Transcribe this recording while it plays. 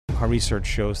Our research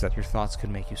shows that your thoughts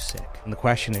could make you sick. And the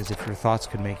question is, if your thoughts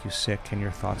could make you sick, can your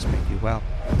thoughts make you well?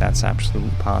 That's absolutely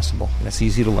possible. And it's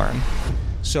easy to learn.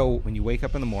 So when you wake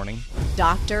up in the morning...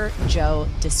 Dr. Joe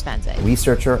Dispenza.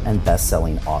 Researcher and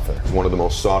best-selling author. One of the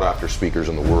most sought-after speakers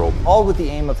in the world. All with the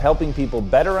aim of helping people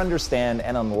better understand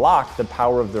and unlock the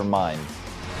power of their mind.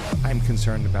 I'm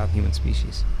concerned about human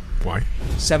species. Why?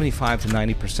 75 to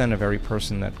 90% of every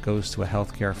person that goes to a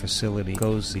healthcare facility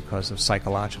goes because of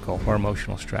psychological or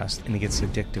emotional stress, and it gets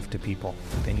addictive to people.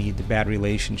 They need the bad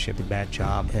relationship, the bad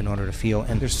job in order to feel.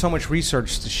 And there's so much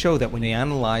research to show that when they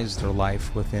analyzed their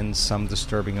life within some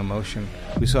disturbing emotion,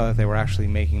 we saw that they were actually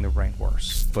making their brain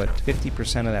worse. But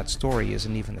 50% of that story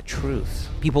isn't even the truth.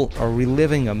 People are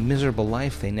reliving a miserable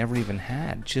life they never even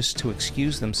had just to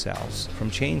excuse themselves from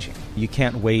changing. You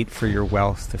can't wait for your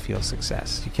wealth to feel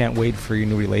success. You can't wait for your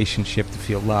new relationship to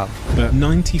feel love. But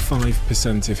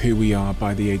 95% of who we are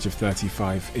by the age of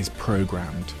 35 is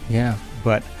programmed. Yeah,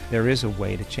 but there is a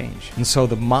way to change. And so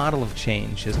the model of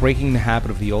change is breaking the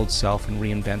habit of the old self and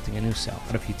reinventing a new self.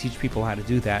 But if you teach people how to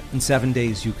do that, in 7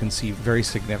 days you can see very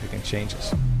significant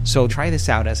changes. So try this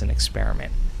out as an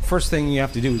experiment. First thing you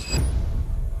have to do is...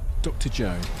 Dr.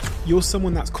 Joe, you're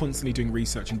someone that's constantly doing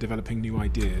research and developing new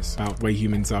ideas about the way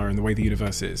humans are and the way the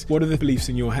universe is. What are the beliefs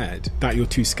in your head that you're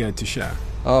too scared to share?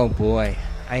 Oh boy,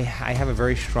 I have a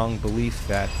very strong belief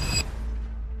that...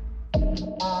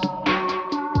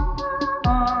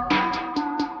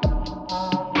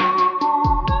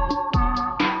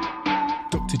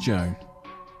 Dr. Joe,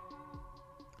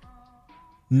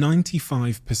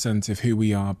 95% of who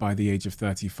we are by the age of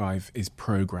 35 is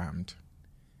programmed.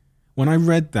 When I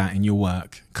read that in your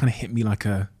work, it kind of hit me like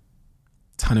a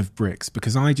ton of bricks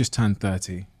because I just turned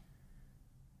 30.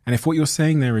 And if what you're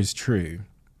saying there is true,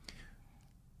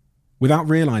 without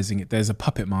realizing it, there's a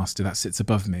puppet master that sits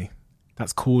above me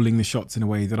that's calling the shots in a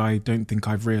way that I don't think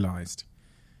I've realized.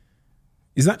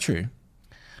 Is that true?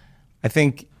 I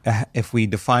think if we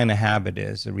define a habit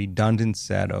as a redundant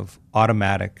set of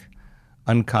automatic,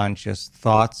 unconscious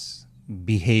thoughts,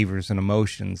 behaviors, and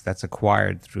emotions that's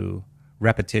acquired through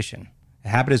repetition. A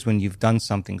habit is when you've done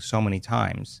something so many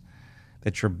times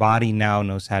that your body now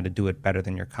knows how to do it better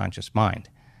than your conscious mind.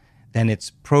 Then it's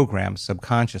programmed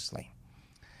subconsciously.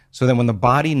 So that when the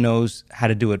body knows how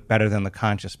to do it better than the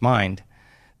conscious mind,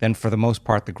 then for the most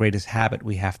part, the greatest habit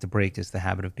we have to break is the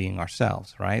habit of being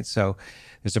ourselves, right? So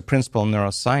there's a principle in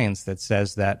neuroscience that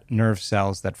says that nerve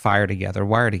cells that fire together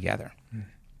wire together.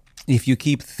 If you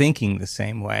keep thinking the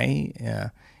same way,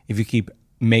 if you keep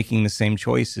making the same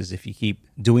choices, if you keep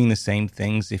doing the same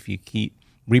things, if you keep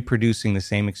reproducing the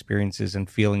same experiences and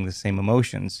feeling the same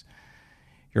emotions,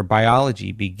 your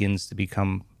biology begins to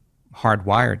become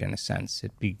hardwired in a sense.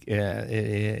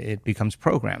 It becomes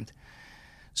programmed.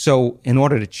 So in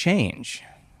order to change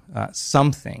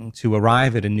something, to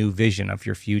arrive at a new vision of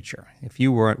your future, if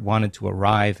you wanted to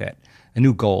arrive at a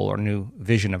new goal or new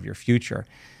vision of your future,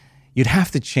 you'd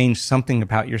have to change something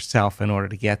about yourself in order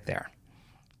to get there.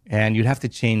 And you'd have to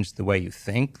change the way you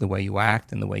think, the way you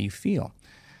act, and the way you feel.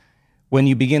 When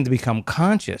you begin to become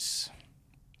conscious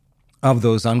of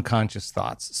those unconscious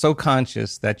thoughts, so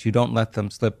conscious that you don't let them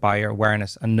slip by your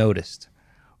awareness unnoticed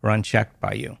or unchecked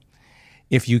by you.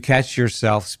 If you catch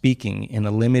yourself speaking in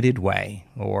a limited way,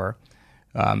 or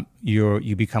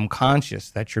you become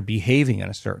conscious that you're behaving in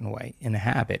a certain way, in a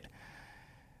habit,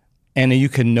 and you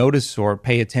can notice or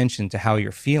pay attention to how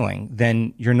you're feeling,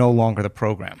 then you're no longer the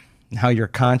program. Now your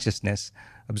consciousness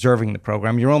observing the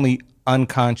program. You're only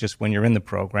unconscious when you're in the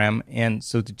program. And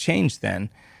so to change then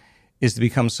is to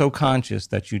become so conscious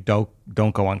that you don't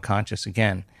go unconscious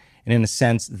again. And in a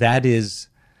sense, that is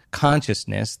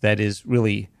consciousness that is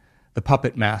really the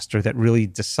puppet master that really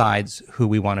decides who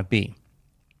we want to be.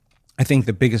 I think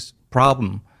the biggest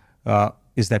problem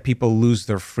is that people lose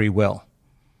their free will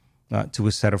to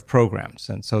a set of programs.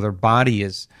 And so their body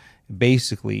is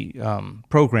basically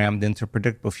programmed into a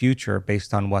predictable future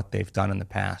based on what they've done in the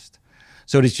past.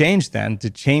 So to change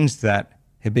that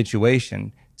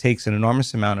habituation takes an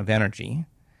enormous amount of energy,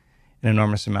 an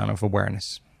enormous amount of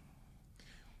awareness.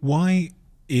 Why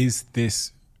is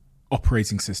this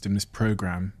operating system, this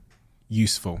program,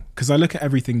 useful? Because I look at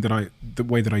everything the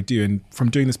way that I do, and from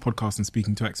doing this podcast and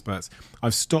speaking to experts,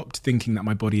 I've stopped thinking that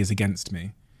my body is against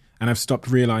me. And I've started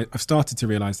to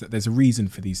realize that there's a reason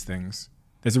for these things.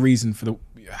 There's a reason for the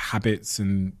habits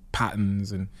and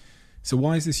patterns. And so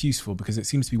why is this useful? Because it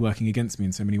seems to be working against me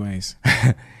in so many ways.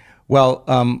 Well,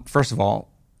 first of all,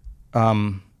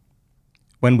 when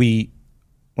we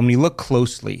look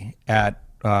closely at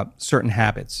certain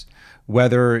habits,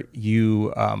 whether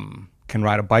you can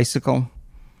ride a bicycle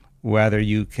whether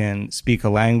you can speak a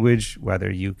language, whether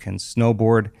you can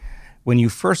snowboard. When you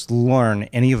first learn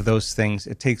any of those things,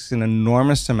 it takes an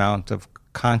enormous amount of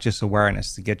conscious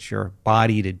awareness to get your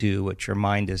body to do what your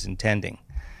mind is intending.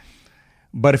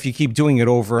 But if you keep doing it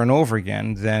over and over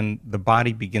again, then the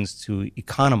body begins to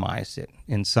economize it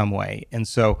in some way. And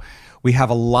so we have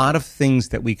a lot of things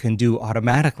that we can do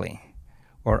automatically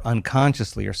or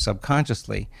unconsciously or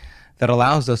subconsciously that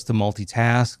allows us to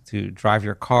multitask, to drive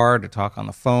your car, to talk on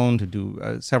the phone, to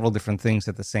do several different things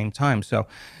at the same time. So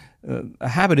a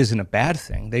habit isn't a bad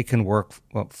thing. They can work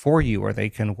for you or they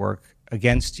can work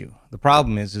against you. The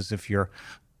problem is if you're,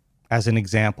 as an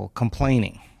example,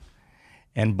 complaining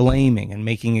and blaming and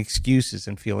making excuses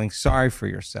and feeling sorry for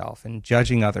yourself and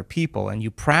judging other people, and you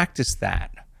practice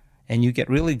that and you get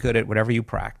really good at whatever you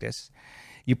practice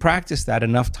that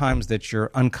enough times that you're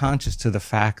unconscious to the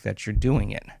fact that you're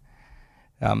doing it.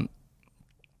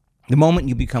 The moment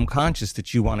you become conscious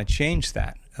that you want to change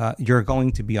that, you're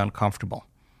going to be uncomfortable.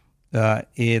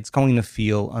 It's going to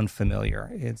feel unfamiliar.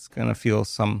 It's going to feel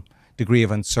some degree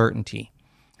of uncertainty.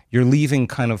 You're leaving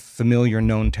kind of familiar,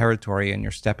 known territory and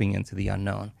you're stepping into the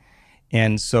unknown.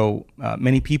 And so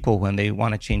many people, when they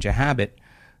want to change a habit,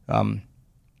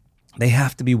 they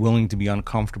have to be willing to be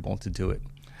uncomfortable to do it.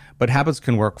 But habits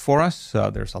can work for us.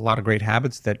 There's a lot of great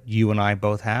habits that you and I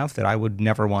both have that I would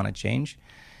never want to change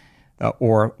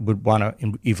or would want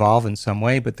to evolve in some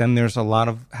way. But then there's a lot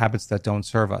of habits that don't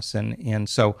serve us. And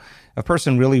so a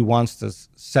person really wants to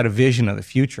set a vision of the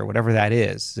future, whatever that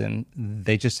is, and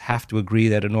they just have to agree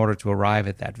that in order to arrive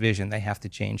at that vision, they have to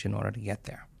change in order to get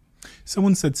there.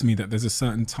 Someone said to me that there's a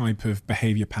certain type of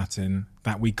behavior pattern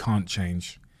that we can't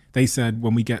change. They said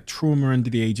when we get trauma under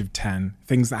the age of 10,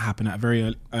 things that happen at a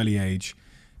very early age,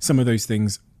 some of those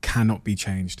things cannot be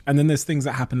changed. And then there's things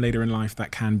that happen later in life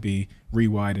that can be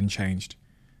rewired and changed.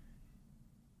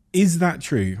 Is that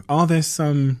true? Are there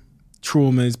some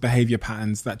traumas, behavior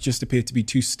patterns that just appear to be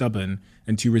too stubborn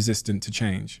and too resistant to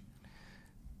change?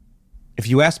 If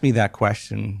you asked me that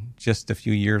question just a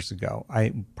few years ago,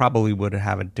 I probably would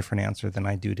have a different answer than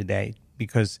I do today.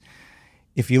 Because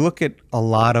if you look at a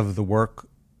lot of the work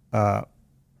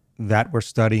that we're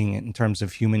studying in terms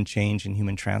of human change and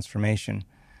human transformation,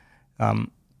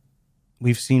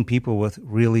 we've seen people with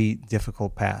really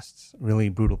difficult pasts, really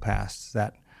brutal pasts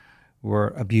that were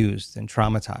abused and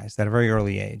traumatized at a very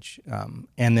early age,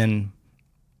 and then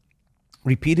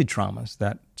repeated traumas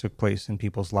that took place in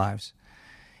people's lives.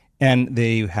 And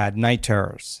they had night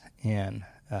terrors, and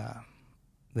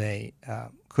they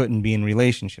couldn't be in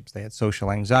relationships. They had social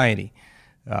anxiety.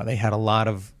 They had a lot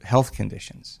of health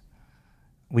conditions.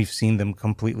 We've seen them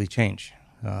completely change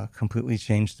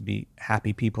to be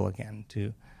happy people again,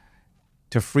 to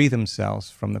free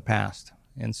themselves from the past.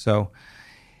 And so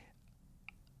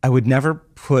I would never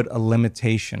put a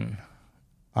limitation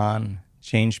on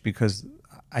change because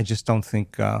I just don't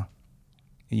think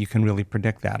you can really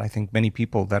predict that. I think many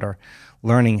people that are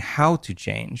learning how to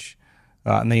change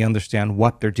and they understand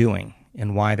what they're doing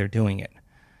and why they're doing it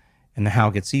and the how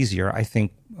gets easier. I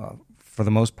think for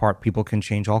the most part, people can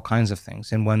change all kinds of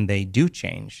things. And when they do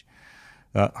change,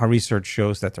 our research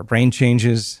shows that their brain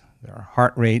changes, their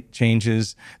heart rate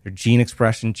changes, their gene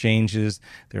expression changes.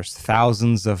 There's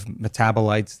thousands of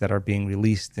metabolites that are being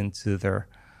released into their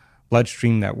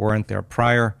bloodstream that weren't there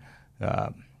prior.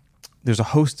 There's a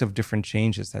host of different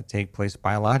changes that take place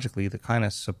biologically that kind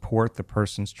of support the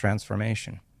person's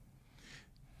transformation.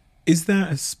 Is there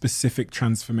a specific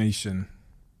transformation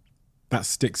that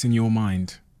sticks in your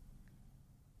mind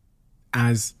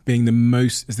as being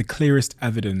the clearest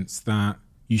evidence that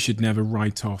you should never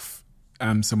write off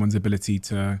someone's ability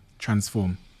to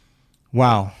transform?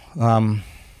 Wow. I'm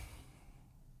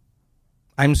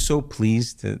so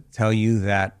pleased to tell you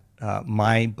that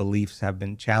my beliefs have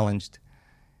been challenged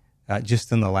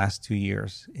just in the last 2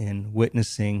 years in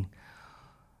witnessing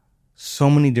so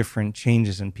many different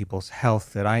changes in people's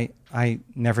health that I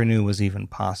never knew was even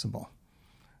possible.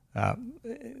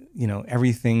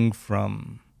 Everything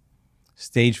from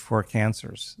stage 4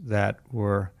 cancers that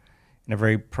were in a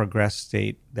very progressed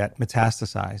state that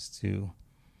metastasized to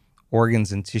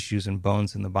organs and tissues and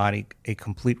bones in the body, a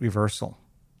complete reversal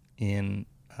in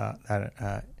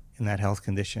that health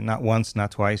condition. Not once,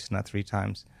 not twice, not 3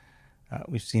 times.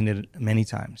 We've seen it many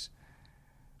times.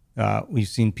 We've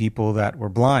seen people that were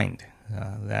blind,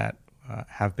 that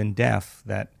have been deaf,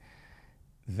 that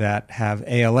have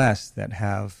ALS, that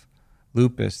have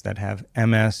lupus, that have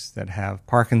MS, that have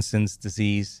Parkinson's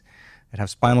disease, that have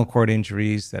spinal cord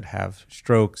injuries, that have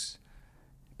strokes,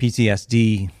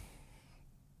 PTSD,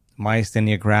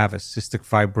 myasthenia gravis, cystic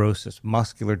fibrosis,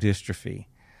 muscular dystrophy,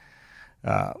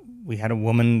 We had a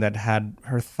woman that had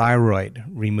her thyroid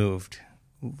removed,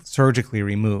 surgically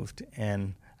removed,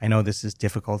 and I know this is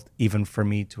difficult even for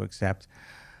me to accept,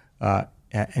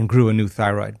 and grew a new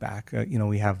thyroid back.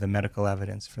 We have the medical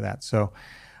evidence for that. So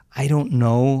I don't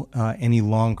know any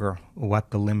longer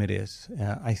what the limit is.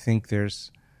 I think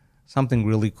there's something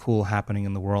really cool happening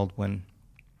in the world when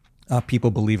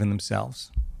people believe in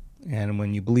themselves. And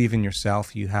when you believe in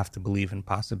yourself, you have to believe in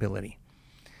possibility.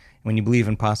 When you believe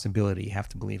in possibility, you have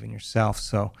to believe in yourself.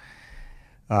 So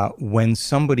when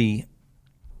somebody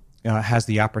has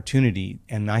the opportunity,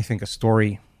 and I think a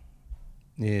story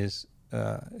is,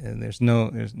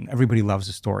 everybody loves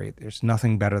a story. There's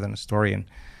nothing better than a story. And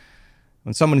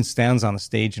when someone stands on a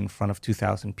stage in front of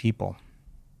 2,000 people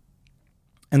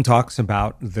and talks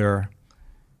about their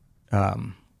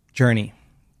journey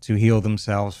to heal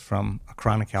themselves from a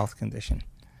chronic health condition,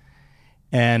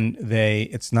 and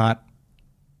it's not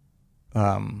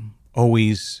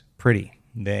always pretty.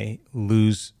 They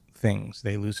lose things.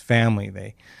 They lose family.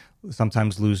 They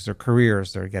sometimes lose their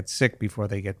careers. They get sick before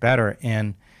they get better.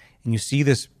 And you see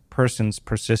this person's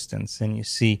persistence, and you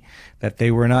see that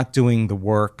they were not doing the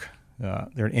work,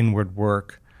 their inward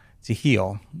work to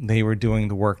heal. They were doing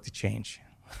the work to change.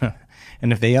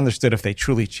 And if they understood, if they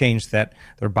truly changed, that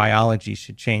their biology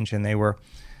should change, and they were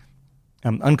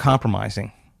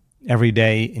uncompromising every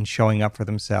day in showing up for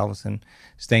themselves and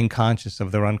staying conscious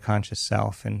of their unconscious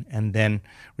self, and then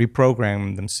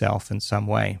reprogramming themselves in some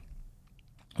way.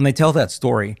 When they tell that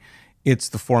story, it's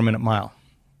the 4-minute mile.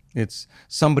 It's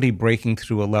somebody breaking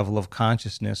through a level of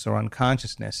consciousness or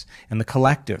unconsciousness, and the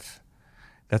collective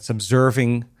that's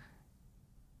observing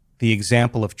the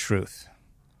example of truth.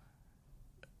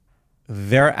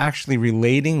 They're actually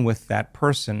relating with that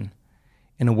person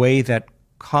in a way that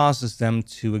causes them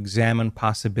to examine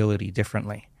possibility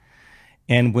differently.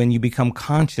 And when you become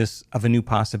conscious of a new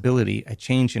possibility, a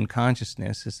change in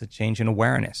consciousness is a change in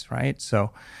awareness, right?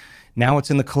 So now it's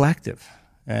in the collective.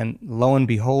 And lo and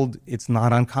behold, it's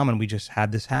not uncommon. We just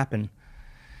had this happen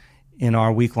in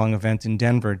our week-long event in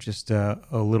Denver just a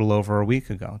little over a week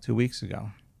ago, 2 weeks ago.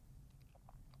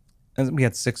 And we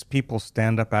had 6 people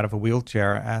stand up out of a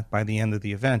wheelchair by the end of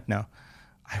the event. Now,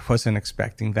 I wasn't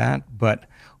expecting that, but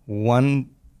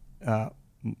one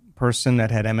person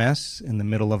that had MS in the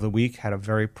middle of the week had a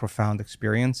very profound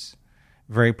experience.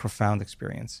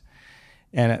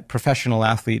 And a professional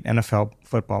athlete, NFL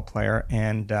football player,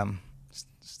 and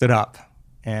stood up.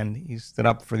 And he stood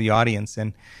up for the audience.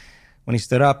 And when he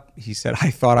stood up, he said, "I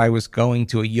thought I was going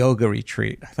to a yoga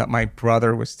retreat. I thought my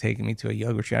brother was taking me to a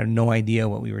yoga retreat. I had no idea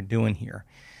what we were doing here."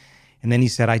 And then he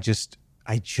said, I just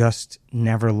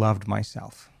never loved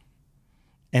myself.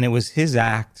 And it was his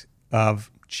act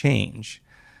of change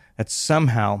that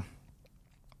somehow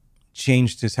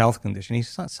changed his health condition. He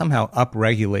somehow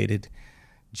upregulated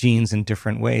genes in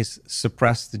different ways,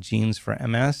 suppressed the genes for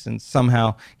MS, and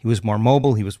somehow he was more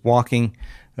mobile. He was walking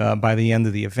by the end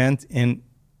of the event, and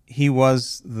he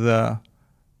was the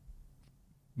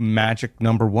magic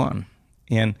number one.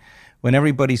 And when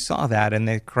everybody saw that and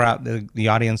the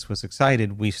audience was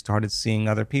excited, we started seeing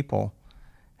other people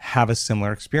have a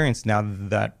similar experience. Now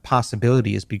that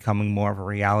possibility is becoming more of a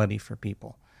reality for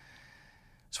people.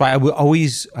 So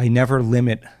I never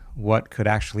limit what could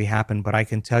actually happen, but I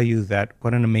can tell you that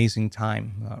what an amazing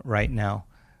time right now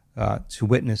to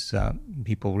witness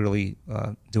people really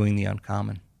doing the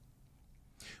uncommon.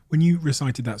 When you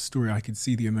recited that story, I could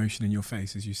see the emotion in your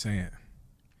face as you say it.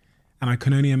 And I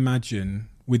can only imagine,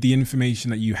 with the information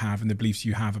that you have and the beliefs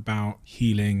you have about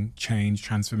healing, change,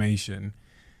 transformation,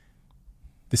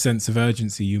 the sense of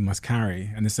urgency you must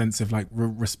carry and the sense of like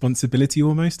responsibility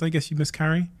almost, I guess you must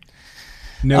carry,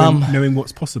 knowing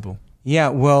what's possible. Yeah,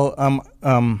 well,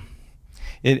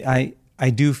 I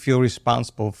do feel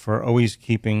responsible for always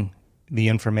keeping the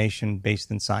information based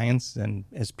in science and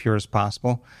as pure as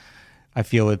possible. I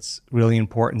feel it's really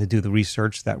important to do the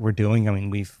research that we're doing. I mean,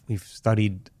 we've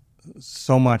studied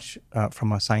so much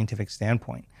from a scientific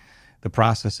standpoint, the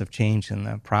process of change and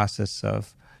the process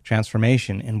of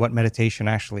transformation and what meditation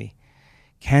actually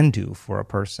can do for a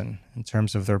person in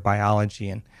terms of their biology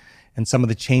and some of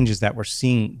the changes that we're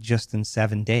seeing just in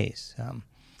 7 days.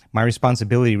 My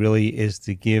responsibility really is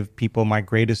to give people my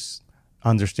greatest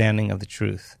understanding of the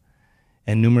truth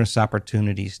and numerous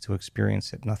opportunities to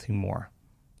experience it, nothing more.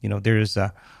 You know, there's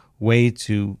a way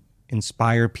to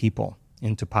inspire people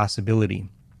into possibility.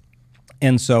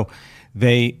 And so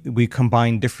we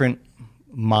combine different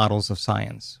models of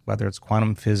science, whether it's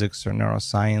quantum physics or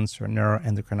neuroscience or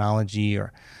neuroendocrinology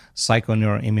or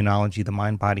psychoneuroimmunology, the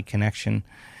mind-body connection,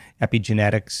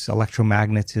 epigenetics,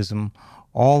 electromagnetism.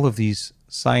 All of these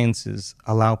sciences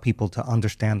allow people to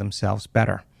understand themselves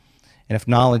better. And if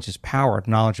knowledge is power,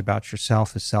 knowledge about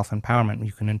yourself is self-empowerment.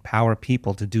 You can empower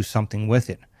people to do something with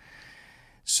it.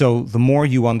 So the more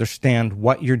you understand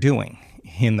what you're doing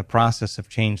in the process of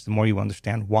change, the more you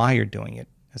understand why you're doing it.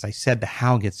 As I said, the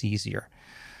how gets easier.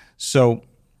 So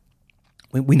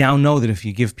we now know that if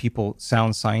you give people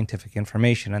sound scientific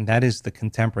information, and that is the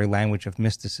contemporary language of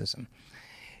mysticism,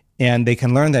 and they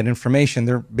can learn that information,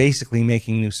 they're basically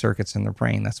making new circuits in their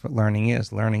brain. That's what learning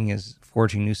is. Learning is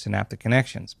forging new synaptic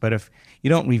connections. But if you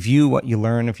don't review what you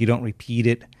learn, if you don't repeat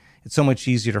it, it's so much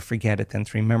easier to forget it than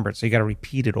to remember it. So you got to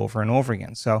repeat it over and over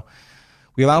again. So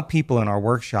we allow people in our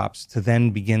workshops to then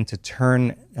begin to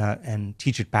turn and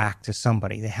teach it back to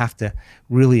somebody. They have to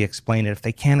really explain it. If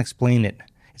they can't explain it,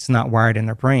 it's not wired in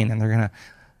their brain, and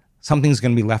something's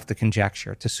going to be left to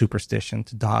conjecture, to superstition,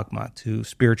 to dogma, to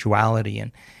spirituality,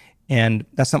 and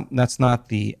that's not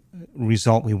the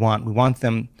result we want. We want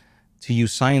them to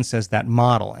use science as that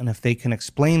model, and if they can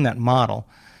explain that model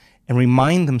and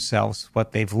remind themselves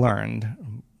what they've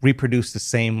learned, reproduce the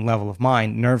same level of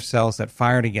mind, nerve cells that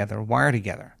fire together, wire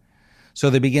together.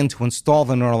 So they begin to install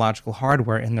the neurological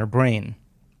hardware in their brain.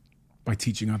 By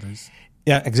teaching others.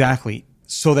 Yeah, exactly.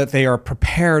 So that they are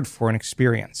prepared for an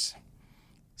experience.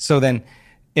 So then,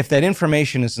 if that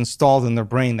information is installed in their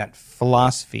brain, that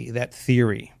philosophy, that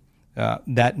theory,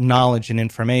 that knowledge and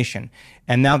information,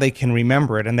 and now they can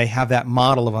remember it, and they have that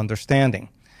model of understanding,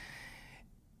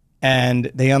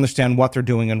 and they understand what they're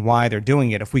doing and why they're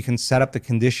doing it. If we can set up the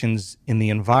conditions in the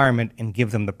environment and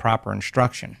give them the proper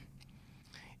instruction,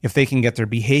 if they can get their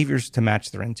behaviors to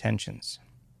match their intentions,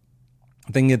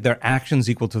 if they can get their actions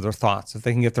equal to their thoughts, if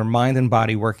they can get their mind and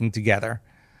body working together,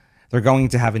 they're going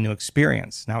to have a new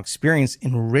experience. Now, experience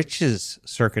enriches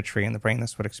circuitry in the brain.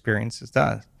 That's what experiences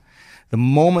does. The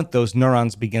moment those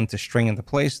neurons begin to string into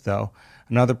place, though,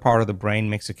 another part of the brain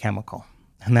makes a chemical,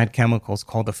 and that chemical is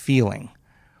called a feeling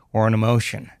or an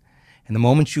emotion. And the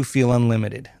moment you feel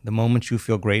unlimited, the moment you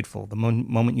feel grateful, the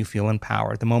moment you feel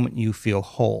empowered, the moment you feel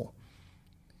whole,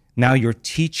 now you're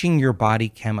teaching your body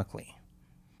chemically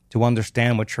to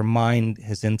understand what your mind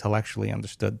has intellectually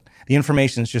understood. The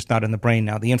information is just not in the brain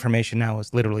now. The information now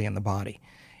is literally in the body.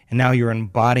 And now you're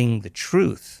embodying the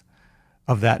truth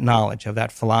of that knowledge, of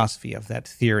that philosophy, of that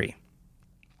theory.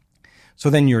 So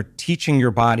then you're teaching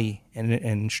your body and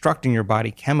instructing your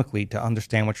body chemically to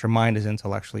understand what your mind has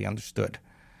intellectually understood.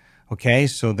 Okay,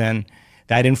 so then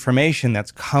that information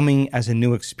that's coming as a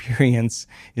new experience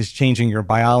is changing your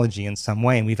biology in some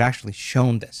way, and we've actually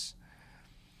shown this.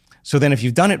 So then if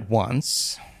you've done it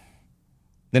once,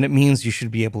 then it means you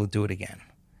should be able to do it again.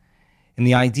 And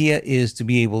the idea is to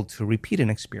be able to repeat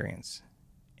an experience.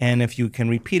 And if you can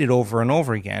repeat it over and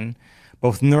over again,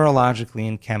 both neurologically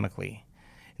and chemically,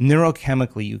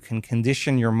 neurochemically, you can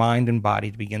condition your mind and body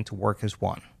to begin to work as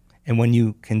one. And when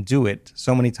you can do it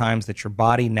so many times that your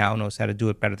body now knows how to do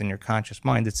it better than your conscious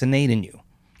mind, it's innate in you.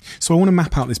 So I want to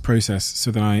map out this process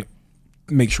so that I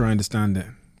make sure I understand it.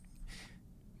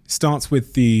 It starts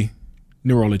with the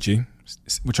neurology,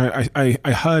 which I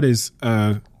heard is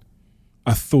a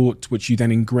thought which you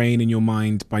then ingrain in your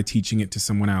mind by teaching it to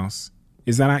someone else.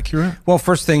 Is that accurate? Well,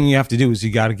 first thing you have to do is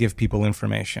you got to give people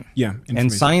information. Yeah.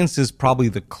 And science is probably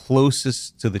the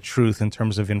closest to the truth in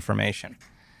terms of information.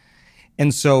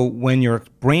 And so when your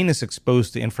brain is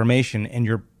exposed to information and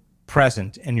you're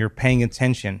present and you're paying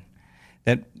attention,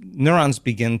 that neurons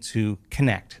begin to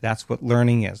connect. That's what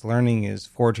learning is. Learning is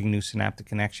forging new synaptic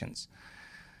connections.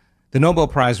 The Nobel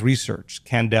Prize research,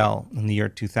 Kandel, in the year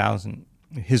 2000,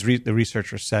 the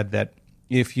researcher said that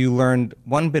if you learned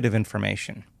one bit of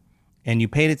information and you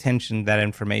paid attention to that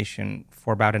information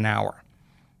for about an hour,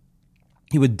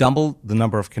 you would double the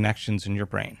number of connections in your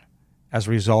brain as a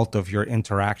result of your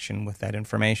interaction with that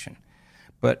information.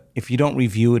 But if you don't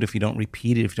review it, if you don't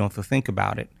repeat it, if you don't have to think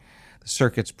about it, the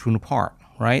circuits prune apart,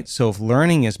 right? So if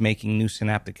learning is making new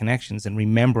synaptic connections, then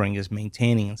remembering is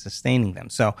maintaining and sustaining them.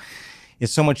 So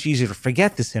it's so much easier to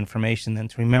forget this information than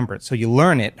to remember it. So you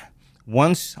learn it.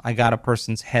 Once I got a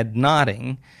person's head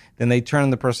nodding, then they turn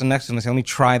to the person next to them and say, let me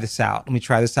try this out. Let me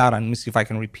try this out. Let me see if I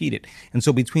can repeat it. And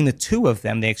so between the two of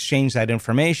them, they exchange that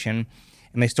information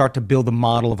and they start to build a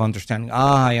model of understanding.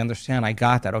 I understand. I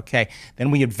got that. Okay.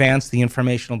 Then we advance the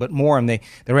information a little bit more, and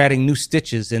they're adding new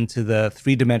stitches into the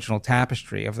three-dimensional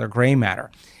tapestry of their gray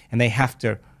matter. And they have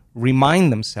to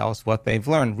remind themselves what they've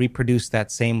learned, reproduce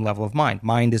that same level of mind.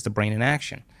 Mind is the brain in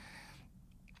action.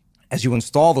 As you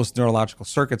install those neurological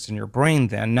circuits in your brain,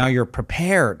 then now you're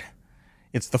prepared.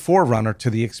 It's the forerunner to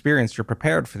the experience. You're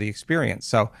prepared for the experience.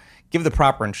 So give the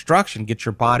proper instruction, get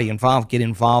your body involved, get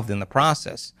involved in the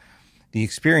process. the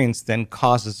experience then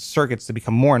causes circuits to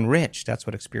become more enriched. That's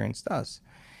what experience does.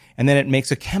 And then it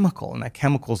makes a chemical, and that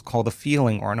chemical is called a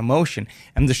feeling or an emotion.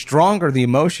 And the stronger the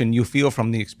emotion you feel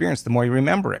from the experience, the more you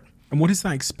remember it. And what is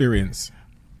that experience?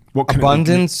 What can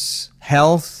Abundance,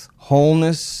 health,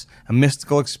 wholeness, a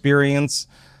mystical experience,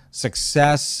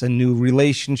 success, a new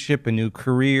relationship, a new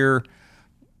career,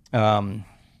 a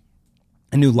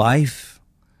new life,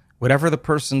 whatever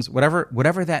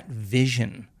that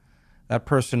vision that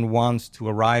person wants to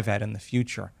arrive at in the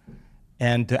future,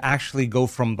 and to actually go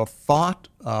from the thought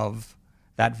of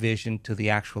that vision to the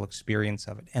actual experience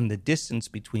of it. And the distance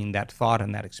between that thought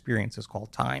and that experience is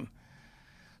called time.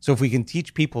 So if we can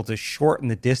teach people to shorten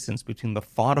the distance between the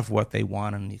thought of what they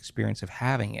want and the experience of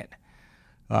having it,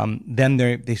 then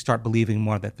they start believing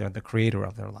more that they're the creator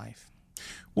of their life.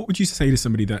 What would you say to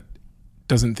somebody that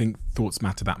doesn't think thoughts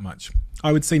matter that much?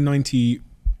 I would say 95%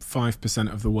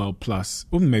 of the world plus,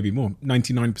 or maybe more,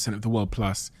 99% of the world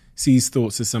plus sees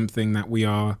thoughts as something that we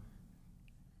are,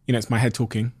 it's my head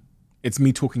talking. It's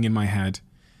me talking in my head.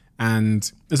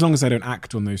 And as long as I don't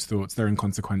act on those thoughts, they're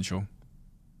inconsequential.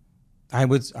 I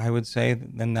would say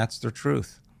then that's the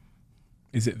truth.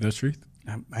 Is it the truth?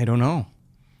 I don't know.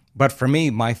 But for me,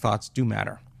 my thoughts do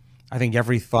matter. I think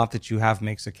every thought that you have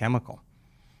makes a chemical.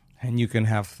 And you can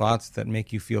have thoughts that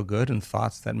make you feel good and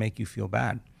thoughts that make you feel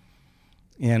bad.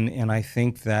 And I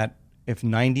think that if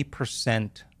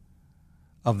 90%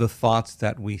 of the thoughts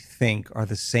that we think are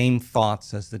the same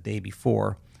thoughts as the day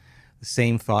before, the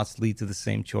same thoughts lead to the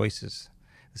same choices.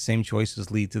 The same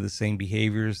choices lead to the same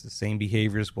behaviors. The same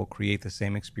behaviors will create the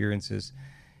same experiences.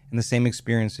 And the same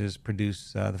experiences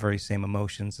produce the very same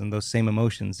emotions. And those same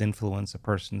emotions influence a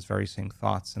person's very same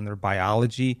thoughts. And their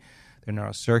biology, their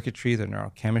neurocircuitry, their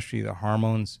neurochemistry, their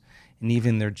hormones, and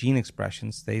even their gene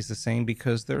expression stays the same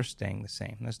because they're staying the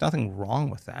same. There's nothing wrong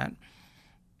with that.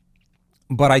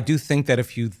 But I do think that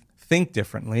if you think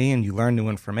differently and you learn new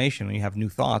information and you have new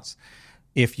thoughts,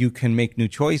 if you can make new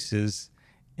choices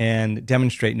and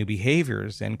demonstrate new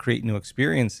behaviors and create new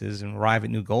experiences and arrive at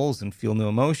new goals and feel new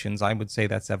emotions, I would say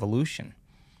that's evolution.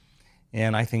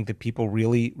 And I think that people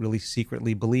really, really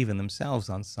secretly believe in themselves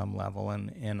on some level.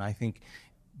 And I think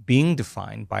being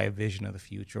defined by a vision of the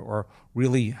future, or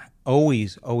really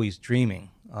always dreaming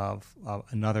of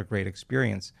another great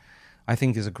experience, I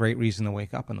think is a great reason to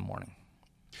wake up in the morning.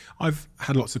 I've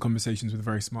had lots of conversations with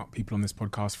very smart people on this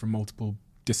podcast from multiple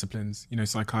disciplines,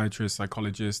 psychiatrists,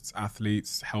 psychologists,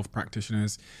 athletes, health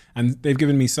practitioners, and they've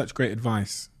given me such great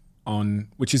advice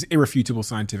which is irrefutable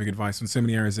scientific advice on so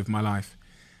many areas of my life.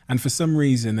 And for some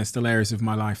reason, there's still areas of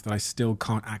my life that I still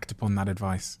can't act upon that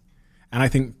advice. And I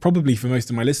think probably for most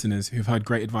of my listeners who've heard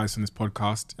great advice on this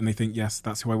podcast and they think, yes,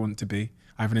 that's who I want to be.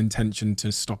 I have an intention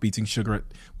to stop eating sugar at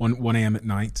 1 a.m. at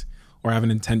night, or I have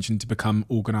an intention to become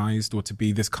organized or to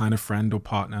be this kind of friend or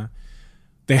partner.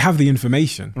 They have the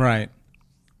information. Right.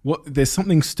 There's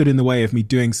something stood in the way of me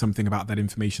doing something about that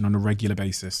information on a regular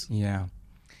basis. Yeah.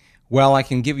 Well, I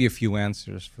can give you a few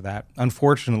answers for that.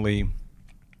 Unfortunately,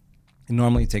 it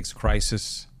normally takes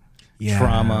crisis,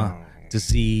 trauma,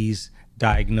 disease,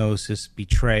 diagnosis,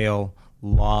 betrayal,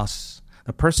 loss.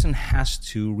 The person has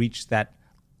to reach that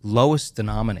lowest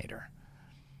denominator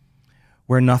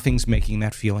where nothing's making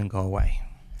that feeling go away.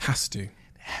 Has to.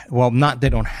 Well, they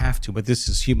don't have to, but this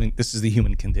is human. This is the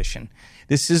human condition.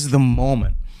 This is the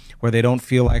moment where they don't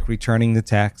feel like returning the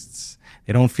texts.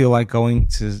 They don't feel like going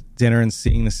to dinner and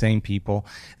seeing the same people.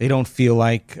 They don't feel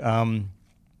like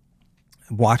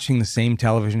watching the same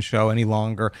television show any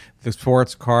longer. The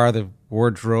sports car, the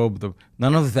wardrobe,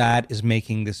 none of that is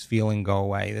making this feeling go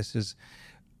away. This is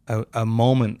a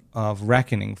moment of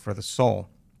reckoning for the soul.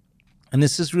 And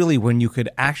this is really when you could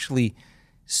actually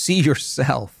see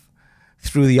yourself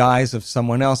through the eyes of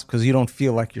someone else, because you don't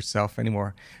feel like yourself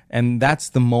anymore. And that's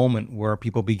the moment where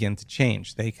people begin to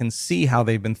change. They can see how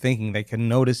they've been thinking. They can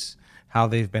notice how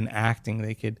they've been acting.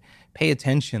 They could pay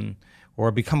attention or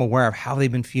become aware of how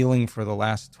they've been feeling for the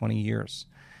last 20 years.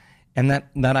 And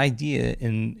that idea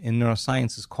in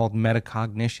neuroscience is called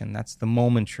metacognition. That's the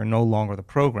moment you're no longer the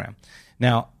program.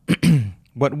 Now,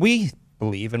 what we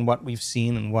believe and what we've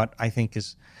seen and what I think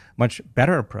is much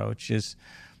better approach is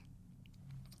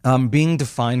being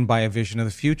defined by a vision of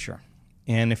the future.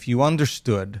 And if you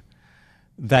understood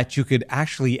that you could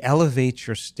actually elevate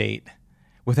your state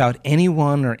without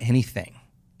anyone or anything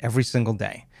every single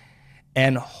day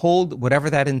and hold whatever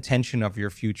that intention of your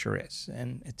future is,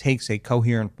 and it takes a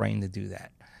coherent brain to do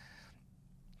that,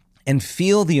 and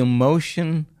feel the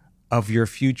emotion of your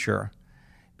future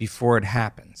before it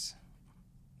happens.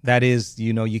 That is,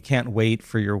 you can't wait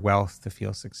for your wealth to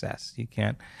feel success. You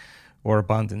can't or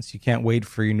abundance. You can't wait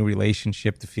for your new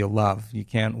relationship to feel love. You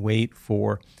can't wait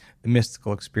for the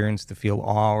mystical experience to feel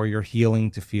awe, or your healing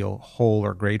to feel whole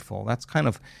or grateful. That's kind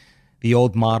of the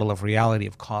old model of reality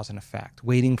of cause and effect,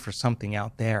 waiting for something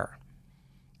out there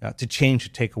to change,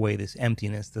 to take away this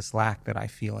emptiness, this lack that I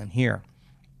feel in here.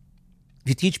 If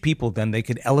you teach people, then they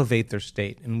could elevate their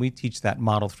state, and we teach that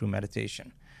model through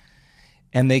meditation.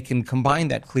 And they can combine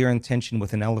that clear intention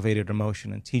with an elevated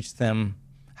emotion and teach them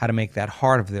how to make that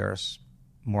heart of theirs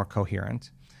more coherent.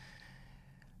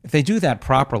 If they do that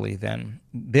properly, then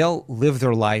they'll live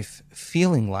their life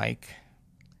feeling like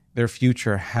their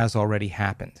future has already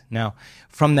happened. Now,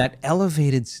 from that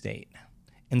elevated state,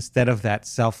 instead of that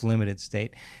self-limited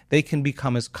state, they can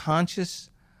become as conscious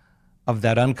of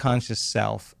that unconscious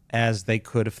self as they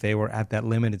could if they were at that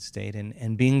limited state,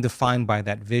 and being defined by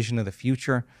that vision of the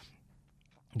future,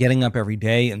 getting up every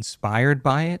day inspired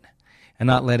by it, and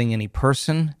not letting any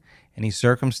person, any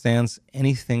circumstance,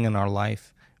 anything in our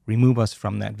life remove us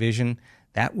from that vision.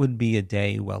 That would be a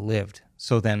day well lived.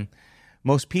 So then,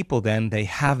 most people then, they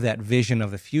have that vision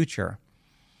of the future,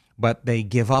 but they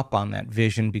give up on that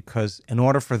vision because in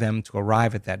order for them to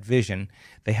arrive at that vision,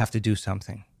 they have to do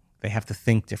something. They have to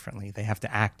think differently. They have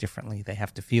to act differently. They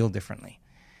have to feel differently.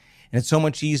 And it's so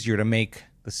much easier to make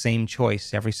the same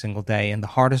choice every single day. And the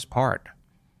hardest part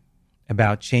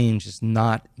about change is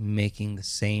not making the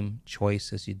same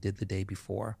choice as you did the day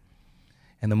before.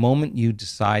 And the moment you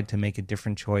decide to make a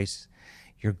different choice,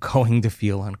 you're going to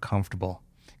feel uncomfortable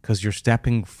because you're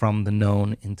stepping from the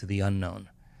known into the unknown.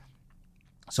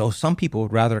 So some people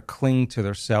would rather cling to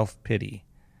their self-pity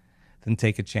than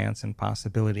take a chance and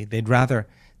possibility. They'd rather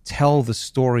tell the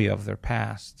story of their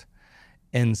past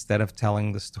instead of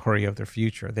telling the story of their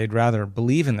future. They'd rather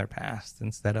believe in their past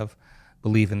instead of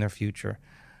believe in their future.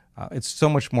 It's so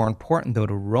much more important, though,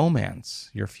 to romance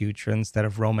your future instead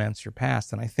of romance your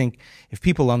past. And I think if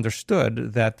people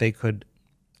understood that they could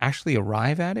actually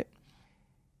arrive at it,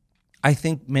 I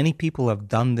think many people have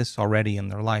done this already in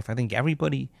their life. I think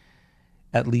everybody,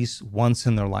 at least once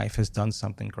in their life, has done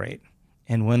something great.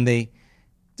 And when they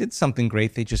did something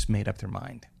great, they just made up their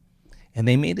mind. And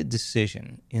they made a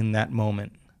decision in that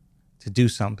moment to do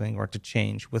something or to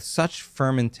change with such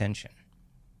firm intention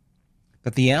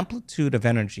that the amplitude of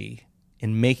energy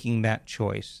in making that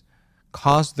choice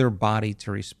caused their body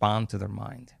to respond to their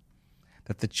mind.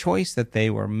 That the choice that they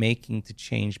were making to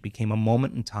change became a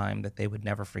moment in time that they would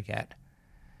never forget.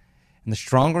 And the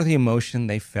stronger the emotion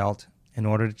they felt in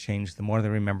order to change, the more they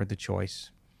remembered the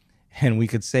choice. And we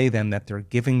could say then that they're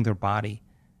giving their body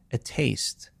a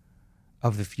taste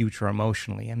of the future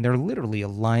emotionally, and they're literally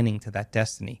aligning to that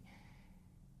destiny.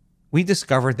 We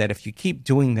discovered that if you keep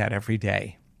doing that every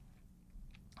day,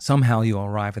 somehow you'll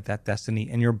arrive at that destiny,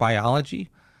 and your biology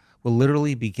will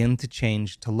literally begin to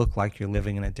change to look like you're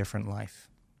living in a different life.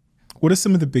 What are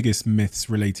some of the biggest myths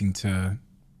relating to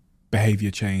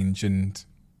behavior change and,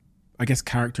 I guess,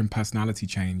 character and personality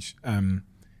change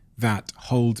that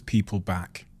hold people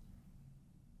back?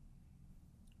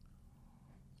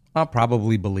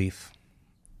 Probably belief.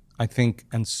 I think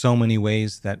in so many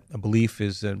ways that a belief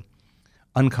is an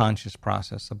unconscious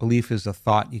process. A belief is a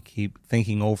thought you keep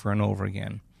thinking over and over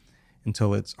again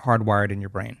until it's hardwired in your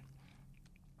brain.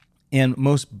 And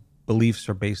most beliefs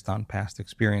are based on past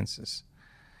experiences.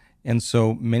 And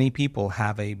so many people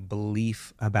have a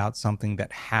belief about something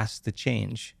that has to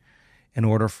change in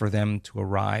order for them to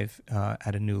arrive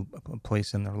at a new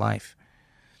place in their life.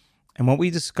 And what we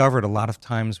discovered a lot of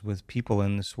times with people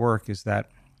in this work is that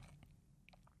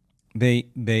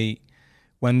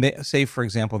when they say, for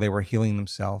example, they were healing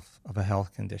themselves of a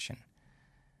health condition,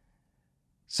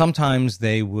 sometimes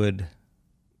they would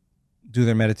do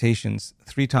their meditations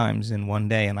 3 times in one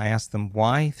day. And I asked them,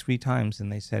 why 3 times?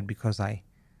 And they said, because I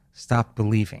stopped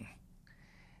believing.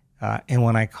 And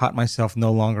when I caught myself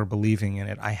no longer believing in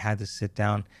it, I had to sit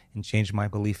down and change my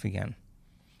belief again.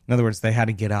 In other words, they had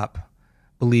to get up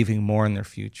believing more in their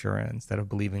future instead of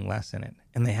believing less in it.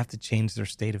 And they have to change their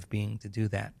state of being to do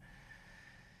that.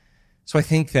 So I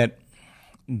think that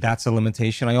that's a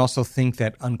limitation. I also think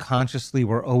that unconsciously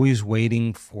we're always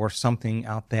waiting for something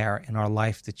out there in our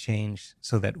life to change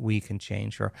so that we can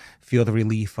change or feel the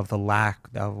relief of the lack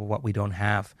of what we don't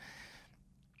have.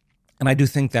 And I do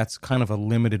think that's kind of a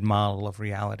limited model of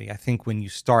reality. I think when you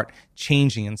start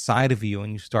changing inside of you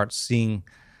and you start seeing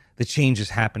the changes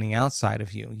happening outside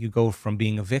of you, you go from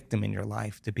being a victim in your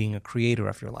life to being a creator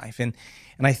of your life. And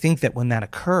I think that when that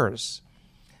occurs,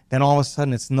 then all of a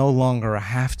sudden it's no longer a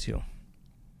have to.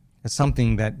 It's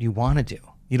something that you want to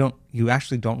do. You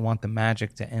actually don't want the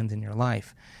magic to end in your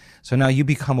life. So now you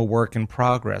become a work in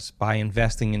progress by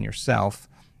investing in yourself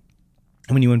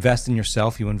And when you invest in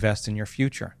yourself, you invest in your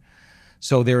future.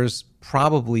 So there's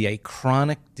probably a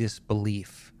chronic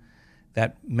disbelief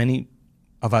that many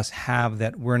of us have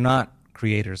that we're not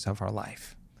creators of our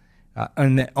life.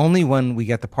 And that only when we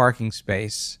get the parking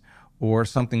space or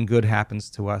something good happens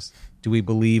to us do we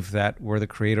believe that we're the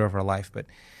creator of our life. But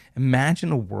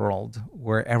imagine a world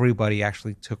where everybody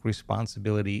actually took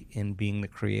responsibility in being the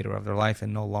creator of their life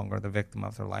and no longer the victim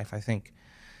of their life. I think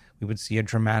we would see a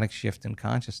dramatic shift in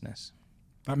consciousness.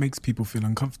 That makes people feel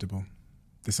uncomfortable.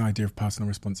 This idea of personal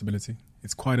responsibility.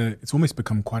 It's almost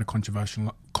become quite a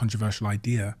controversial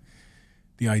idea.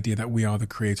 The idea that we are the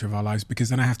creator of our lives, because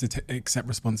then I have to accept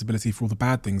responsibility for all the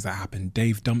bad things that happened.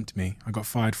 Dave dumped me. I got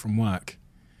fired from work.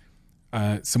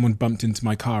 Someone bumped into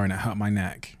my car and it hurt my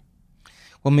neck.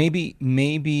 Well,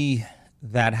 maybe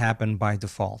that happened by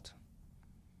default.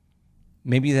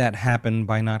 Maybe that happened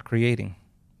by not creating.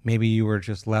 Maybe you were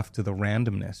just left to the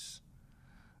randomness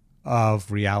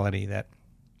of reality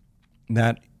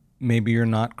that maybe you're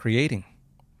not creating.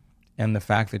 And the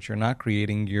fact that you're not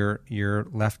creating, you're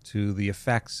left to the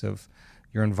effects of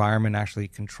your environment actually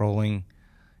controlling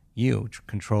you,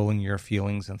 controlling your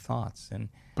feelings and thoughts. And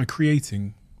by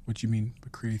creating, what do you mean by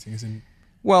creating? As in,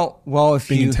 well, if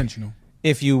being you intentional.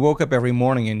 If you woke up every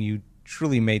morning and you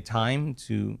truly made time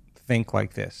to think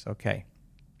like this, okay,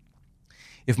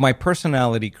 if my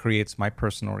personality creates my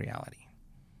personal reality,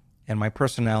 and my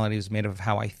personality is made of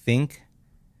how I think,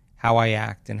 how I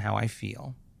act, and how I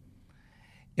feel,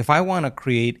 if I want to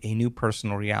create a new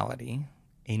personal reality,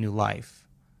 a new life,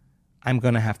 I'm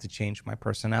going to have to change my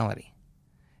personality.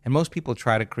 And most people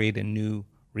try to create a new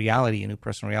reality, a new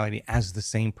personal reality, as the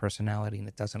same personality, and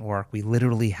it doesn't work. We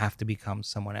literally have to become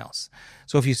someone else.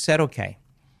 So if you said, okay,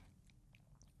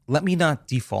 let me not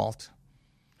default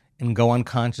and go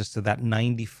unconscious to that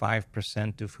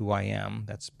 95% of who I am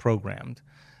that's programmed.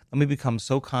 Let me become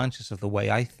so conscious of the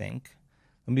way I think.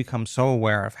 Let me become so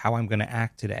aware of how I'm going to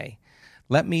act today.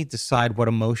 Let me decide what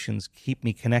emotions keep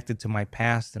me connected to my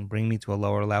past and bring me to a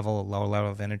lower level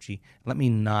of energy. Let me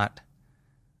not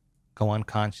go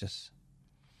unconscious.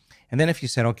 And then if you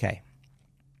said, okay,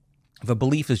 if a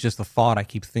belief is just a thought I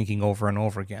keep thinking over and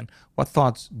over again, what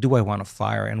thoughts do I want to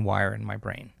fire and wire in my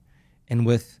brain? And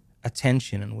with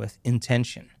attention and with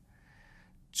intention,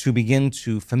 to begin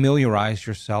to familiarize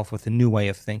yourself with a new way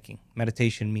of thinking.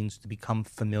 Meditation means to become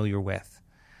familiar with.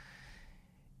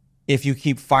 If you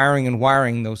keep firing and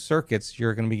wiring those circuits,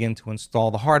 you're going to begin to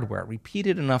install the hardware. Repeat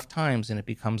it enough times and it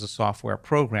becomes a software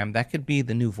program. That could be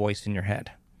the new voice in your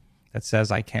head that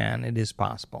says, I can, it is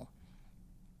possible.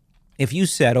 If you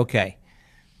said, okay,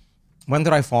 when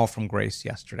did I fall from grace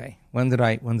yesterday? When did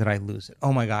I lose it?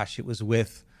 Oh my gosh, it was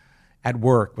at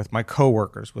work, with my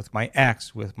coworkers, with my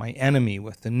ex, with my enemy,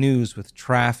 with the news, with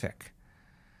traffic.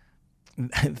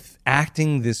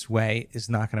 Acting this way is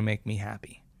not going to make me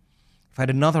happy. If I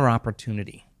had another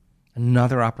opportunity,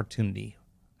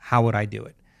 how would I do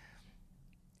it?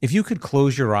 If you could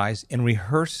close your eyes and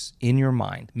rehearse in your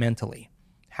mind mentally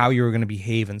how you were going to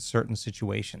behave in certain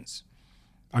situations.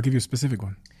 I'll give you a specific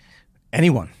one.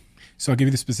 Anyone. So I'll give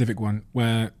you the specific one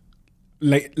where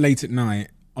late at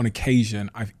night, on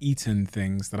occasion, I've eaten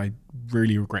things that I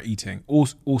really regret eating.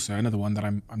 Also, another one that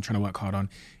I'm trying to work hard on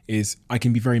is I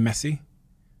can be very messy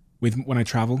when I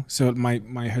travel. So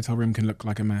my hotel room can look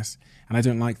like a mess. And I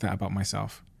don't like that about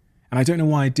myself. And I don't know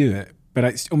why I do it, but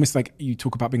it's almost like you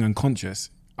talk about being unconscious.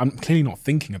 I'm clearly not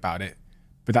thinking about it,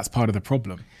 but that's part of the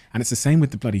problem. And it's the same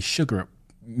with the bloody sugar at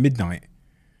midnight.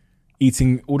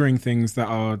 Ordering things that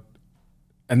are,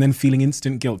 and then feeling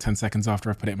instant guilt 10 seconds after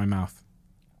I've put it in my mouth.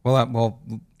 Well,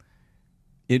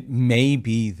 it may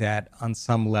be that on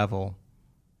some level,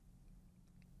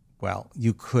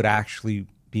 you could actually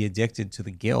be addicted to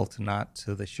the guilt, not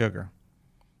to the sugar.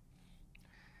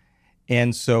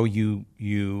 And so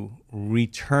you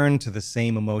return to the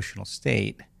same emotional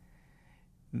state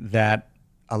that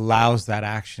allows that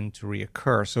action to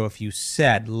reoccur. So if you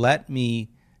said, let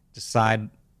me decide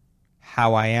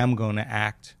how I am going to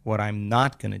act, what I'm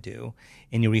not going to do,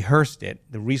 and you rehearsed it,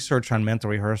 the research on mental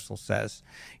rehearsal says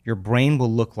your brain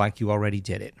will look like you already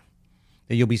did it.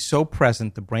 That you'll be so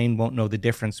present, the brain won't know the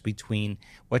difference between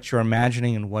what you're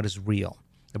imagining and what is real.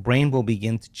 The brain will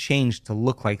begin to change to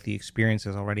look like the experience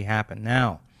has already happened.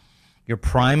 Now, you're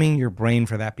priming your brain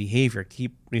for that behavior.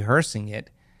 Keep rehearsing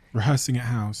it. Rehearsing it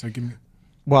how? So give me...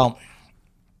 Well...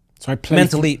 So I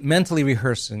play Mental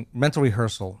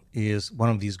rehearsal is one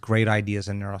of these great ideas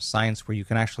in neuroscience where you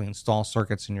can actually install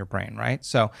circuits in your brain, right?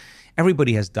 So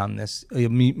everybody has done this.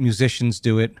 Musicians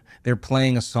do it. They're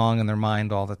playing a song in their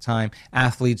mind all the time.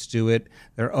 Athletes do it.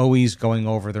 They're always going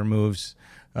over their moves.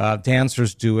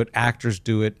 Dancers do it. Actors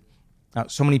do it.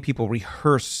 So many people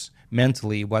rehearse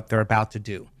mentally what they're about to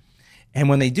do. And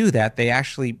when they do that, they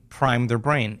actually prime their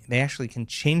brain. They actually can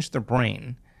change their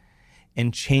brain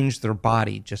and change their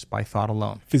body just by thought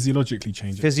alone. Physiologically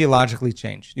change it. Physiologically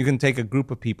change. You can take a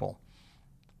group of people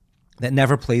that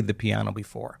never played the piano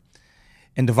before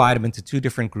and divide them into two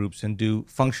different groups and do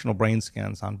functional brain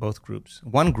scans on both groups.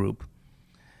 One group,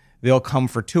 they'll come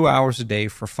for 2 hours a day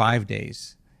for 5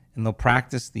 days, and they'll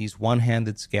practice these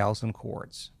one-handed scales and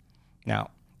chords.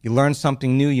 Now, you learn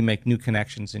something new, you make new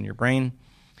connections in your brain.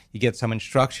 You get some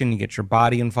instruction, you get your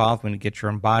body involved. When you get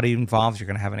your body involved, you're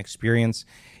going to have an experience.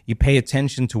 You pay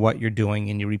attention to what you're doing,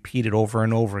 and you repeat it over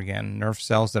and over again. Nerve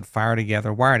cells that fire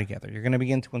together, wire together. You're going to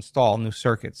begin to install new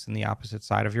circuits in the opposite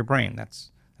side of your brain.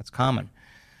 That's common.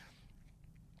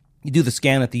 You do the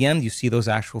scan at the end, you see those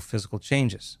actual physical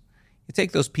changes. You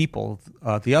take those people,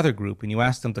 the other group, and you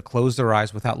ask them to close their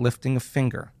eyes without lifting a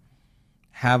finger.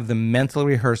 Have them mentally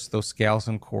rehearse those scales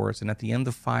and chords, and at the end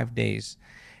of 5 days,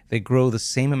 they grow the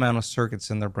same amount of circuits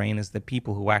in their brain as the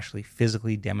people who actually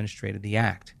physically demonstrated the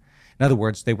act. In other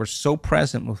words, they were so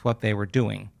present with what they were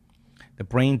doing, the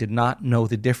brain did not know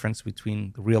the difference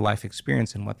between the real-life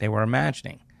experience and what they were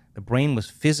imagining. The brain was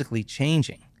physically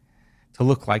changing to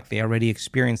look like they already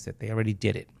experienced it, they already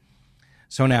did it.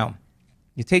 So now,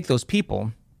 you take those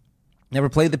people, never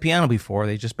played the piano before,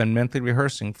 they've just been mentally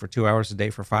rehearsing for 2 hours a day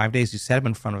for 5 days, you set them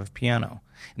in front of a piano,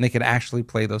 and they could actually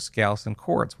play those scales and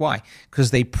chords. Why?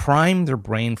 Because they primed their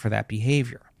brain for that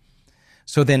behavior.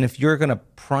 So then if you're going to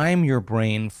prime your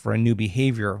brain for a new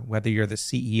behavior, whether you're the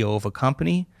CEO of a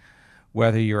company,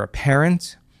 whether you're a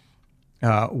parent,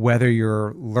 whether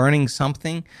you're learning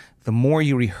something, the more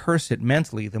you rehearse it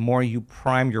mentally, the more you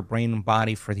prime your brain and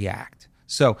body for the act.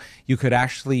 So you could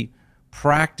actually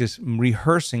practice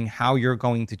rehearsing how you're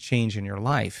going to change in your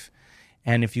life.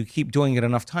 And if you keep doing it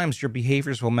enough times, your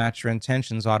behaviors will match your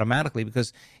intentions automatically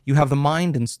because you have the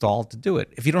mind installed to do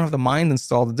it. If you don't have the mind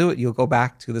installed to do it, you'll go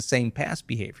back to the same past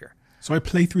behavior. So I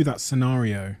play through that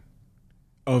scenario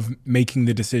of making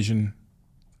the decision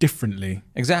differently.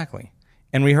 Exactly.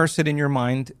 And rehearse it in your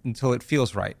mind until it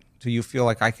feels right, until you feel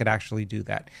like I could actually do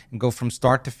that, and go from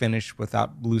start to finish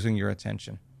without losing your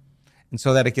attention. And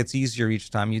so that it gets easier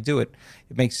each time you do it.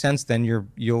 It makes sense then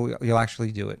you'll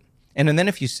actually do it. And then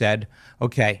if you said,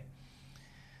 okay,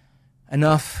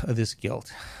 enough of this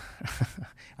guilt.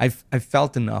 I've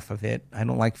felt enough of it. I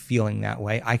don't like feeling that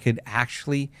way. I could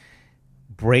actually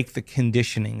break the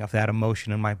conditioning of that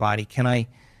emotion in my body. Can I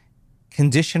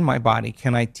condition my body?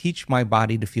 Can I teach my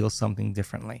body to feel something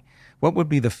differently? What would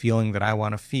be the feeling that I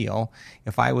want to feel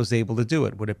if I was able to do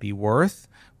it? Would it be worth?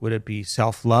 Would it be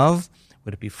self-love?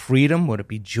 Would it be freedom? Would it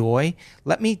be joy?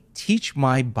 Let me teach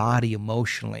my body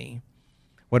emotionally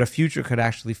what a future could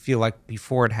actually feel like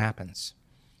before it happens.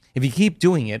 If you keep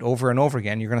doing it over and over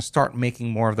again, you're going to start making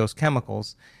more of those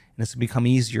chemicals, and it's going to become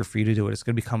easier for you to do it. It's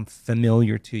going to become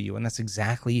familiar to you, and that's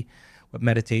exactly what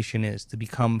meditation is, to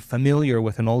become familiar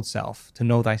with an old self, to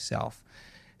know thyself,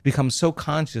 to become so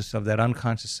conscious of that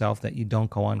unconscious self that you don't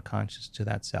go unconscious to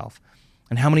that self.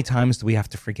 And how many times do we have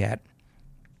to forget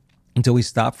until we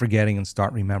stop forgetting and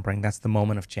start remembering? That's the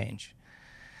moment of change.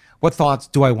 What thoughts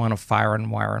do I want to fire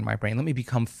and wire in my brain? Let me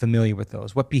become familiar with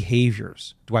those. What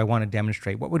behaviors do I want to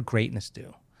demonstrate? What would greatness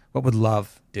do? What would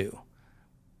love do?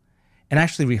 And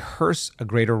actually rehearse a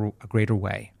greater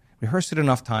way. Rehearse it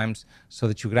enough times so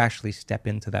that you could actually step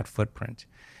into that footprint.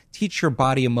 Teach your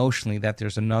body emotionally that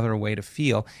there's another way to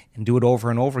feel, and do it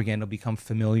over and over again. It'll become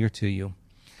familiar to you.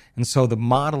 And so the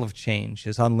model of change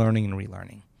is unlearning and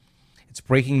relearning. It's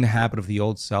breaking the habit of the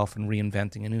old self and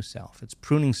reinventing a new self. It's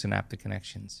pruning synaptic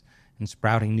connections and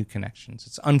sprouting new connections.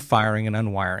 It's unfiring and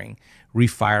unwiring,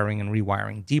 refiring and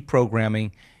rewiring,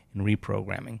 deprogramming and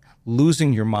reprogramming,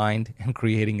 losing your mind and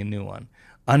creating a new one,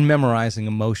 unmemorizing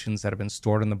emotions that have been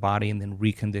stored in the body and then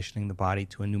reconditioning the body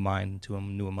to a new mind and to a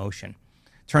new emotion.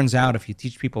 Turns out if you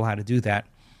teach people how to do that,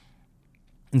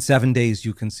 in 7 days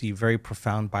you can see very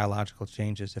profound biological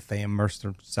changes if they immerse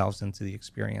themselves into the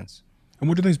experience. And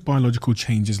what do those biological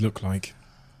changes look like?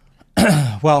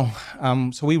 Well,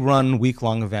 so we run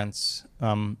week-long events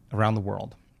around the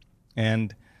world.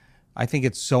 And I think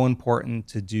it's so important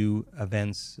to do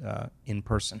events in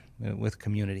person with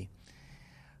community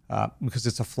because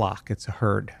it's a flock, it's a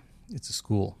herd, it's a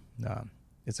school,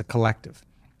 it's a collective.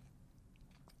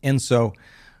 And so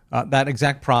that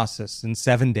exact process in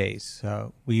 7 days,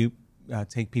 we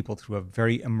take people through a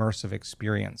very immersive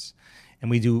experience. And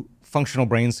we do functional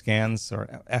brain scans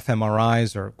or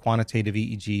fMRIs or quantitative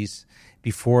EEGs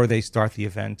before they start the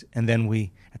event. And then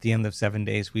we, at the end of 7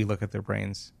 days, we look at their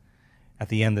brains at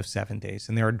the end of 7 days.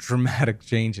 And there are dramatic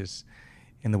changes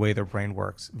in the way their brain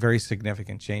works, very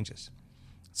significant changes.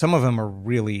 Some of them are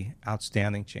really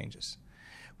outstanding changes.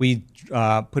 We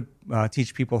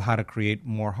teach people how to create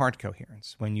more heart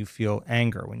coherence. When you feel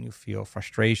anger, when you feel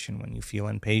frustration, when you feel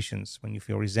impatience, when you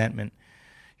feel resentment,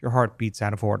 your heart beats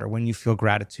out of order. When you feel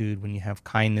gratitude, when you have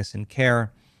kindness and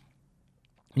care,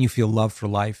 when you feel love for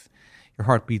life, your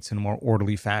heart beats in a more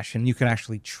orderly fashion. You can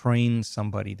actually train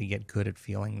somebody to get good at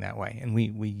feeling that way. And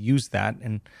we use that,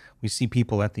 and we see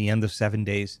people at the end of 7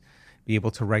 days be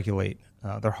able to regulate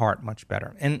their heart much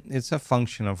better. And it's a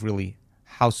function of really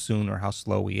how soon or how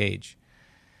slow we age.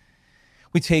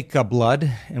 We take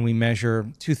blood and we measure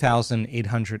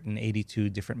 2,882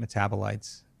 different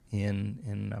metabolites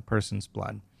in a person's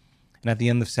blood. And at the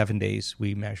end of 7 days,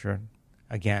 we measure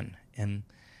again. And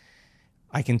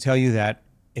I can tell you that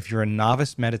if you're a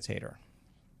novice meditator,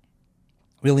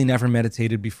 really never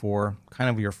meditated before, kind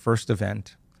of your first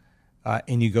event,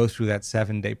 and you go through that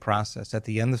 7-day process, at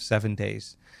the end of 7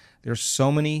 days, there's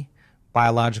so many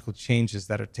biological changes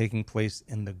that are taking place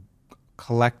in the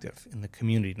collective, in the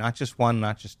community, not just one,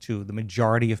 not just two, the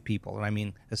majority of people, and I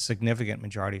mean a significant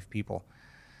majority of people,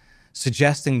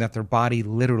 suggesting that their body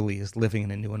literally is living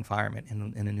in a new environment,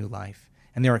 in a new life.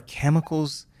 And there are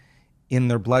chemicals in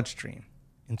their bloodstream,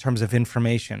 in terms of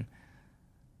information,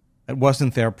 that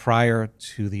wasn't there prior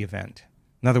to the event.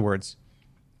 In other words,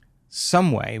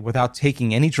 some way, without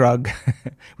taking any drug,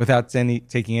 without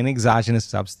taking any exogenous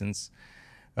substance,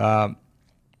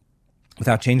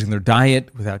 without changing their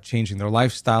diet, without changing their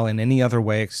lifestyle in any other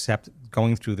way except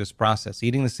going through this process,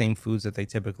 eating the same foods that they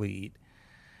typically eat,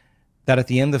 that at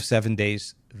the end of 7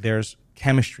 days, there's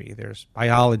chemistry, there's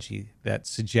biology that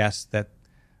suggests that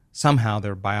somehow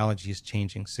their biology is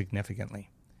changing significantly.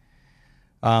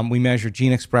 We measure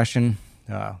gene expression.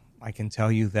 I can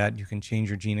tell you that you can change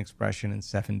your gene expression in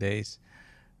 7 days.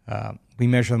 We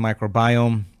measure the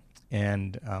microbiome,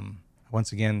 and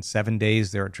once again, 7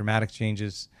 days, there are dramatic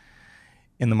changes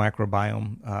in the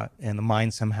microbiome, and the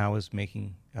mind somehow is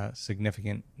making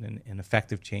significant and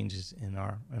effective changes in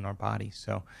our body.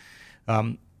 So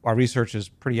our research is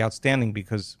pretty outstanding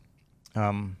because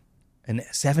a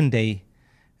 7-day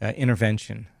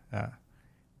intervention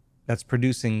that's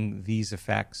producing these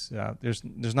effects,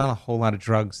 there's not a whole lot of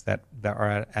drugs that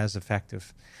are as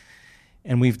effective.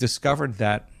 And we've discovered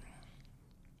that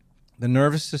the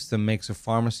nervous system makes a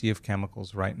pharmacy of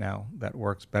chemicals right now that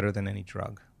works better than any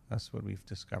drug. That's what we've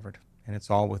discovered. And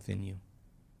it's all within you.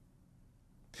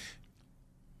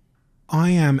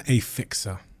 I am a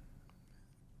fixer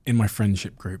in my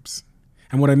friendship groups.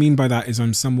 And what I mean by that is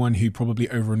I'm someone who probably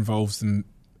over-involves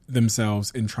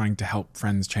themselves in trying to help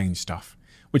friends change stuff,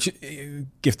 which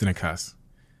gift and a curse,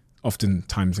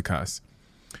 oftentimes a curse.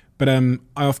 But I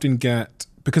often get,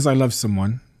 because I love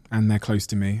someone and they're close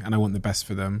to me and I want the best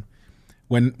for them,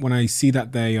 when I see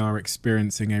that they are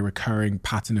experiencing a recurring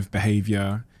pattern of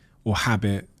behavior or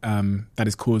habit that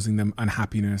is causing them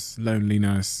unhappiness,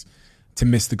 loneliness, to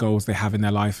miss the goals they have in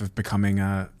their life of becoming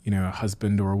a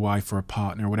husband or a wife or a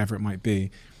partner or whatever it might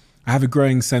be, I have a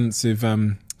growing sense of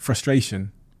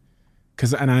frustration,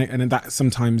 and that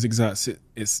sometimes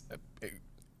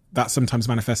that sometimes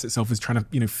manifests itself as trying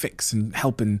to fix and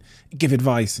help and give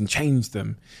advice and change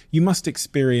them. You must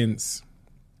experience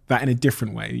that in a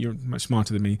different way. You're much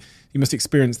smarter than me. You must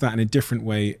experience that in a different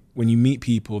way when you meet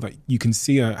people that you can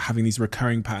see are having these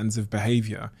recurring patterns of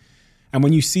behavior. And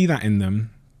when you see that in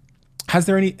them, has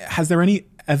there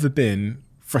ever been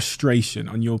frustration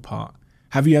on your part?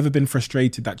 Have you ever been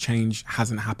frustrated that change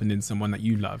hasn't happened in someone that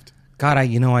you loved? God, I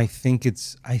think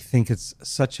it's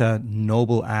such a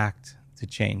noble act to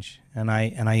change, and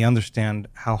I understand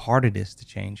how hard it is to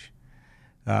change.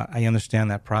 I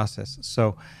understand that process.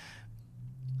 So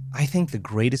I think the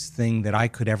greatest thing that I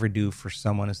could ever do for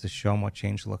someone is to show them what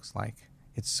change looks like.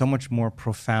 It's so much more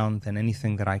profound than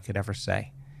anything that I could ever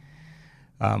say.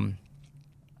 And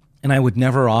I would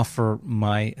never offer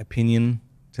my opinion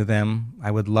to them.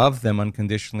 I would love them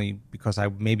unconditionally because I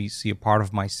maybe see a part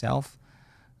of myself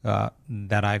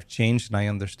that I've changed, and I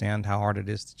understand how hard it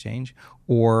is to change.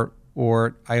 Or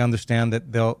I understand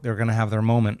that they're going to have their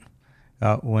moment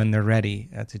when they're ready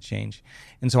to change.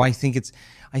 And so I think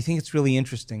it's really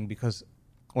interesting because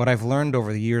what I've learned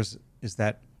over the years is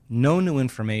that no new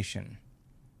information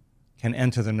can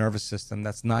enter the nervous system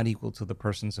that's not equal to the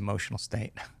person's emotional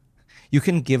state. You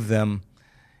can give them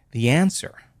the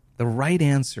answer, the right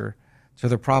answer to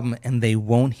the problem, and they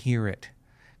won't hear it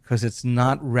because it's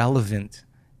not relevant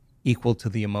equal to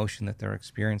the emotion that they're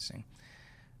experiencing.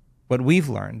 What we've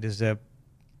learned is that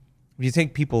if you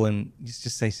take people in,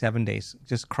 just say 7 days,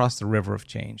 just cross the river of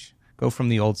change, go from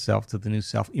the old self to the new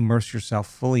self, immerse yourself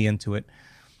fully into it,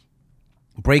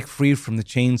 break free from the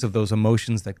chains of those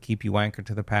emotions that keep you anchored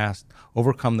to the past,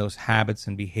 overcome those habits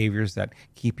and behaviors that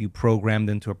keep you programmed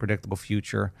into a predictable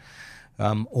future,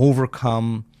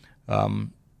 overcome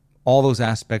all those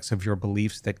aspects of your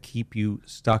beliefs that keep you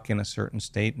stuck in a certain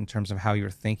state in terms of how you're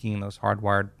thinking and those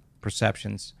hardwired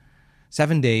perceptions.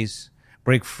 7 days,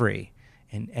 break free.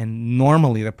 And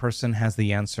normally the person has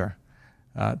the answer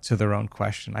to their own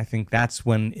question. I think that's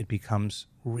when it becomes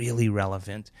really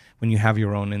relevant, when you have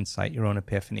your own insight, your own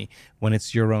epiphany, when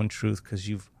it's your own truth because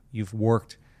you've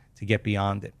worked to get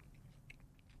beyond it.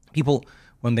 People,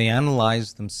 when they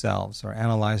analyze themselves or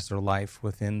analyze their life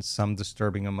within some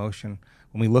disturbing emotion,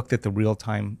 when we looked at the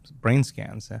real-time brain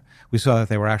scans, we saw that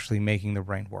they were actually making their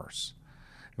brain worse.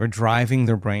 They were driving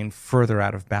their brain further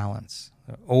out of balance,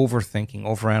 overthinking,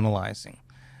 overanalyzing.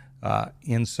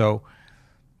 And so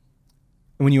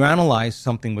when you analyze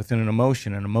something within an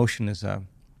emotion is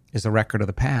a record of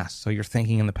the past. So you're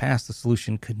thinking in the past, the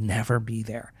solution could never be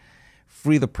there.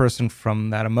 Free the person from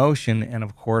that emotion, and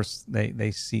of course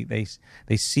they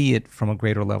see it from a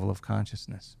greater level of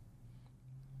consciousness.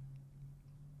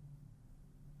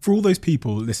 For all those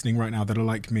people listening right now that are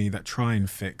like me, that try and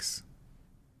fix,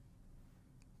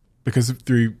 because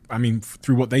through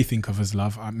what they think of as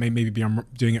love, maybe I'm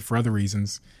doing it for other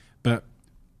reasons, but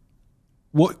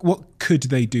what could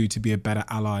they do to be a better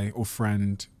ally or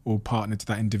friend or partner to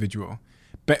that individual?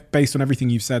 Based on everything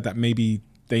you've said, that maybe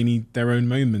they need their own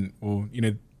moment, or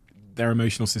their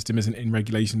emotional system isn't in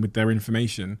regulation with their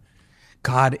information.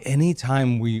 God,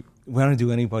 anytime we want to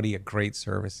do anybody a great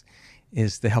service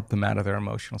is to help them out of their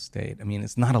emotional state. I mean,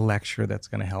 it's not a lecture that's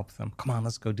going to help them. Come on,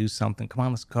 let's go do something. Come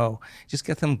on, let's go. Just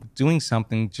get them doing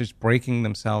something, just breaking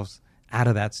themselves out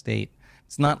of that state.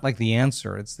 It's not like the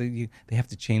answer. It's they have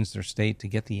to change their state to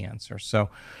get the answer. So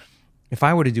if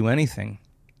I were to do anything,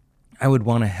 I would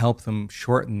want to help them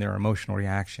shorten their emotional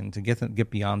reaction, to get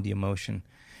beyond the emotion,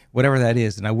 whatever that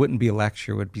is. And I wouldn't be a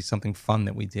lecture. It would be something fun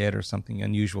that we did, or something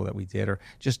unusual that we did, or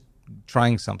just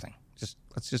trying something.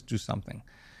 Let's just do something.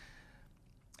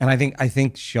 And I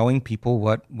think showing people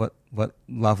what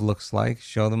love looks like,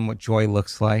 show them what joy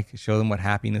looks like, show them what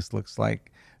happiness looks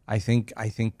like. I think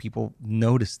people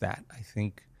notice that. I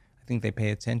think they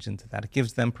pay attention to that. It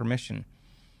gives them permission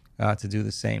to do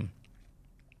the same.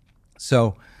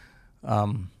 So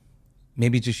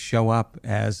maybe just show up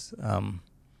as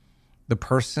the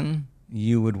person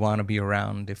you would want to be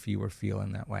around if you were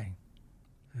feeling that way.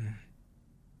 When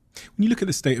you look at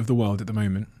the state of the world at the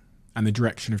moment and the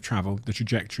direction of travel, the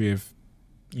trajectory of,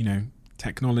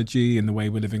 technology and the way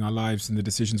we're living our lives and the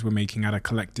decisions we're making at a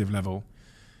collective level,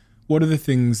 what are the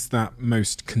things that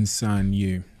most concern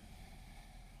you?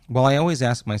 Well, I always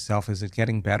ask myself, is it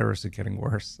getting better or is it getting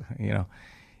worse?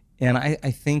 And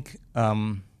I think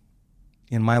in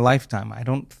my lifetime, I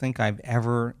don't think I've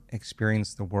ever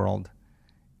experienced the world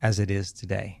as it is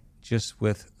today, just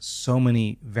with so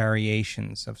many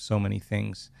variations of so many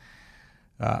things.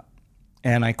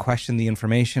 And I question the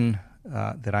information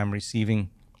that I'm receiving.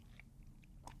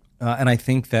 And I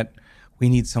think that we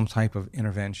need some type of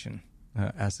intervention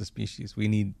as a species. We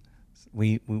need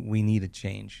a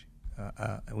change.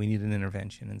 We need an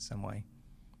intervention in some way.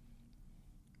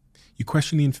 You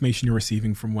question the information you're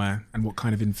receiving from where, and what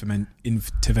kind of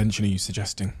intervention are you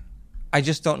suggesting? I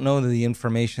just don't know that the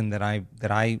information that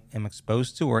I am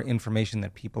exposed to, or information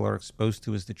that people are exposed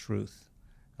to, is the truth.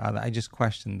 I just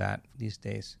question that these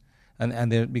days,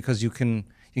 and because you can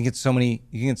get so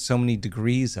many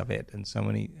degrees of it, and so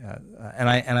many, and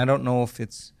I don't know if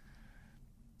it's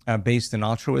based in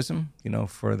altruism,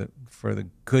 for the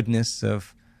goodness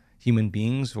of human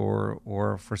beings,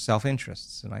 or for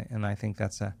self-interests, and I think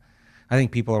I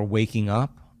think people are waking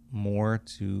up more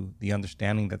to the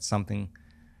understanding that something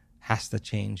has to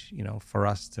change, for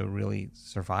us to really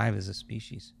survive as a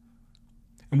species.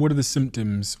 And what are the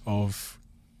symptoms of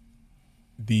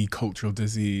the cultural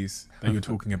disease that you're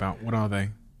talking about? What are they?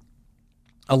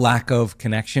 A lack of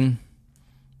connection.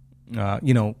 We're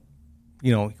in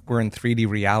 3D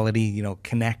reality,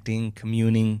 connecting,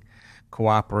 communing,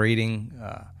 cooperating,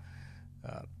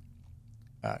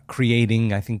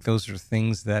 creating. I think those are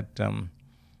things that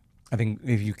I think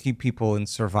if you keep people in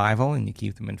survival, and you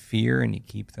keep them in fear, and you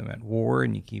keep them at war,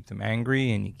 and you keep them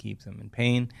angry, and you keep them in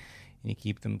pain, and you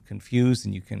keep them confused,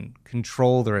 and you can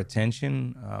control their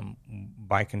attention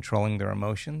by controlling their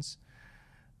emotions.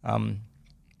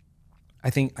 I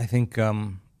think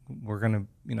we're gonna,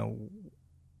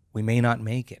 we may not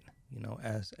make it,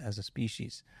 as a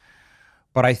species.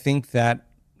 But I think that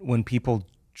when people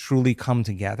truly come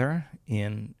together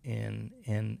in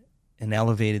an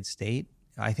elevated state,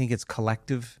 I think it's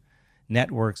collective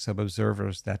networks of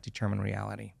observers that determine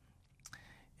reality.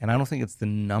 And I don't think it's the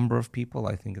number of people.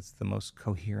 I think it's the most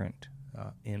coherent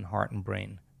in heart and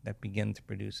brain that begin to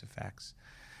produce effects.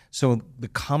 So the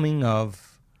coming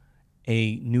of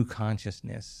a new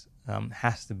consciousness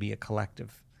has to be a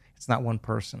collective. It's not one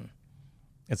person.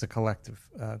 It's a collective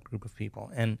group of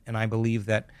people. And I believe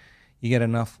that you get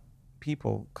enough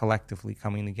people collectively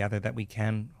coming together that we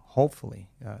can hopefully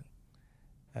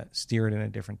steer it in a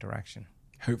different direction.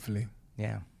 Hopefully.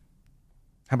 Yeah.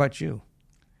 How about you?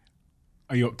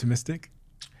 Are you optimistic?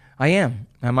 I am.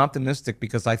 I'm optimistic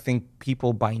because I think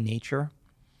people by nature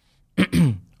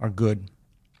are good.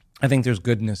 I think there's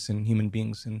goodness in human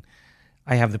beings, and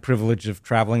I have the privilege of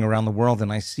traveling around the world,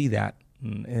 and I see that.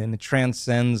 And it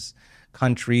transcends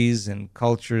countries and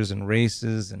cultures and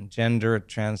races and gender. It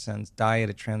transcends diet.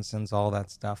 It transcends all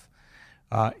that stuff.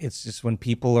 It's just when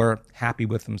people are happy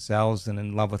with themselves and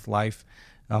in love with life,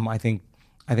 I think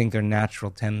their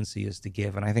natural tendency is to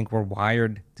give, and I think we're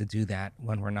wired to do that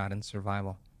when we're not in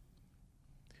survival.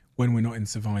 When we're not in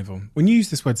survival. When you use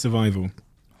this word survival,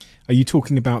 are you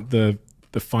talking about the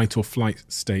fight or flight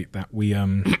state that we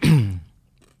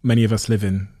many of us live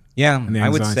in? Yeah, and the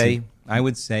I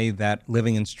would say that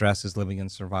living in stress is living in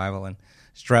survival, and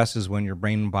stress is when your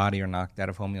brain and body are knocked out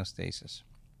of homeostasis.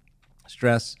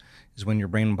 Stress is when your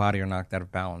brain and body are knocked out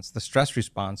of balance. The stress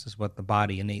response is what the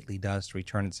body innately does to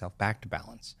return itself back to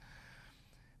balance.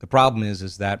 The problem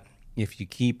is that if you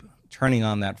keep turning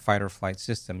on that fight or flight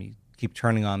system, you keep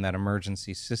turning on that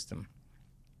emergency system,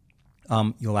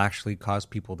 you'll actually cause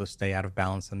people to stay out of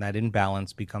balance, and that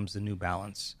imbalance becomes the new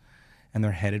balance, and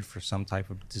they're headed for some type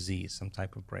of disease, some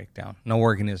type of breakdown. No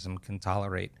organism can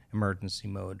tolerate emergency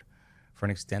mode for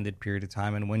an extended period of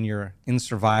time, and when you're in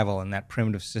survival and that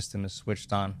primitive system is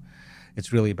switched on,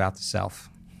 it's really about the self.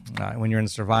 When you're in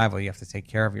survival, you have to take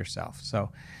care of yourself.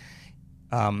 So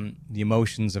the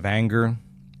emotions of anger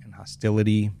and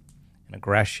hostility and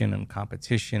aggression and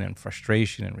competition and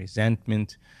frustration and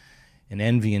resentment and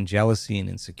envy and jealousy and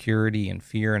insecurity and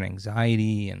fear and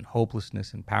anxiety and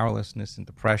hopelessness and powerlessness and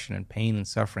depression and pain and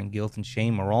suffering, guilt and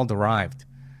shame are all derived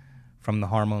from the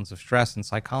hormones of stress, and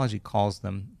psychology calls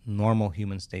them normal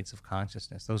human states of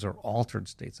consciousness. Those are altered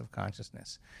states of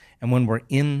consciousness. And when we're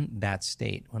in that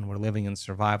state, when we're living in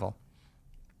survival,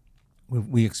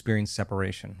 we experience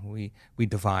separation. We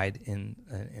divide in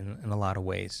a lot of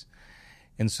ways.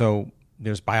 And so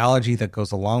there's biology that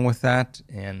goes along with that,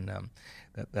 and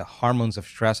the hormones of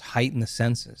stress heighten the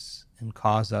senses and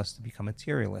cause us to become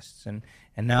materialists. And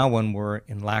now when we're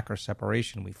in lack or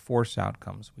separation, we force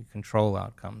outcomes, we control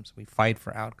outcomes, we fight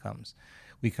for outcomes,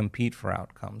 we compete for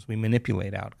outcomes, we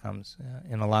manipulate outcomes.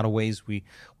 In a lot of ways, we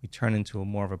turn into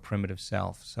more of a primitive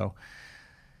self. So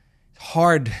it's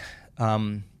hard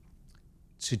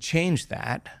to change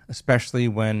that, especially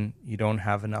when you don't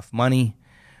have enough money,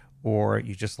 or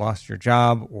you just lost your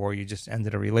job, or you just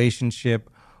ended a relationship,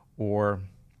 or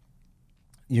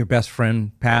your best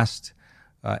friend passed.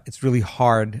 It's really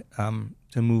hard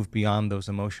to move beyond those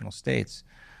emotional states.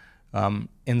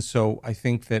 And so I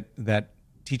think that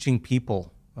teaching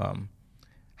people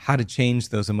how to change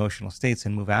those emotional states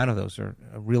and move out of those are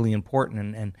really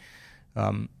important.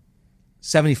 And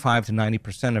 75 to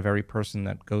 90% of every person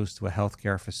that goes to a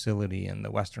healthcare facility in the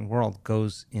Western world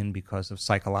goes in because of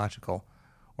psychological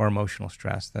or emotional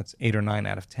stress. That's 8 or 9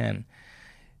 out of 10.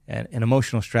 And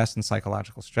emotional stress and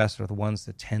psychological stress are the ones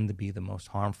that tend to be the most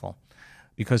harmful.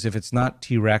 Because if it's not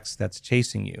T-Rex that's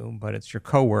chasing you, but it's your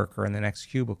coworker in the next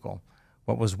cubicle,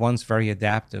 what was once very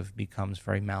adaptive becomes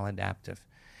very maladaptive.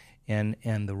 And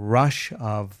the rush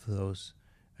of those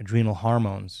adrenal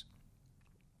hormones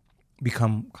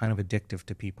become kind of addictive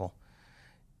to people.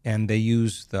 And they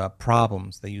use the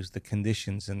problems, they use the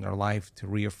conditions in their life to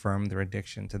reaffirm their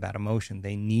addiction to that emotion.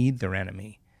 They need their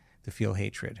enemy to feel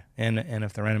hatred. And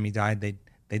if their enemy died,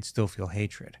 they'd still feel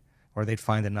hatred, or they'd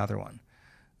find another one.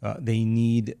 They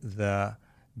need the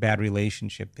bad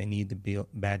relationship. They need the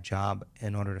bad job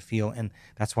in order to feel. And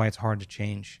that's why it's hard to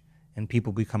change. And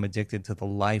people become addicted to the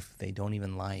life they don't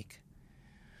even like.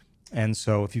 And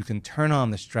so if you can turn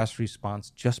on the stress response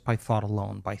just by thought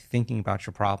alone, by thinking about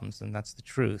your problems, and that's the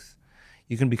truth,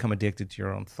 you can become addicted to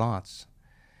your own thoughts.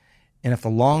 And if the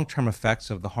long-term effects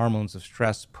of the hormones of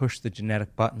stress push the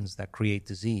genetic buttons that create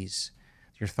disease,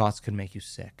 your thoughts can make you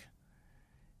sick.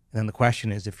 And then the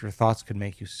question is, if your thoughts could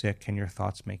make you sick, can your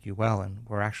thoughts make you well? And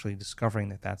we're actually discovering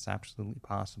that that's absolutely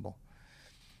possible.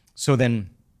 So then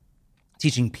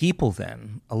teaching people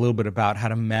then a little bit about how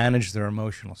to manage their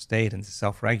emotional state and to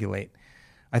self-regulate,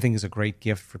 I think is a great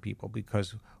gift for people,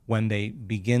 because when they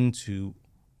begin to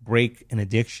break an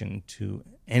addiction to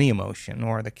any emotion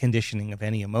or the conditioning of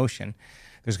any emotion,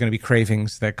 there's going to be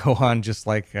cravings that go on just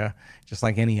like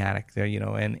any addict there,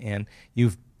 and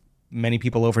many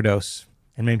people overdose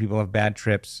and many people have bad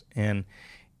trips, and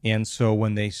so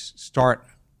when they start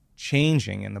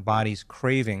changing and the body's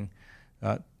craving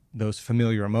those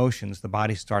familiar emotions, the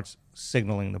body starts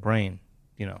signaling the brain,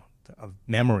 of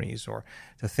memories, or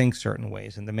to think certain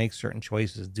ways and to make certain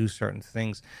choices, do certain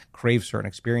things, crave certain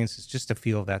experiences just to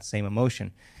feel that same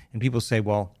emotion. And people say,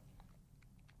 well,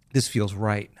 this feels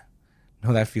right.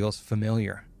 No, that feels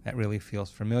familiar. That really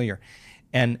feels familiar.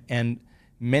 And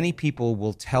many people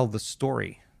will tell the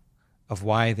story of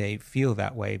why they feel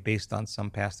that way based on some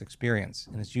past experience.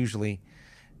 And it's usually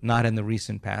not in the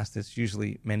recent past. It's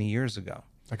usually many years ago.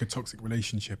 Like a toxic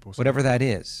relationship or something. Whatever that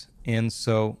is. And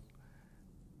so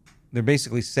they're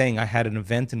basically saying, I had an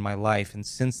event in my life, and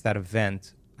since that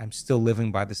event, I'm still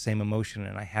living by the same emotion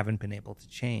and I haven't been able to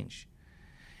change.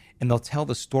 And they'll tell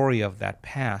the story of that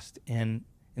past. And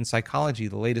in psychology,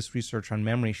 the latest research on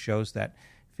memory shows that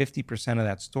 50% of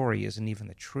that story isn't even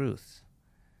the truth.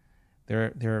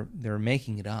 They're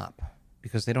making it up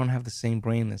because they don't have the same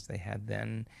brain as they had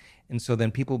then. And so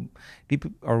then people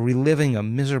are reliving a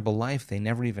miserable life they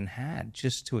never even had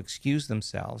just to excuse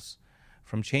themselves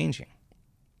from changing.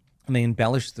 And they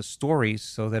embellish the stories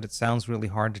so that it sounds really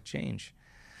hard to change.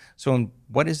 So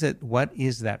what is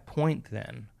that point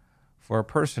then for a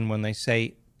person when they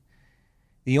say,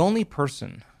 the only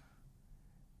person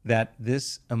that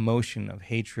this emotion of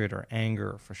hatred or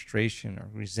anger or frustration or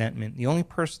resentment, the only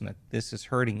person that this is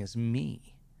hurting is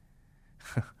me?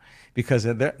 Because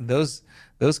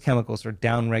those chemicals are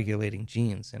down-regulating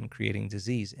genes and creating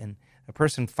disease. And a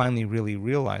person finally really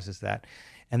realizes that,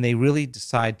 and they really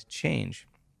decide to change.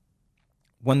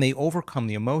 When they overcome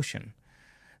the emotion,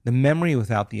 the memory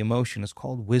without the emotion is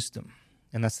called wisdom.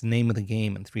 And that's the name of the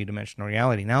game in three-dimensional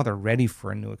reality. Now they're ready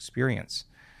for a new experience.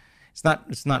 It's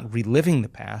not reliving the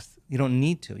past. You don't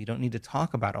need to. You don't need to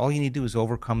talk about it. All you need to do is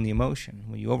overcome the emotion.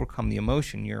 When you overcome the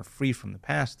emotion, you're free from the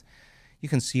past. You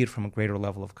can see it from a greater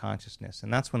level of consciousness.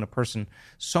 And that's when a person,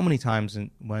 so many times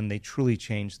when they truly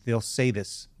change, they'll say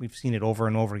this. We've seen it over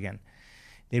and over again.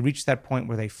 They reach that point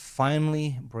where they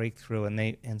finally break through,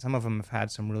 and some of them have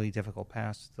had some really difficult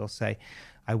pasts. They'll say,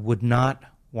 I would not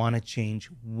want to change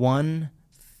one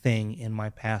thing in my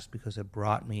past because it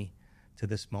brought me to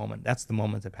this moment. That's the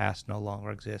moment the past no longer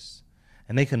exists.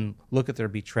 And they can look at their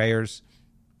betrayers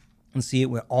and see it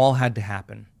all had to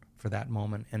happen for that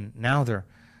moment. And now they're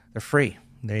free.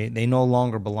 They no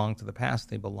longer belong to the past.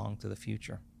 They belong to the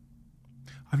future.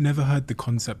 I've never heard the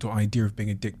concept or idea of being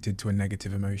addicted to a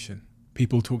negative emotion.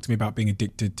 People talk to me about being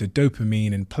addicted to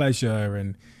dopamine and pleasure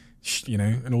and,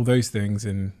 and all those things,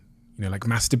 and, like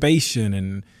masturbation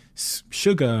and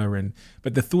sugar.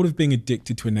 But the thought of being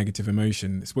addicted to a negative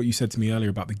emotion, it's what you said to me earlier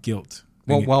about the guilt.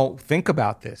 Well, think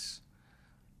about this.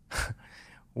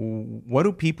 What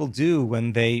do people do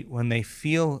when they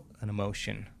feel an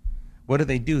emotion? What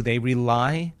do? They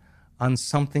rely on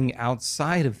something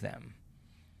outside of them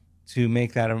to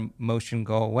make that emotion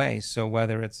go away. So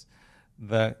whether it's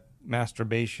the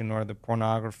masturbation or the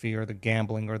pornography or the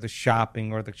gambling or the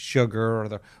shopping or the sugar or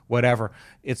the whatever,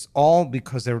 it's all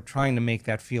because they're trying to make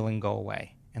that feeling go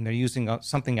away, and they're using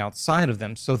something outside of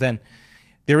them. So then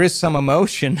there is some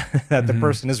emotion that the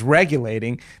person is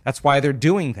regulating. That's why they're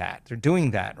doing that. They're doing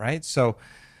that, right? So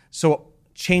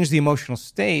change the emotional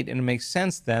state, and it makes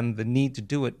sense then the need to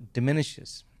do it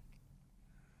diminishes.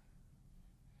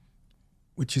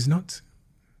 Which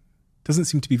doesn't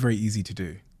seem to be very easy to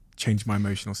do. Change my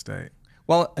emotional state.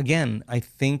 Well, again, I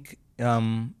think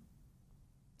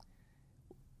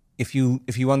if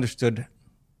you understood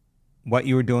what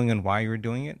you were doing and why you were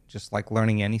doing it, just like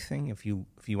learning anything, if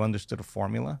you understood a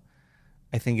formula,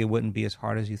 I think it wouldn't be as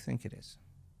hard as you think it is.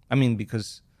 I mean,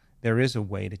 because there is a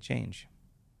way to change.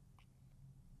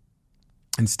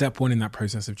 And step one in that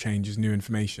process of change is new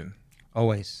information.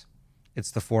 Always. It's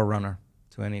the forerunner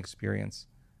to any experience.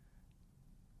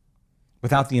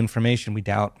 Without the information, we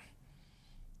doubt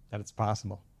that it's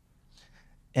possible.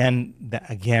 And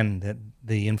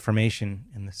the information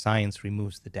and the science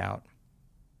removes the doubt.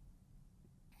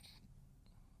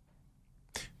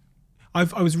 I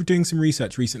was doing some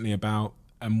research recently about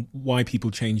why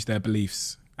people change their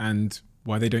beliefs and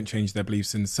why they don't change their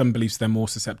beliefs. And some beliefs they're more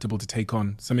susceptible to take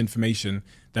on. Some information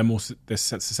they're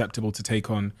susceptible to take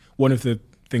on. One of the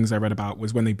things I read about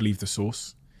was when they believe the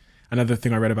source. Another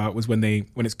thing I read about was when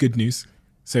it's good news.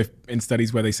 So if in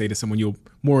studies where they say to someone, you're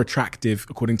more attractive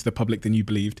according to the public than you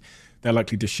believed, they're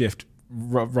likely to shift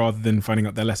rather than finding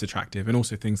out they're less attractive. And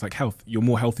also things like health. You're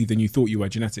more healthy than you thought you were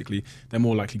genetically. They're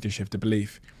more likely to shift a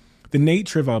belief. The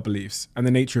nature of our beliefs and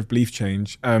the nature of belief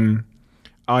change are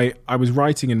I was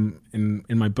writing in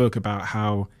my book about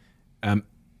how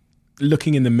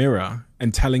looking in the mirror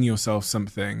and telling yourself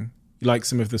something, like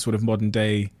some of the sort of modern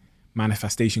day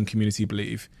manifestation community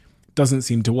believe, doesn't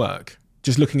seem to work.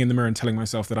 Just looking in the mirror and telling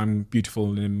myself that I'm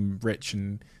beautiful and rich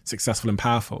and successful and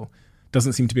powerful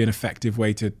doesn't seem to be an effective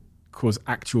way to cause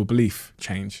actual belief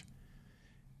change.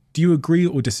 Do you agree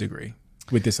or disagree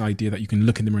with this idea that you can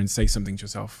look in the mirror and say something to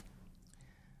yourself?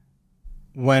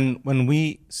 When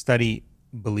we study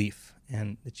belief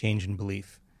and the change in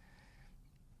belief,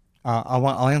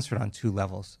 I'll answer it on two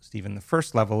levels, Stephen. The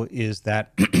first level is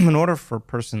that in order for a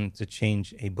person to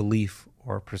change a belief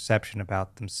or a perception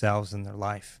about themselves and their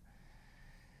life,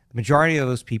 the majority of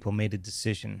those people made a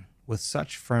decision with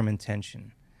such firm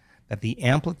intention that the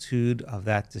amplitude of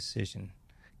that decision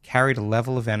carried a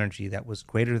level of energy that was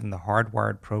greater than the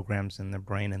hardwired programs in their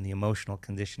brain and the emotional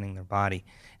conditioning in their body.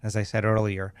 As I said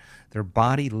earlier, their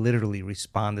body literally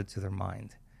responded to their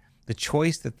mind. The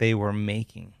choice that they were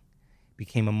making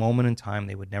became a moment in time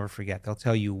they would never forget. They'll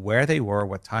tell you where they were,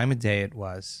 what time of day it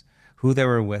was, who they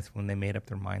were with when they made up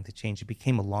their mind to change. It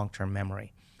became a long-term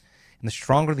memory. And the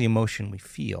stronger the emotion we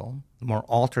feel, the more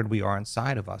altered we are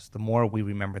inside of us, the more we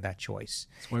remember that choice.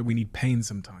 That's why we need pain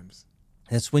sometimes.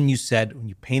 That's when you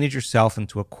painted yourself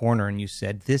into a corner and you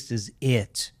said, this is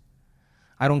it.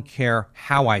 I don't care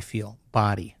how I feel,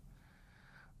 body.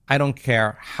 I don't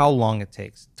care how long it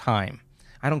takes, time.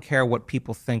 I don't care what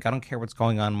people think. I don't care what's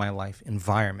going on in my life,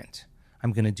 environment.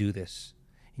 I'm going to do this.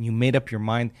 And you made up your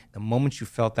mind. The moment you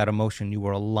felt that emotion, you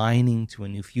were aligning to a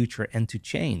new future, and to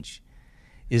change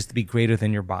is to be greater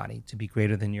than your body, to be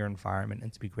greater than your environment,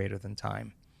 and to be greater than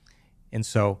time. And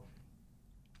so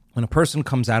when a person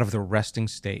comes out of the resting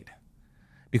state,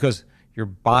 because your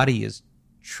body is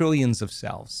trillions of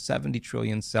cells, 70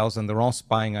 trillion cells, and they're all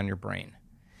spying on your brain.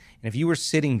 And if you were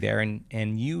sitting there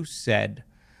and you said,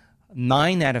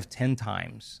 9 out of 10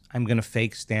 times, I'm going to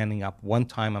fake standing up. One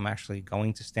time, I'm actually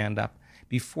going to stand up.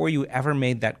 Before you ever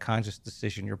made that conscious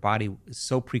decision, your body is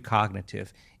so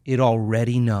precognitive, it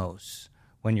already knows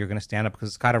when you're going to stand up because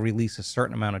it's got to release a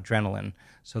certain amount of adrenaline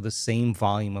so the same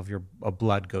volume of your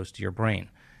blood goes to your brain.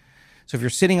 So if you're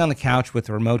sitting on the couch with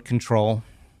a remote control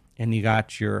and you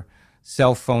got your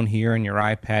cell phone here and your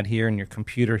iPad here and your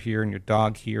computer here and your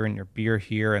dog here and your beer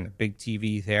here and the big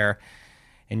TV there,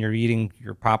 and you're eating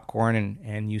your popcorn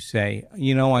and you say,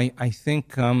 I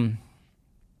think I'm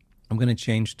going to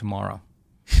change tomorrow.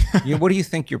 What do you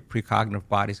think your precognitive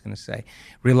body's going to say?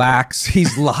 Relax.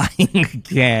 He's lying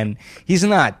again. He's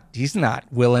not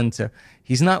willing to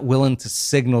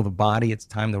signal the body it's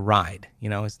time to ride.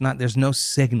 There's no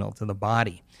signal to the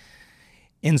body.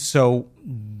 And so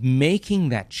making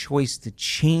that choice to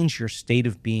change your state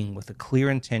of being with a clear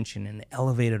intention and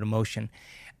elevated emotion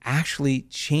actually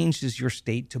changes your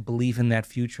state to believe in that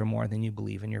future more than you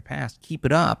believe in your past. Keep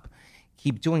it up.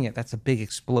 Keep doing it. That's a big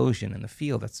explosion in the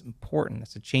field. That's important.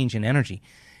 That's a change in energy.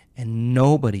 And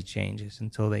nobody changes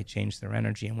until they change their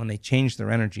energy. And when they change their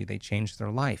energy, they change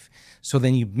their life. So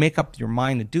then you make up your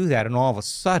mind to do that, and all of a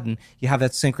sudden, you have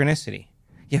that synchronicity.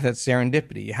 You have that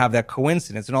serendipity. You have that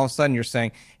coincidence. And all of a sudden, you're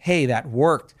saying, hey, that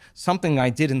worked. Something I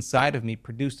did inside of me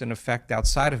produced an effect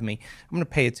outside of me. I'm going to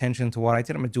pay attention to what I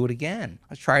did. I'm going to do it again.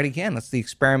 Let's try it again. Let's the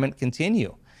experiment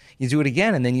continue. You do it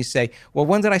again, and then you say, well,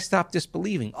 when did I stop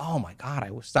disbelieving? Oh, my God,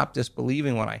 I stopped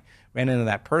disbelieving when I ran into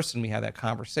that person. We had that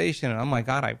conversation, and oh, my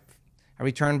God, I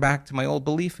returned back to my old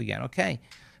belief again. Okay,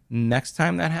 next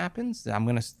time that happens,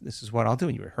 this is what I'll do.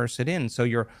 You rehearse it in. So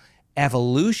your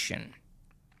evolution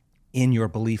in your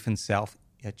belief in self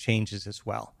changes as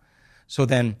well. So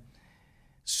then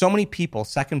so many people,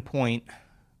 second point,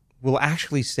 will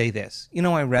actually say this.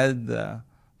 I read the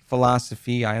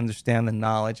philosophy. I understand the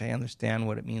knowledge. I understand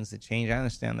what it means to change. I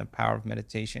understand the power of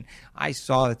meditation. I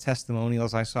saw the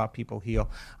testimonials. I saw people heal.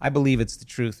 I believe it's the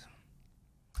truth.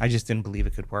 I just didn't believe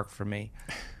it could work for me.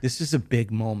 This is a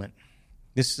big moment.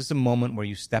 This is a moment where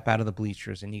you step out of the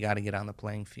bleachers and you got to get on the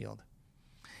playing field.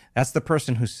 That's the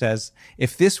person who says,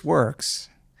 if this works,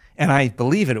 and I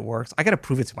believe it works, I got to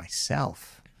prove it to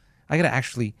myself. I got to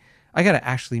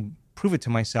actually prove it to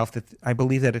myself that I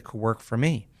believe that it could work for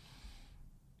me.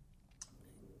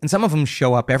 And some of them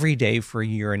show up every day for a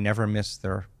year and never miss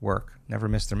their work, never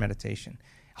miss their meditation.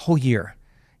 A whole year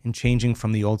in changing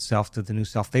from the old self to the new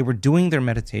self. They were doing their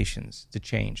meditations to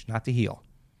change, not to heal.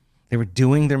 They were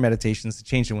doing their meditations to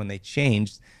change, and when they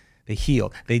changed, they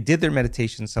healed. They did their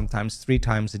meditations sometimes 3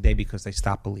 times a day because they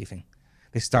stopped believing.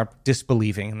 They start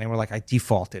disbelieving, and they were like, I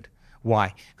defaulted.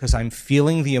 Why? Because I'm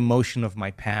feeling the emotion of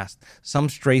my past. Some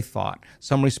stray thought,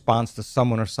 some response to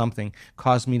someone or something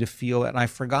caused me to feel it, and I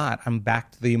forgot. I'm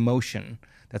back to the emotion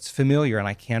that's familiar, and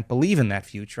I can't believe in that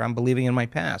future. I'm believing in my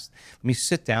past. Let me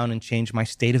sit down and change my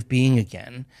state of being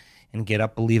again and get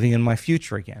up believing in my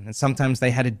future again. And sometimes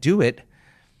they had to do it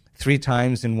 3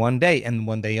 times in one day. And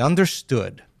when they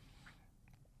understood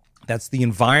that's the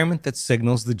environment that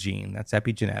signals the gene, that's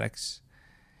epigenetics,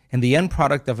 and the end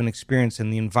product of an experience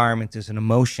in the environment is an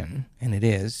emotion, and it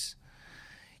is,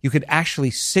 you could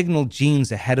actually signal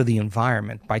genes ahead of the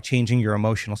environment by changing your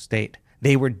emotional state.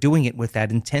 They were doing it with that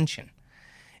intention.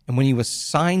 And when you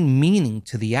assign meaning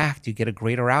to the act, you get a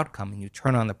greater outcome, and you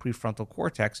turn on the prefrontal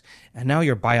cortex, and now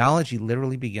your biology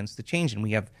literally begins to change. And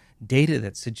we have data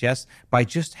that suggests by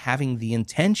just having the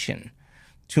intention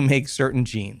to make certain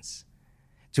genes,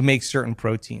 to make certain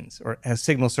proteins, or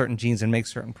signal certain genes and make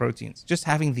certain proteins, just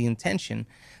having the intention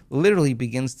literally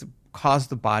begins to cause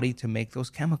the body to make those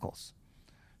chemicals.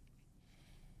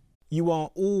 You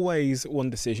are always one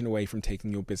decision away from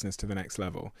taking your business to the next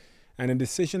level. And a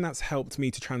decision that's helped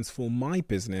me to transform my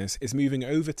business is moving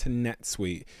over to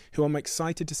NetSuite, who I'm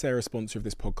excited to say are a sponsor of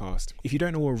this podcast. If you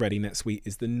don't know already, NetSuite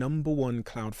is the #1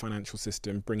 cloud financial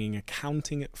system, bringing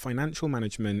accounting, financial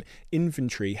management,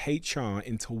 inventory, HR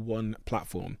into one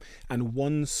platform and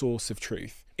one source of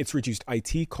truth. It's reduced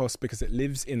IT costs because it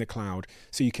lives in the cloud,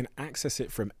 so you can access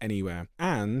it from anywhere.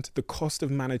 And the cost of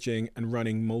managing and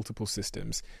running multiple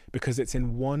systems because it's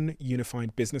in one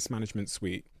unified business management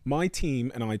suite. My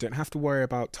team and I don't have to worry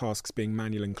about tasks being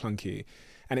manual and clunky.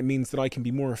 And it means that I can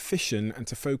be more efficient and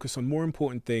to focus on more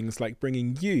important things like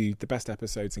bringing you the best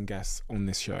episodes and guests on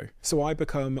this show. So I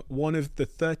become one of the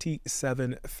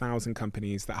 37,000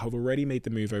 companies that have already made the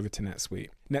move over to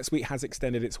NetSuite. NetSuite has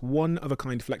extended its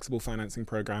one-of-a-kind flexible financing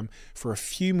program for a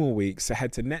few more weeks. So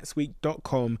head to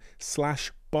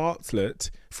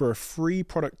netsuite.com/Bartlett for a free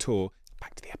product tour.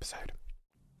 Back to the episode.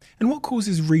 And what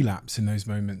causes relapse in those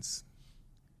moments?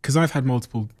 Because I've had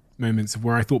multiple moments of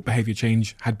where I thought behavior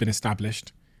change had been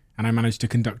established, and I managed to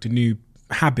conduct a new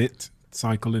habit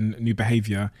cycle and new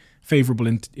behavior, favorable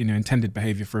intended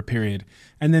behavior for a period,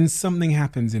 and then something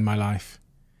happens in my life,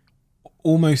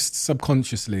 almost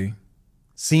subconsciously,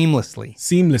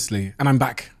 seamlessly, and I'm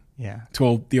back. Yeah,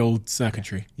 to the old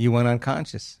circuitry. You went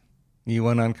unconscious.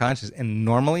 And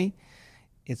normally,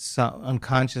 it's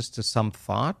unconscious to some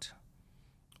thought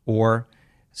or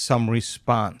some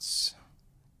response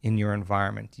in your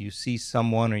environment. You see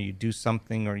someone or you do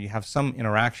something or you have some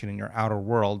interaction in your outer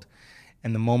world,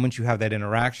 and the moment you have that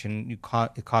interaction, it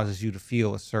causes you to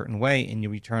feel a certain way, and you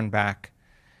return back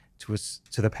to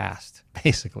the past.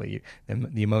 Basically,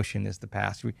 the emotion is the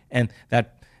past, and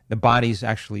that the body's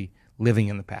actually living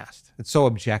in the past. It's so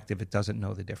objective, it doesn't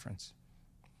know the difference.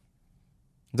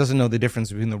 It doesn't know the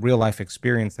difference between the real life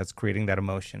experience that's creating that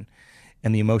emotion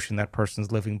and the emotion that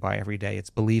person's living by every day. It's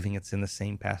believing it's in the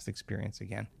same past experience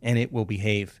again. And it will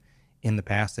behave in the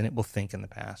past, and it will think in the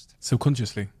past.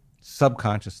 Subconsciously?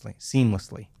 Subconsciously,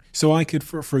 seamlessly. So I could,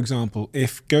 for example,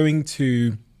 if going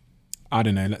to, I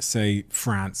don't know, let's say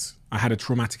France, I had a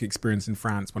traumatic experience in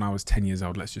France when I was 10 years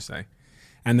old, let's just say.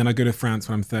 And then I go to France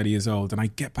when I'm 30 years old, and I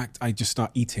get back, I just start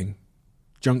eating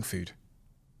junk food,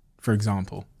 for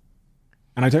example.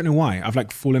 And I don't know why.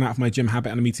 I've fallen out of my gym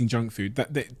habit and I'm eating junk food.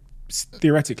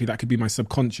 Theoretically, that could be my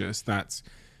subconscious that's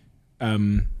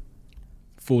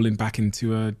falling back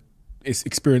into it's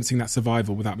experiencing that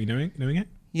survival without me knowing it.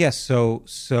 Yes. So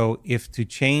if to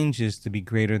change is to be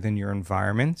greater than your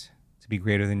environment, to be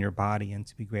greater than your body, and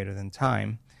to be greater than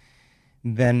time,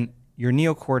 then your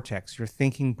neocortex, your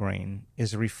thinking brain,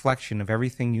 is a reflection of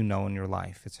everything you know in your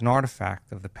life. It's an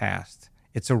artifact of the past.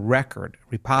 It's a record,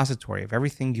 repository of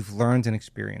everything you've learned and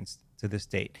experienced to this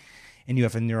date. And you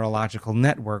have a neurological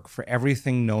network for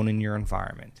everything known in your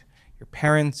environment. Your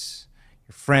parents,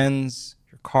 your friends,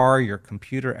 your car, your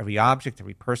computer, every object,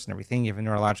 every person, everything. You have a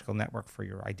neurological network for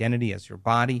your identity as your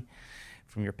body,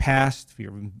 from your past, for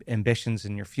your ambitions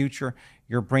in your future.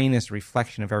 Your brain is a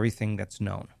reflection of everything that's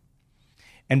known.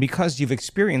 And because you've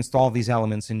experienced all these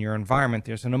elements in your environment,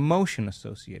 there's an emotion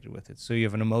associated with it. So you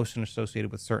have an emotion associated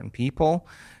with certain people,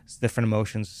 different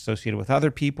emotions associated with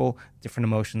other people, different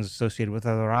emotions associated with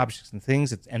other objects and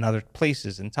things, and other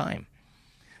places in time.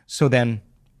 So then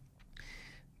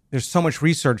there's so much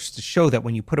research to show that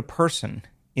when you put a person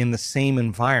in the same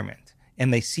environment,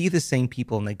 and they see the same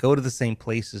people, and they go to the same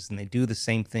places, and they do the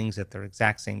same things at their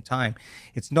exact same time,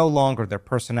 it's no longer their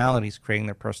personalities creating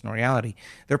their personal reality.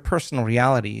 Their personal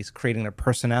reality is creating their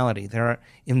personality. Their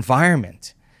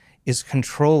environment is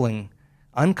controlling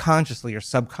unconsciously or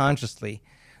subconsciously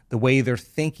the way they're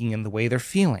thinking and the way they're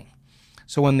feeling.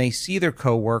 So when they see their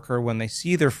coworker, when they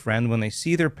see their friend, when they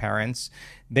see their parents,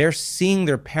 they're seeing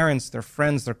their parents, their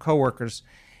friends, their coworkers,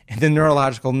 and the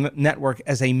neurological network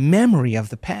as a memory of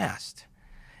the past.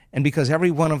 And because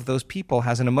every one of those people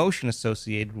has an emotion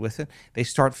associated with it, they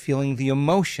start feeling the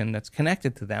emotion that's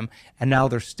connected to them. And now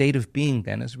their state of being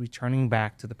then is returning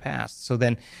back to the past. So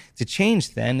then to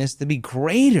change then is to be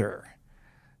greater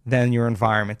than your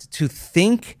environment, to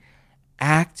think,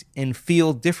 act, and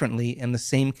feel differently in the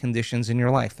same conditions in your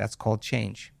life. That's called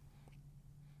change.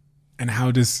 And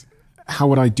how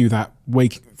would I do that?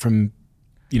 Wake from,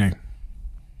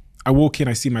 I walk in,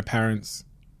 I see my parents,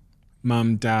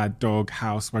 mum, dad, dog,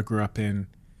 house I grew up in.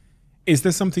 Is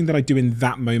there something that I do in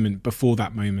that moment, before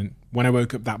that moment, when I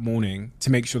woke up that morning,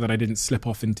 to make sure that I didn't slip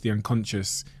off into the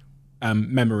unconscious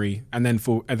memory and then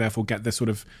therefore get the sort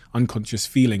of unconscious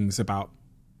feelings about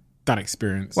that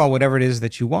experience? Well, whatever it is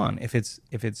that you want. If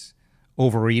it's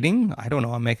overeating, I don't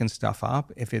know, I'm making stuff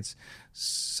up. If it's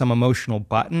some emotional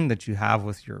button that you have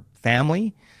with your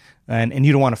family, and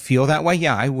you don't want to feel that way,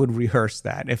 yeah, I would rehearse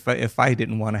that if I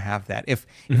didn't want to have that. If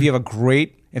you have a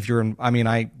great,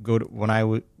 when I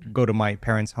would go to my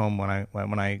parents' home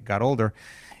when I got older,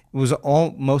 it was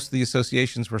most of the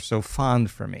associations were so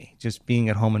fond for me. Just being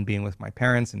at home and being with my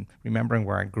parents and remembering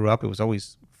where I grew up, it was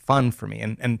always fun for me.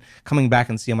 And coming back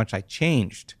and see how much I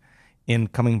changed in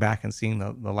coming back and seeing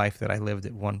the life that I lived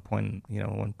at one point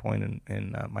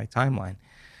in my timeline.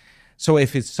 So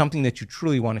if it's something that you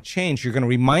truly want to change, you're going to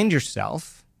remind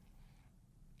yourself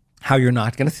how you're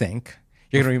not going to think.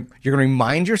 You're going to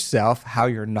remind yourself how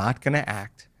you're not going to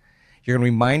act. You're going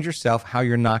to remind yourself how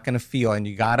you're not going to feel. And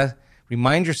you got to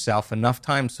remind yourself enough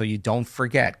times so you don't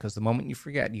forget, because the moment you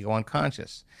forget, you go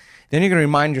unconscious. Then you're going to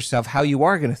remind yourself how you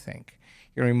are going to think.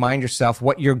 You're going to remind yourself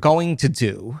what you're going to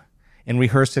do and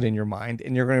rehearse it in your mind.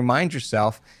 And you're going to remind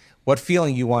yourself what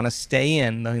feeling you want to stay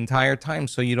in the entire time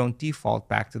so you don't default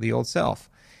back to the old self.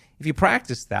 If you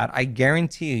practice that, I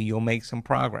guarantee you'll make some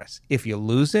progress. If you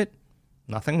lose it,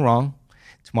 nothing wrong.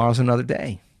 Tomorrow's another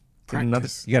day. You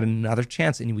got another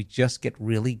chance, and we just get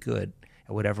really good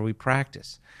at whatever we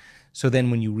practice. So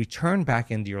then when you return back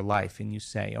into your life and you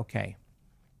say, okay,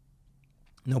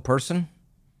 no person,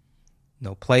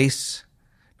 no place,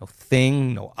 no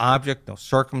thing, no object, no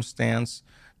circumstance,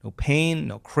 no pain,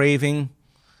 no craving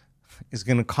is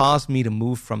going to cause me to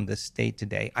move from this state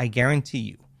today. I guarantee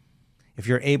you, if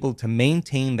you're able to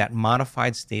maintain that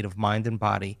modified state of mind and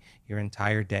body your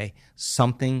entire day,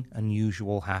 something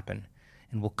unusual will happen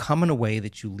and will come in a way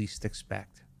that you least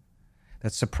expect,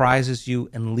 that surprises you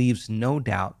and leaves no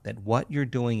doubt that what you're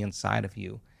doing inside of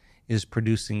you is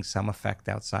producing some effect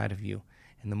outside of you.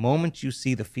 And the moment you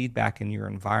see the feedback in your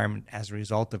environment as a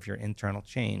result of your internal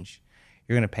change,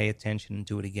 you're going to pay attention and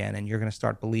do it again. And you're going to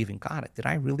start believing, God, did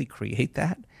I really create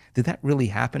that? Did that really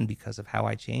happen because of how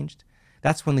I changed?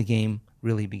 That's when the game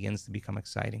really begins to become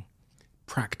exciting.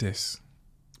 Practice.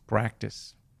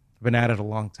 I've been at it a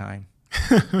long time.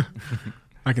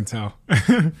 I can tell.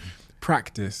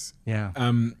 Practice. Yeah.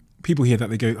 People hear that,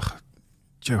 they go,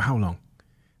 Joe, how long?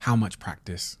 How much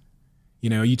practice?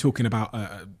 Are you talking about,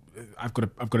 I've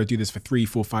got to do this for 3,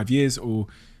 4, 5 years, or,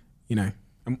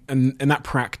 and that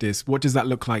practice, what does that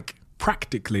look like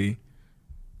practically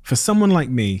for someone like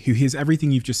me who hears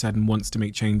everything you've just said and wants to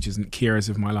make changes in key areas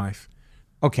of my life?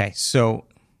 Okay, so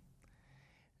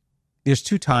there's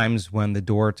 2 times when the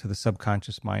door to the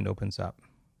subconscious mind opens up.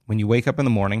 When you wake up in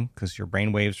the morning, because your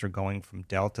brain waves are going from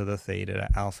delta to theta to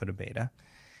alpha to beta. And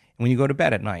when you go to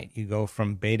bed at night, you go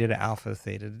from beta to alpha to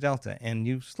theta to delta. And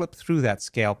you slip through that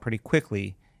scale pretty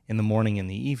quickly in the morning and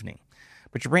the evening.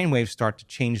 But your brain waves start to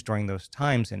change during those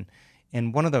times.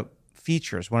 And one of the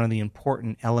features, one of the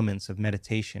important elements of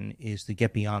meditation is to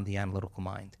get beyond the analytical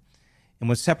mind. And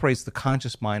what separates the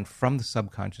conscious mind from the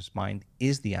subconscious mind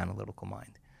is the analytical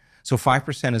mind. So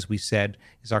 5%, as we said,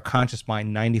 is our conscious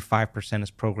mind. 95%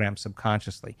 is programmed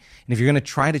subconsciously. And if you're going to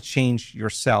try to change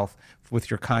yourself with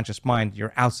your conscious mind,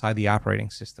 you're outside the operating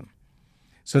system.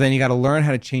 So then you got to learn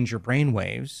how to change your brain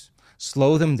waves,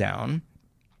 slow them down,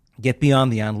 get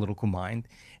beyond the analytical mind,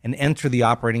 and enter the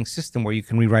operating system where you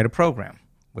can rewrite a program,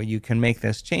 where you can make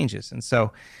those changes. And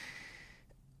so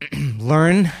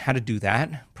learn how to do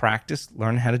that, practice,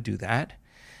 learn how to do that.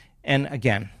 And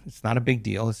again, it's not a big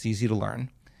deal. It's easy to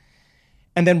learn.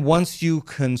 And then once you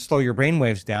can slow your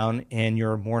brainwaves down and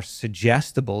you're more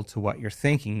suggestible to what you're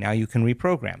thinking, now you can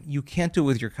reprogram. You can't do it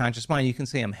with your conscious mind. You can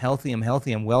say, I'm healthy, I'm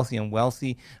wealthy,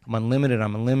 I'm unlimited,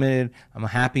 I'm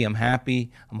happy,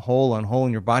 I'm whole,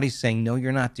 and your body's saying, no,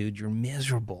 you're not, dude. You're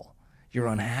miserable. You're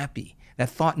unhappy. That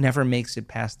thought never makes it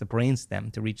past the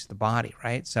brainstem to reach the body,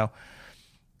 right? So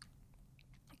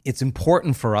it's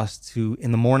important for us to,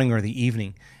 in the morning or the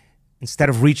evening, instead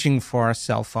of reaching for our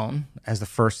cell phone as the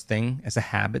first thing, as a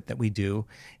habit that we do,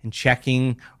 and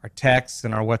checking our texts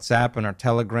and our WhatsApp and our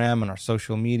Telegram and our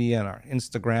social media and our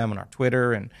Instagram and our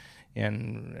Twitter and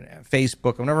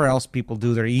Facebook and whatever else people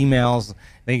do, their emails,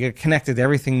 they get connected to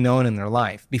everything known in their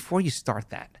life. Before you start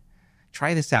that,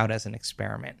 try this out as an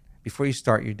experiment before you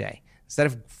start your day. Instead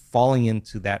of falling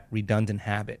into that redundant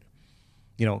habit,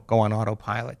 go on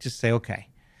autopilot. Just say, okay,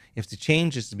 if the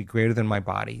change is to be greater than my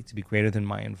body, to be greater than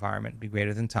my environment, be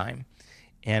greater than time,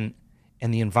 and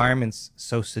the environment's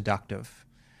so seductive,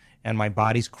 and my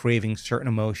body's craving certain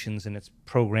emotions, and it's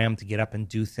programmed to get up and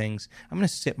do things, I'm going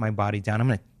to sit my body down. I'm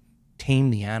going to tame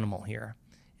the animal here.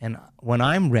 And when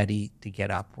I'm ready to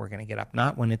get up, we're going to get up,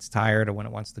 not when it's tired or when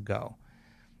it wants to go.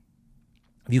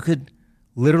 You could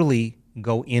literally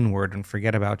go inward and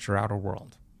forget about your outer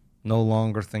world. No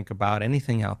longer think about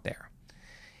anything out there.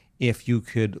 If you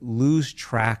could lose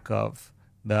track of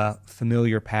the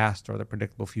familiar past or the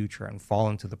predictable future and fall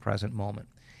into the present moment.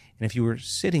 And if you were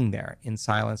sitting there in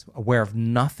silence, aware of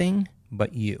nothing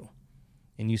but you,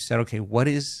 and you said, okay, what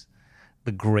is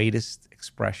the greatest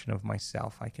expression of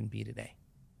myself I can be today?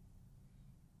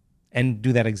 And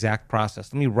do that exact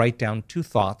process. Let me write down 2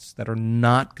 thoughts that are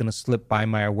not going to slip by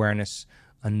my awareness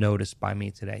unnoticed by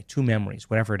me today. 2 memories,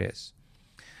 whatever it is.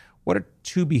 What are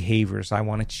 2 behaviors I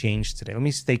want to change today? Let me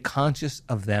stay conscious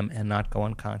of them and not go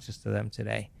unconscious to them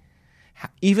today.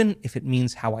 Even if it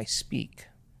means how I speak.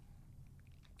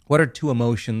 What are 2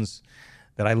 emotions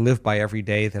that I live by every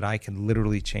day that I can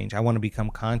literally change? I want to become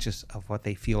conscious of what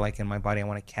they feel like in my body. I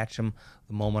want to catch them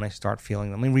the moment I start feeling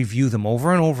them. Let me review them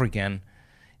over and over again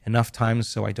enough times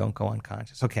so I don't go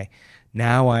unconscious. Okay,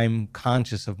 now I'm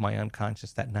conscious of my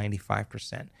unconscious, that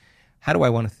 95%. How do I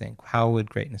want to think? How would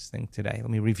greatness think today?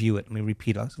 Let me review it. Let me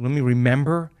repeat it. Let me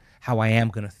remember how I am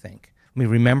going to think. Let me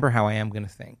remember how I am going to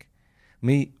think. Let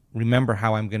me remember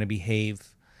how I'm going to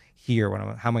behave here.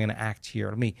 How am I going to act here?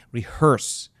 Let me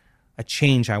rehearse a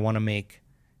change I want to make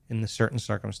in a certain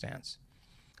circumstance.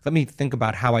 Let me think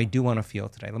about how I do want to feel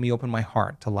today. Let me open my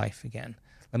heart to life again.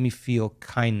 Let me feel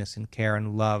kindness and care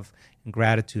and love and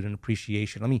gratitude and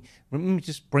appreciation. Let me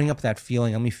just bring up that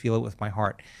feeling. Let me feel it with my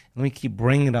heart. Let me keep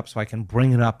bringing it up so I can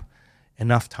bring it up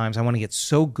enough times. I want to get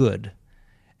so good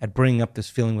at bringing up this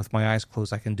feeling with my eyes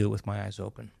closed, I can do it with my eyes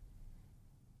open.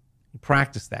 You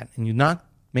practice that, and you not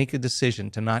make a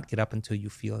decision to not get up until you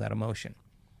feel that emotion.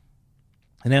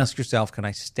 And ask yourself, can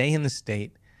I stay in this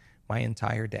state my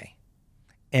entire day?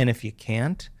 And if you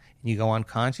can't, and you go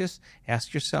unconscious,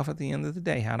 ask yourself at the end of the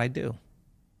day, how'd I do?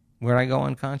 Where'd I go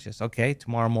unconscious? Okay,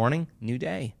 tomorrow morning, new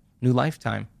day, new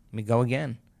lifetime. Let me go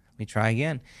again. Let me try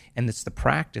again. And it's the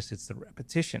practice, it's the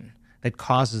repetition that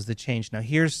causes the change. Now,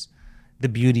 here's the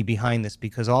beauty behind this,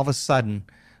 because all of a sudden,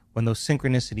 when those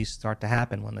synchronicities start to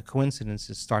happen, when the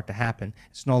coincidences start to happen,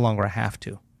 it's no longer a have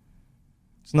to.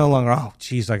 It's no longer, oh,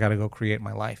 geez, I got to go create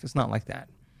my life. It's not like that.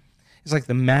 It's like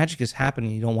the magic is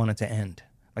happening, you don't want it to end.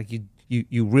 Like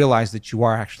you realize that you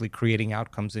are actually creating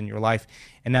outcomes in your life,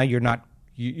 and now you're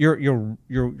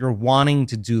wanting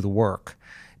to do the work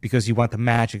because you want the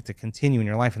magic to continue in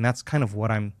your life. And that's kind of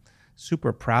what I'm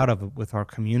super proud of with our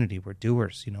community. We're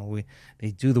doers.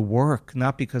 They do the work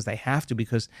not because they have to,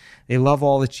 because they love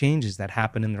all the changes that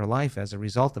happen in their life as a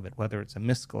result of it, whether it's a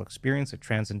mystical experience, a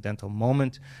transcendental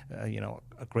moment, a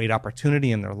great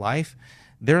opportunity in their life.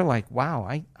 They're like, wow,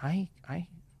 I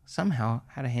somehow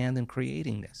had a hand in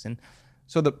creating this. And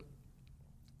so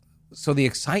the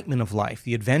excitement of life,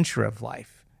 the adventure of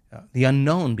life, the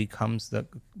unknown becomes the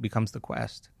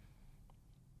quest.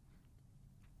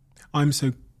 I'm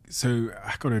so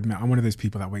I got to admit, I'm one of those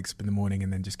people that wakes up in the morning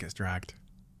and then just gets dragged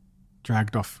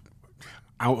off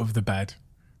out of the bed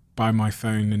by my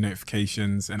phone and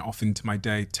notifications and off into my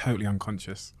day, totally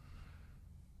unconscious.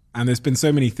 And there's been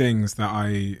so many things that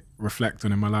I reflect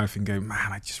on in my life and go,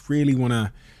 man, I just really want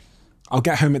to. I'll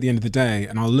get home at the end of the day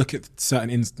and I'll look at certain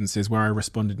instances where I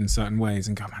responded in certain ways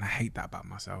and go, man, I hate that about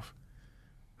myself.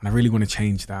 And I really want to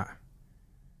change that.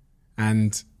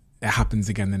 And it happens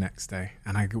again the next day.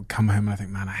 And I come home and I think,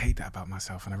 man, I hate that about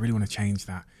myself and I really want to change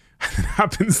that. And it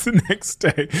happens the next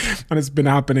day. And it's been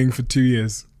happening for 2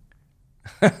 years.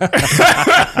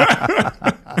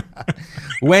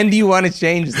 When do you want to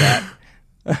change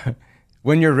that?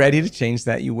 When you're ready to change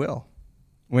that, you will.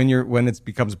 When it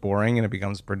becomes boring and it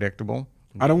becomes predictable.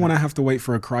 I don't want to have to wait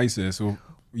for a crisis or,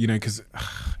 because...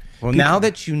 Well, now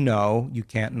that you know, you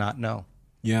can't not know.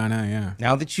 Yeah, I know, yeah.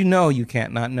 Now that you know, you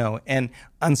can't not know. And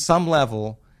on some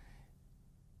level,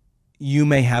 you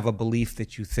may have a belief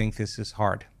that you think this is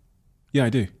hard. Yeah, I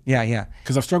do. Yeah.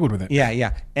 Because I've struggled with it.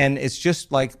 Yeah. And it's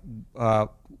just like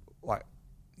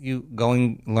you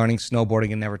learning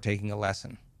snowboarding and never taking a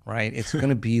lesson. right? It's going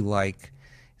to be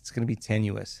it's going to be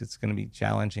tenuous. It's going to be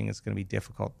challenging. It's going to be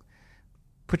difficult.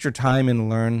 Put your time in,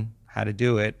 learn how to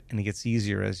do it, and it gets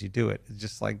easier as you do it. It's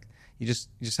just like you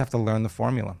just have to learn the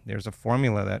formula. There's a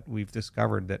formula that we've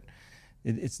discovered that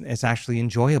it's actually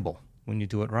enjoyable when you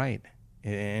do it right,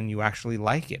 and you actually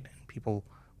like it. People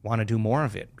want to do more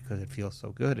of it because it feels so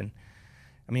good. And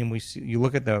I mean, you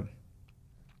look at the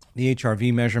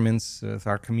HRV measurements with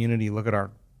our community, look at our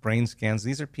brain scans.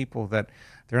 These are people that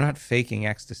they're not faking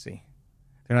ecstasy.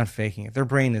 They're not faking it. Their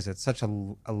brain is at such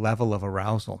a level of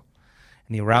arousal.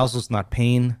 And the arousal is not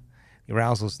pain. The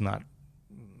arousal is not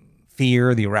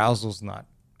fear. The arousal is not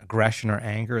aggression or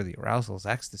anger. The arousal is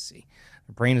ecstasy.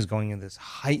 The brain is going in this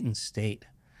heightened state.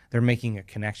 They're making a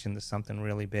connection to something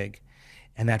really big.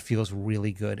 And that feels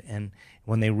really good. And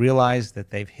when they realize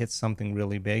that they've hit something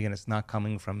really big and it's not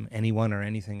coming from anyone or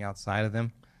anything outside of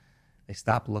them, they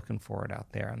stop looking for it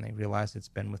out there and they realize it's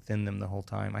been within them the whole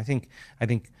time. I think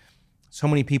so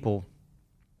many people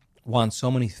want so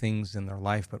many things in their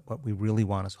life, but what we really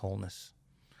want is wholeness.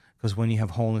 Because when you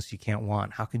have wholeness, you can't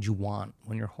want. How could you want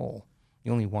when you're whole?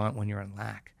 You only want when you're in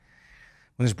lack.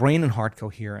 When there's brain and heart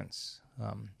coherence,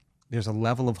 there's a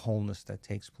level of wholeness that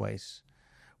takes place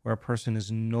where a person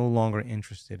is no longer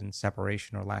interested in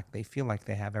separation or lack. They feel like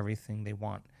they have everything they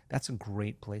want. That's a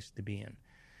great place to be in.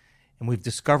 And we've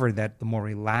discovered that the more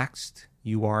relaxed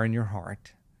you are in your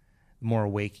heart, the more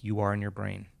awake you are in your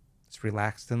brain. It's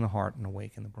relaxed in the heart and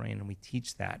awake in the brain, and we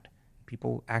teach that.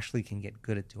 People actually can get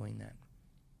good at doing that.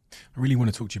 I really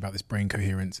want to talk to you about this brain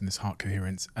coherence and this heart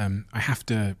coherence. I have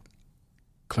to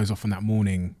close off on that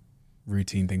morning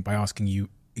routine thing by asking you,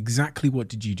 exactly what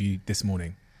did you do this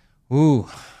morning? Ooh.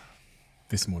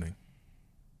 This morning?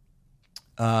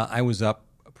 I was up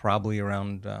probably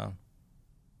around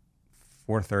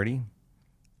 4:30.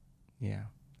 Yeah.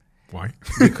 Why?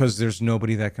 Because there's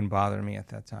nobody that can bother me at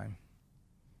that time.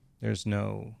 There's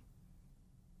no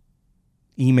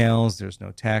emails, there's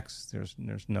no texts,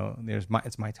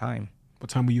 it's my time. What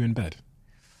time were you in bed?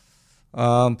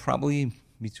 Probably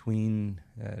between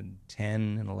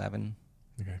 10 and 11.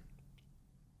 Okay.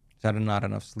 Is that not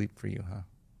enough sleep for you, huh?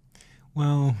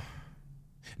 Well,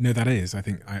 no, that is. I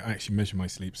think I actually measure my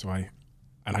sleep,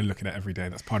 and I look at it every day.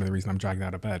 That's part of the reason I'm dragged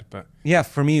out of bed. But yeah,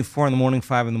 for me, 4 a.m,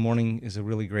 5 a.m. is a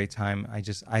really great time.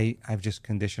 I've just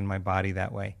conditioned my body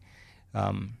that way.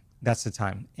 That's the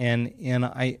time, and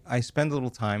I spend a little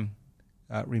time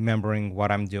remembering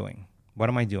what I'm doing. What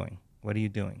am I doing? What are you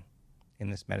doing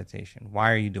in this meditation?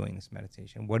 Why are you doing this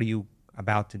meditation? What are you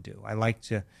about to do? I like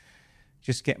to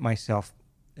just get myself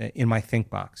in my think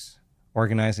box,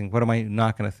 organizing what am I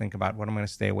not going to think about, what am I going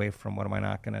to stay away from, what am I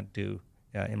not going to do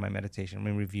in my meditation. I'm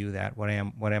going to review that. What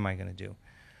am I going to do?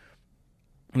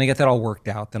 When I get that all worked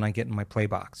out, then I get in my play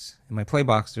box. In my play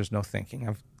box, there's no thinking.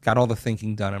 I've got all the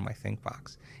thinking done in my think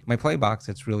box. In my play box,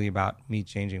 it's really about me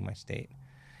changing my state.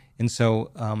 And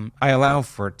so I allow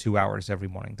for 2 hours every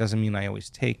morning. Doesn't mean I always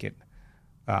take it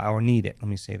or need it, let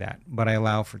me say that. But I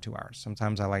allow for 2 hours.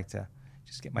 Sometimes I like to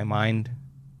just get my mind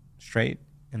straight,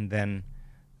 and then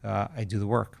I do the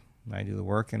work.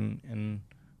 And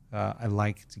I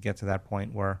like to get to that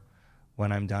point where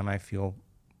when I'm done, I feel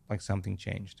like something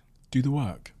changed. Do the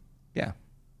work? Yeah.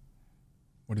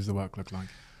 What does the work look like?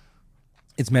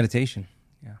 It's meditation,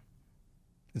 yeah.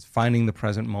 It's finding the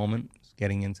present moment. It's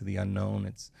getting into the unknown.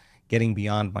 It's getting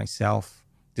beyond myself,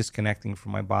 disconnecting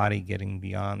from my body, getting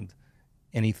beyond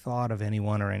any thought of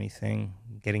anyone or anything,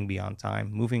 getting beyond time,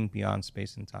 moving beyond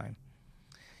space and time.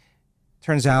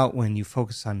 Turns out when you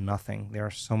focus on nothing, there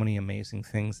are so many amazing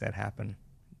things that happen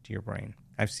to your brain.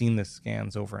 I've seen the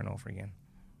scans over and over again.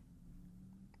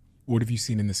 What have you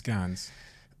seen in the scans?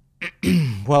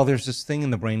 Well, there's this thing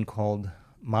in the brain called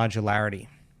modularity.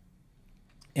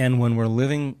 And when we're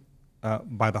living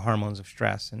by the hormones of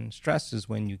stress, and stress is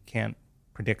when you can't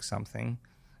predict something,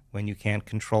 when you can't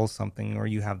control something, or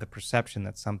you have the perception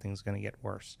that something's going to get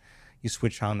worse. You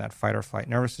switch on that fight or flight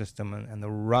nervous system, and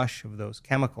the rush of those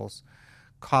chemicals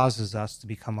causes us to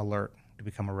become alert, to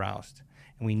become aroused.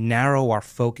 And we narrow our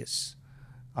focus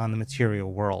on the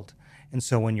material world. And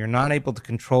so when you're not able to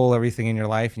control everything in your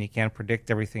life and you can't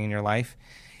predict everything in your life,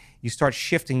 you start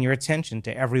shifting your attention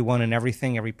to everyone and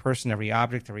everything, every person, every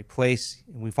object, every place.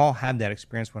 We've all had that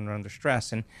experience when we're under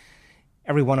stress. And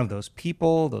every one of those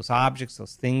people, those objects,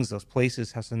 those things, those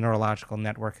places has a neurological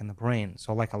network in the brain.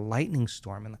 So like a lightning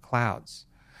storm in the clouds,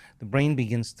 the brain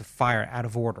begins to fire out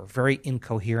of order, very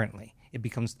incoherently. It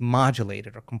becomes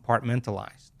modulated or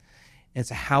compartmentalized.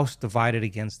 It's a house divided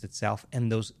against itself, and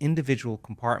those individual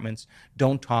compartments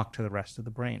don't talk to the rest of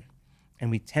the brain. And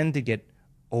we tend to get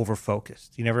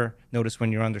over-focused. You never notice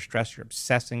when you're under stress, you're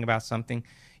obsessing about something,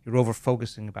 you're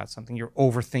over-focusing about something, you're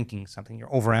overthinking something, you're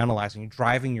overanalyzing, you're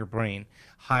driving your brain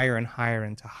higher and higher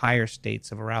into higher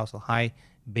states of arousal, high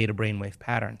beta brainwave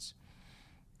patterns.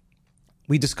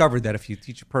 We discovered that if you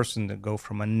teach a person to go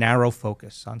from a narrow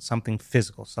focus on something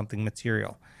physical, something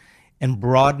material, and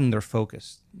broaden their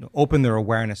focus, open their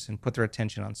awareness and put their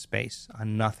attention on space,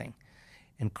 on nothing,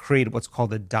 and create what's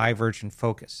called a divergent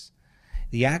focus,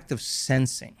 the act of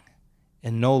sensing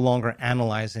and no longer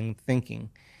analyzing, thinking,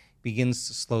 begins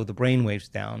to slow the brain waves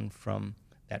down from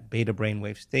that beta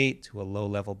brainwave state to a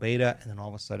low-level beta, and then all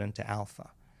of a sudden to alpha.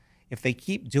 If they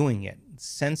keep doing it,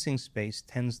 sensing space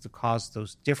tends to cause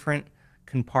those different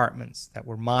compartments that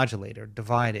were modulated or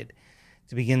divided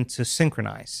to begin to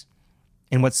synchronize.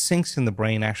 And what syncs in the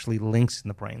brain actually links in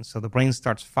the brain. So the brain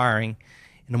starts firing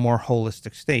in a more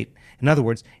holistic state. In other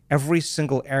words, every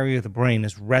single area of the brain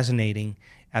is resonating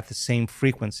at the same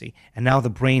frequency. And now the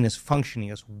brain is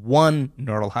functioning as one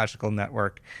neurological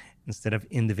network instead of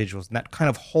individuals. And that kind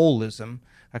of holism,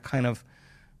 that kind of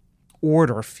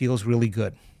order feels really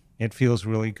good. It feels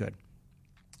really good.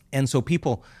 And so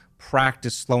people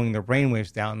practice slowing their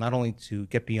brainwaves down, not only to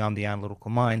get beyond the analytical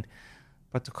mind,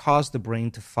 but to cause the brain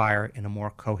to fire in a more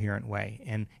coherent way.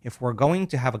 And if we're going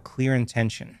to have a clear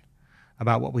intention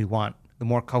about what we want, the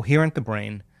more coherent the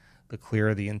brain, the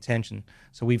clearer the intention.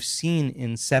 So we've seen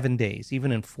in 7 days,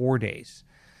 even in 4 days,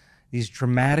 these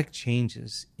dramatic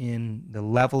changes in the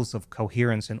levels of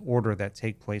coherence and order that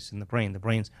take place in the brain. The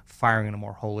brain's firing in a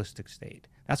more holistic state.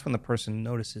 That's when the person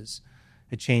notices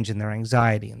a change in their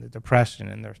anxiety and their depression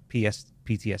and their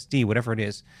PTSD, whatever it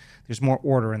is. There's more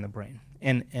order in the brain.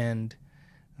 And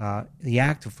the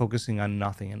act of focusing on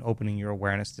nothing and opening your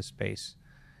awareness to space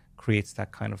creates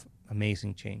that kind of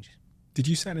amazing change. Did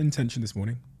you set an intention this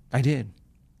morning? I did.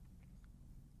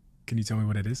 Can you tell me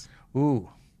what it is?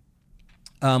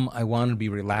 I want to be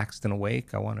relaxed and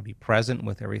awake. I want to be present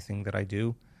with everything that I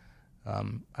do.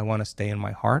 I want to stay in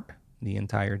my heart the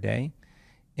entire day.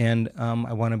 And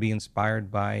I want to be inspired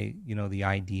by, the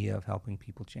idea of helping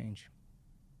people change.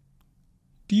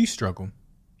 Do you struggle?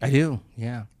 I do,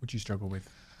 yeah. What do you struggle with?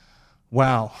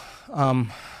 Wow. I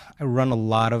run a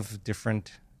lot of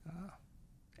different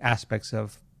aspects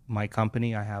of my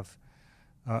company. I have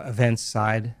events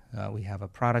side, we have a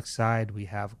product side, we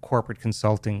have corporate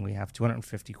consulting, we have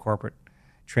 250 corporate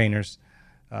trainers,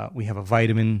 we have a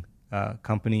vitamin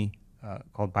company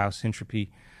called Biosyntropy.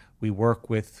 We work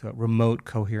with remote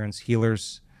coherence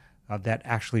healers that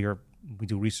actually we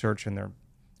do research and they're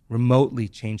remotely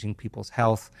changing people's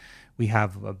health. We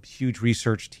have a huge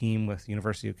research team with the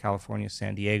University of California,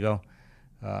 San Diego.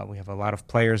 We have a lot of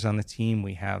players on the team.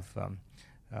 We have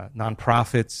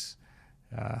nonprofits.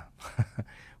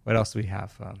 What else do we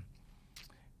have?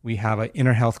 We have an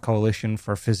inner health coalition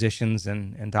for physicians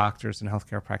and doctors and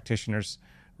healthcare practitioners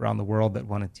around the world that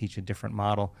want to teach a different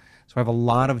model. So I have a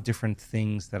lot of different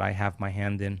things that I have my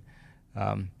hand in.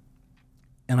 And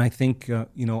I think,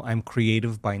 I'm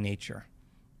creative by nature.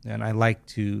 And I like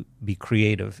to be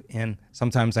creative. And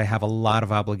sometimes I have a lot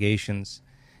of obligations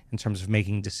in terms of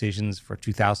making decisions for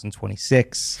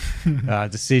 2026,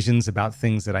 decisions about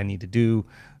things that I need to do,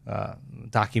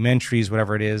 documentaries,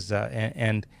 whatever it is.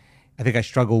 And I think I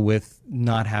struggle with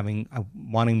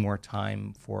wanting more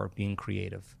time for being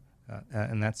creative.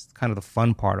 And that's kind of the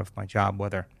fun part of my job,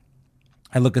 whether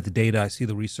I look at the data, I see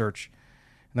the research,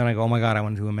 and then I go, oh my God, I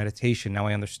want to do a meditation. Now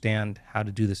I understand how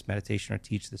to do this meditation or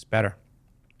teach this better.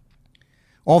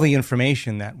 All the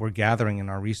information that we're gathering in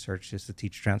our research is to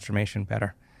teach transformation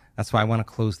better. That's why I want to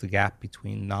close the gap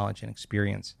between knowledge and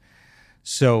experience.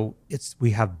 So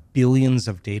we have billions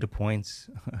of data points,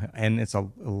 and it's a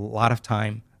lot of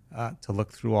time to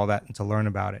look through all that and to learn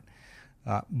about it.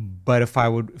 But if I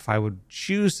would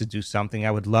choose to do something,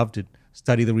 I would love to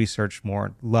study the research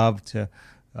more, love to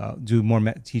do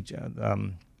more,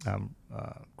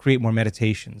 create more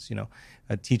meditations,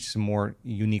 teach some more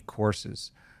unique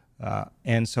courses.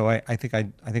 And so I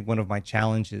think one of my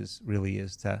challenges really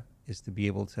is to be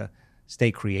able to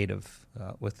stay creative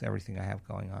with everything I have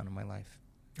going on in my life.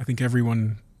 I think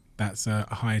everyone that's a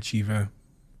high achiever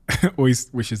always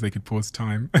wishes they could pause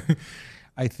time.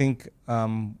 I think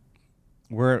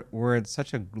we're at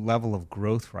such a level of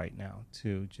growth right now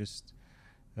to just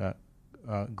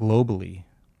globally.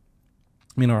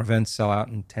 I mean, our events sell out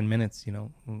in 10 minutes,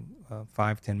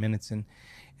 5-10 minutes, and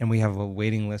we have a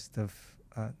waiting list of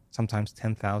sometimes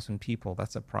 10,000 people.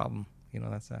 That's a problem,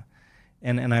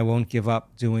 and I won't give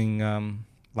up doing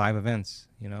live events,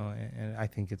 and I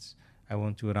think I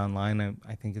won't do it online.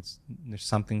 I think there's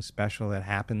something special that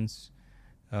happens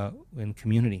in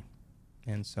community,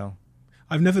 and so.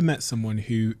 I've never met someone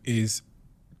who is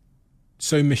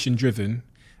so mission driven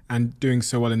and doing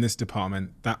so well in this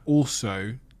department that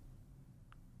also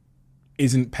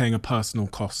isn't paying a personal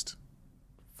cost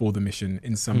for the mission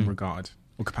in some regard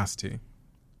or capacity.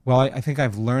 Well, I think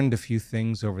I've learned a few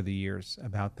things over the years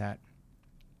about that.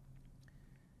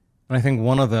 And I think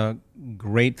one of the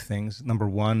great things, number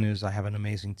one, is I have an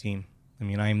amazing team. I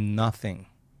mean, I am nothing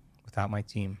without my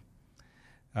team.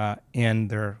 And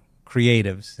they're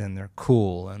creatives, and they're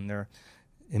cool, and they're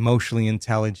emotionally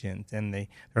intelligent, and they're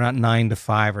not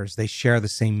 9-to-5ers. They share the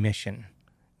same mission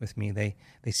with me. They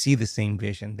see the same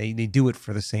vision. They do it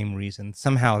for the same reason.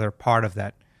 Somehow they're part of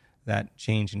that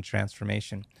change and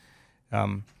transformation.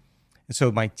 And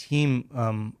so my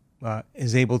team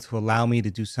is able to allow me to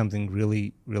do something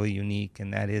really, really unique,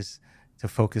 and that is to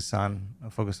focus on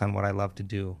what I love to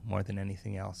do more than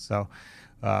anything else. So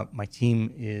my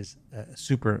team is a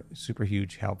super, super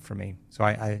huge help for me. So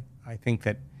I think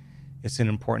that it's an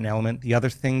important element. The other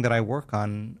thing that I work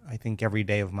on, I think, every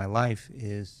day of my life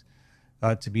is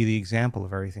to be the example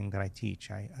of everything that I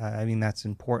teach. I mean, that's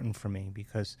important for me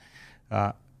because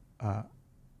I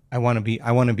want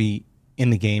to be in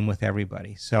the game with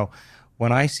everybody. So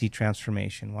when I see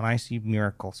transformation, when I see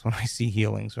miracles, when I see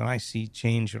healings, when I see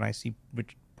change, when I see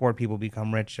poor people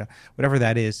become rich, whatever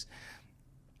that is,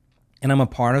 and I'm a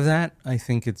part of that, I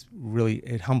think it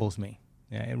humbles me.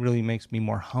 Yeah, it really makes me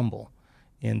more humble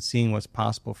in seeing what's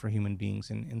possible for human beings.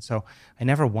 And so I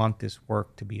never want this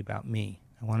work to be about me.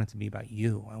 I want it to be about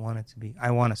you. I want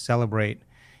to celebrate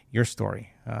your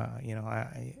story. I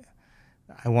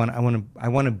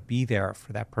want to be there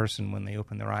for that person when they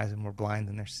open their eyes and we're blind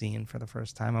and they're seeing for the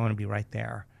first time. I want to be right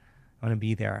there. I want to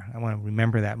be there. I want to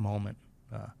remember that moment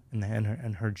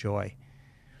and her joy.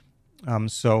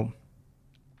 So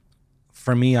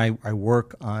for me, I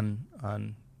work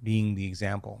on being the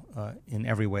example in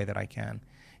every way that I can,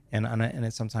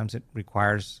 and sometimes it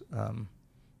requires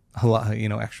a lot,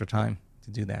 extra time to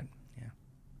do that. Yeah.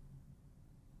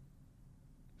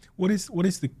 What is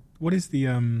the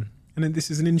and then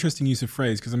this is an interesting use of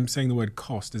phrase because I'm saying the word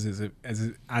cost as if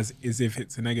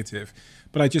it's a negative,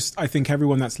 but I think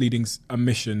everyone that's leading a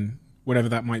mission, whatever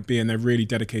that might be, and they're really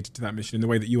dedicated to that mission in the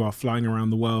way that you are, flying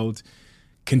around the world,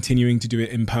 continuing to do it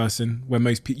in person, where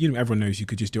most people, everyone knows you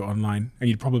could just do it online and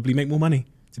you'd probably make more money,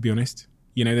 to be honest.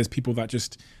 There's people that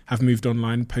just have moved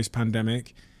online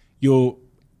post-pandemic. You're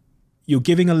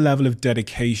giving a level of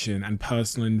dedication and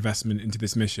personal investment into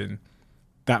this mission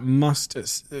that must,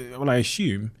 I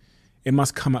assume, it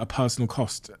must come at a personal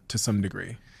cost to some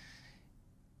degree.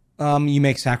 You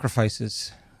make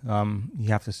sacrifices. You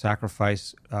have to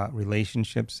sacrifice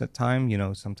relationships at times.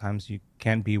 Sometimes you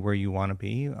can't be where you want to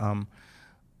be.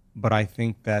 But I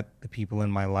think that the people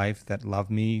in my life that love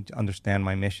me understand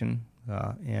my mission,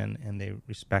 and they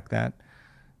respect that.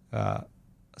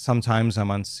 Sometimes I'm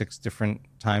on 6 different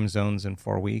time zones in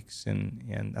 4 weeks,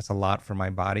 and that's a lot for my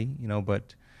body,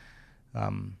 but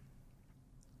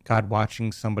God,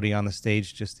 watching somebody on the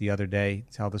stage just the other day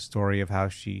tell the story of how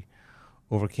she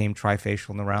overcame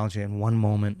trifacial neuralgia in one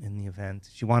moment in the event.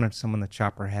 She wanted someone to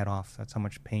chop her head off. That's how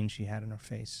much pain she had in her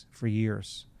face for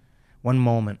years. One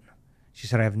moment. She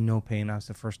said, I have no pain. That was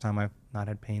the first time I've not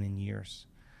had pain in years.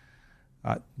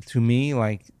 To me,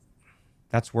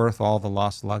 that's worth all the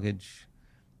lost luggage,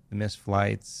 the missed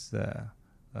flights, the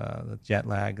jet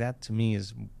lag. That, to me,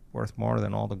 is worth more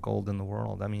than all the gold in the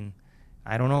world. I mean,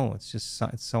 I don't know. It's just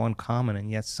it's so uncommon, and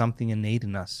yet something innate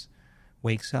in us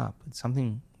wakes up.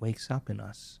 Something wakes up in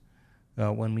us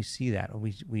when we see that.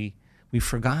 We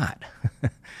forgot.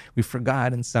 We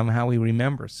forgot, and somehow we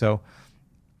remember. So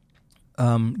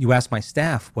you ask my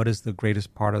staff, what is the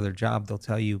greatest part of their job? They'll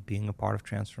tell you being a part of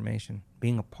transformation,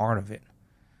 being a part of it,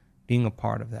 being a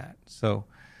part of that. So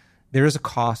there is a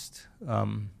cost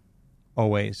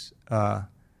always. And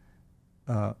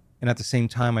at the same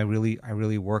time, I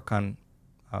really work on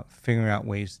figuring out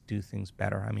ways to do things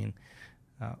better. I mean,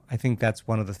 I think that's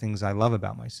one of the things I love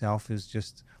about myself is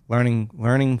just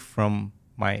learning from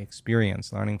my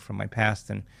experience, learning from my past.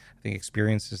 And I think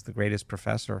experience is the greatest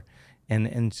professor.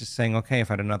 And just saying, okay, if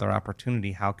I had another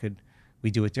opportunity, how could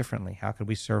we do it differently? How could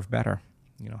we serve better?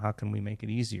 How can we make it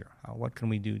easier? What can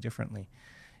we do differently?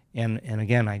 And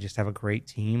again, I just have a great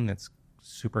team that's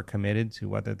super committed to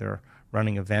whether they're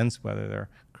running events, whether they're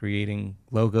creating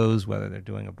logos, whether they're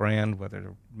doing a brand, whether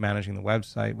they're managing the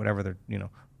website, whatever they're,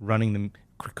 running them,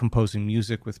 composing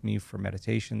music with me for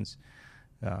meditations,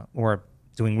 or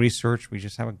doing research. We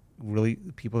just have really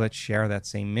people that share that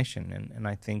same mission. And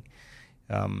I think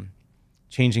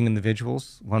changing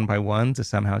individuals one by one to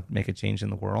somehow make a change in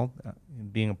the world,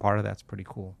 being a part of that's pretty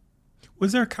cool.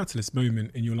 Was there a catalyst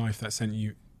moment in your life that sent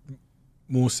you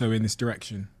more so in this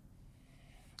direction?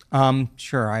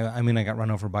 Sure. I mean, I got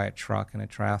run over by a truck in a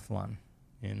triathlon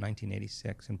in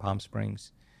 1986 in Palm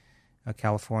Springs,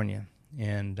 California.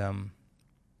 And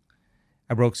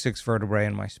I broke 6 vertebrae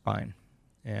in my spine.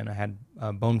 And I had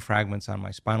bone fragments on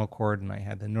my spinal cord, and I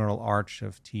had the neural arch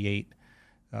of T8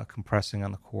 compressing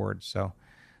on the cord. So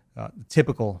the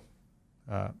typical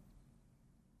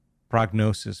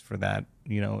prognosis for that,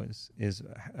 is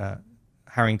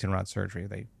Harrington rod surgery.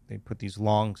 They put these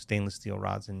long stainless steel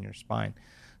rods in your spine.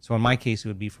 So in my case, it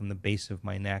would be from the base of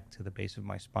my neck to the base of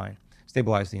my spine,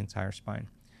 stabilize the entire spine.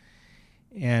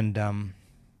 And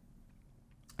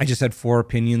I just had 4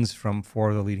 opinions from 4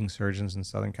 of the leading surgeons in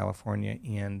Southern California,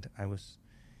 and I was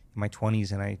in my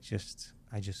 20s, and I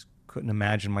just couldn't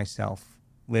imagine myself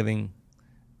living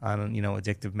on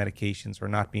addictive medications or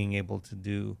not being able to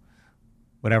do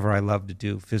whatever I love to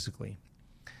do physically.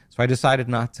 So I decided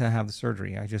not to have the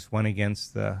surgery. I just went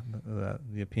against the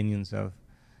opinions of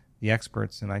the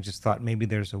experts, and I just thought maybe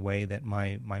there's a way that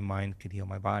my mind could heal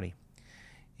my body.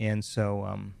 And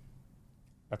so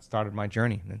that started my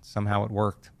journey, and somehow it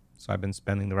worked. So I've been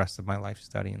spending the rest of my life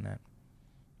studying that.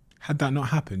 Had that not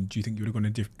happened, do you think you would have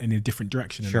gone in a different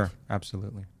direction? Sure,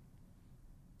 absolutely.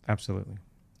 Absolutely,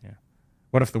 yeah.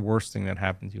 What if the worst thing that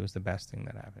happened to you is the best thing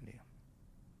that happened to you?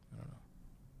 I don't know.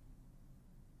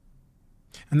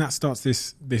 And that starts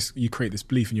this you create this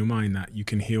belief in your mind that you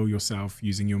can heal yourself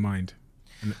using your mind.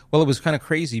 Well, it was kind of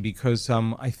crazy because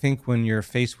I think when you're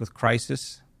faced with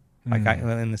crisis, like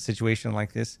in a situation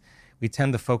like this, we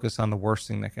tend to focus on the worst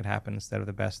thing that could happen instead of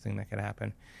the best thing that could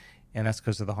happen. And that's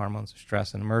because of the hormones of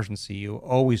stress and emergency. You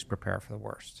always prepare for the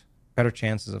worst. Better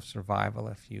chances of survival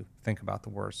if you think about the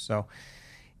worst. So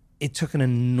it took an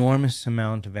enormous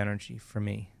amount of energy for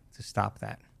me to stop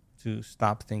that, to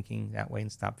stop thinking that way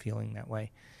and stop feeling that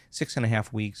way.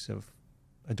 6.5 weeks of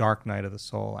a dark night of the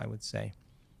soul, I would say,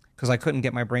 because I couldn't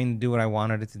get my brain to do what I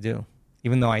wanted it to do.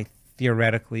 Even though I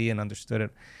theoretically and understood it,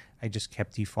 I just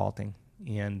kept defaulting.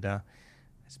 And I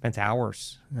spent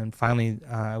hours, and finally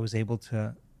I was able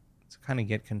to kind of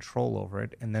get control over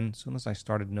it. And then as soon as I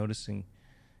started noticing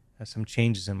some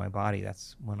changes in my body, the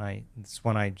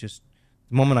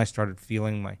moment I started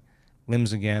feeling my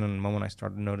limbs again, and the moment I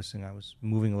started noticing I was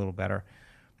moving a little better,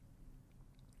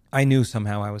 I knew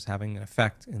somehow I was having an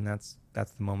effect, and that's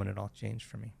the moment it all changed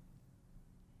for me.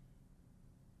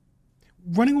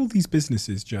 Running all these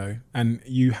businesses, Joe, and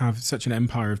you have such an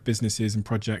empire of businesses and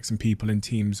projects and people and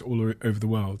teams all over the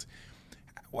world,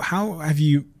 how have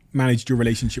you managed your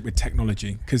relationship with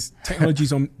technology? Because technology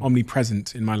is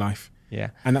omnipresent in my life.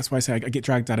 Yeah. And that's why I say I get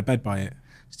dragged out of bed by it.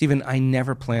 Stephen, I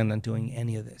never planned on doing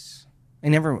any of this. I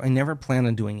never planned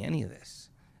on doing any of this.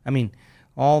 I mean,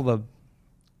 all the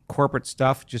corporate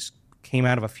stuff just came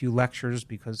out of a few lectures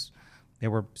because there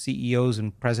were CEOs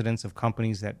and presidents of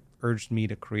companies that urged me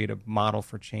to create a model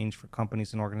for change for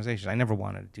companies and organizations. I never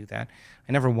wanted to do that.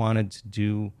 I never wanted to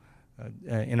do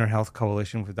Inner Health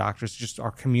Coalition with doctors, just our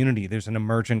community. There's an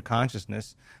emergent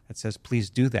consciousness that says,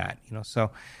 please do that. So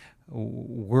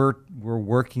we're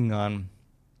working on,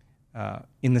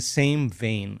 in the same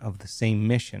vein of the same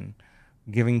mission,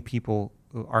 giving people,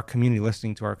 our community,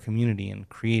 listening to our community and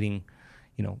creating,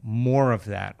 more of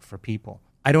that for people.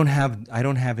 I don't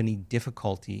have any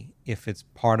difficulty if it's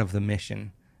part of the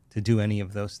mission to do any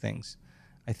of those things.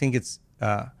 I think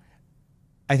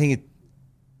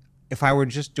if I were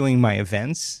just doing my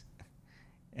events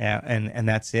and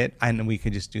that's it, and we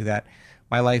could just do that,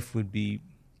 my life would be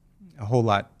a whole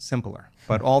lot simpler.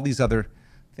 But all these other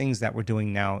things that we're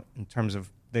doing now, in terms of,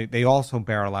 they also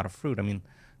bear a lot of fruit. I mean,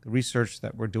 the research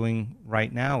that we're doing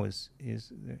right now is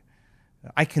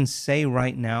I can say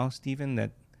right now, Stephen,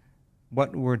 that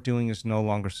what we're doing is no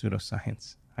longer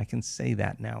pseudoscience. I can say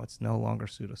that now. It's no longer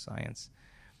pseudoscience.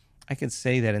 I can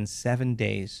say that in 7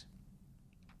 days,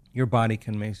 your body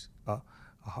can make a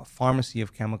pharmacy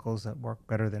of chemicals that work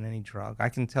better than any drug. I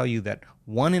can tell you that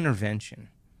one intervention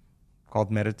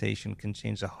called meditation can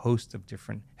change a host of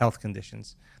different health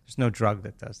conditions. There's no drug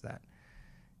that does that.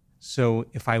 So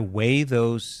if I weigh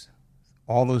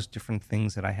all those different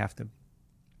things that I have to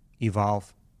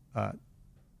evolve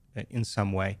in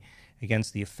some way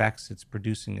against the effects it's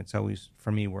producing, it's always,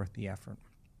 for me, worth the effort.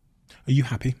 Are you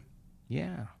happy?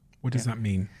 Yeah. What does that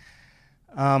mean?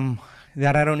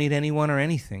 That I don't need anyone or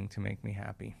anything to make me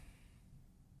happy.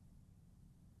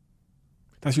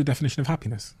 That's your definition of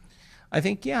happiness? I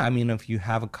think, yeah. I mean, if you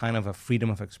have a kind of a freedom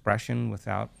of expression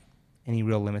without any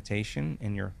real limitation,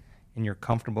 and you're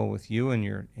comfortable with you, and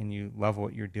you love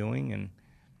what you're doing, and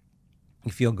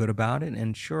you feel good about it.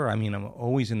 And sure, I mean, I'm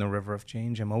always in the river of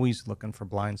change. I'm always looking for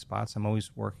blind spots. I'm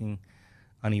always working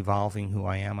on evolving who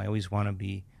I am. I always want to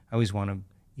be I always want to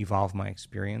evolve my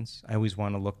experience. I always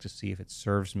want to look to see if it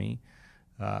serves me.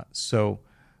 Do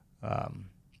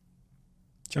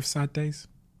you have sad days?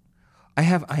 I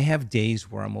have days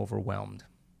where I'm overwhelmed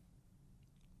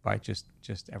by just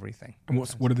everything. And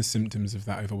what are the symptoms of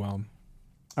that overwhelm?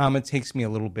 It takes me a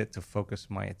little bit to focus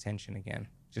my attention again.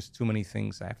 Just too many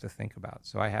things I have to think about.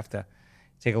 So I have to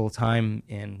take a little time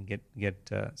and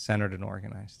get centered and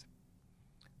organized.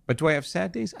 But do I have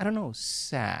sad days? I don't know.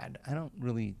 Sad. I don't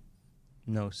really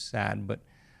know sad, but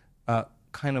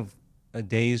kind of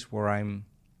days where I'm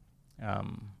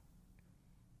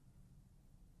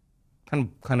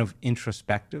kind of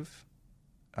introspective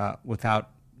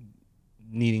without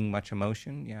needing much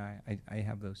emotion. Yeah, I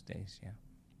have those days. Yeah.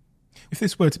 If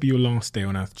this were to be your last day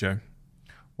on Earth, Joe.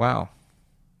 Wow.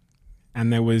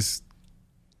 And there was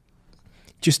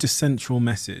just a central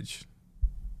message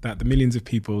that the millions of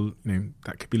people,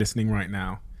 that could be listening right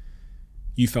now,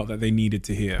 you felt that they needed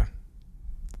to hear,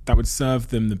 that would serve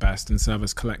them the best and serve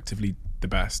us collectively the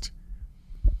best.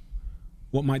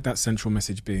 What might that central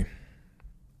message be?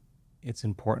 It's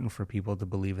important for people to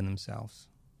believe in themselves.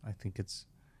 I think it's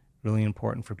really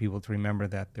important for people to remember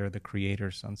that they're the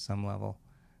creators on some level,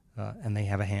 and they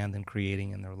have a hand in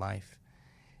creating in their life,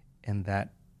 and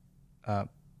that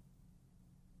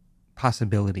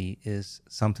possibility is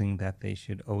something that they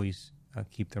should always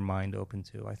keep their mind open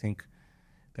to. I think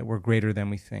that we're greater than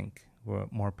we think. We're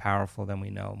more powerful than we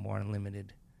know, more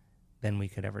unlimited than we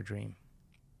could ever dream.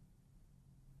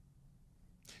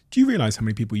 Do you realize how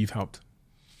many people you've helped?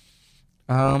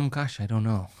 Gosh, I don't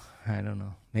know.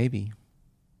 Maybe.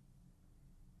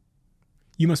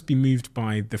 You must be moved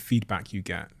by the feedback you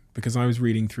get, because I was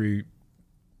reading through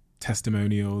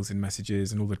testimonials and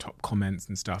messages and all the top comments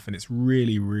and stuff, and it's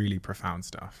really, really profound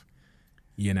stuff,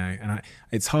 and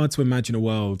it's hard to imagine a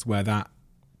world where that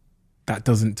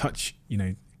doesn't touch,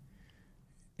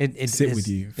 sit with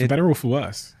you, for better or for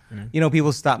worse.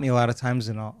 People stop me a lot of times,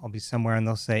 and I'll be somewhere and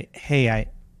they'll say, hey,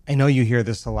 I know you hear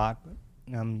this a lot, but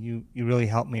you really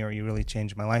helped me, or you really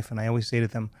changed my life. And I always say to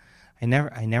them, I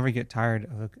never get tired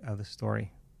of the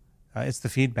story. It's the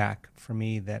feedback for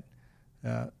me that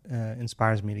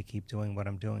inspires me to keep doing what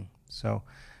I'm doing. So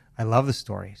I love the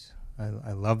stories.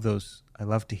 I love those. I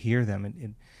love to hear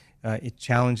them. It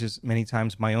challenges many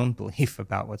times my own belief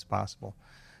about what's possible.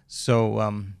 So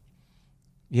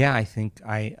I think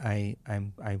I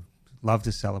love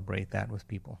to celebrate that with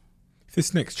people. If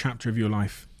this next chapter of your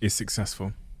life is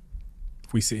successful,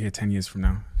 if we sit here 10 years from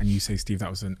now and you say, Steve, that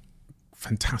was a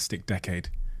fantastic decade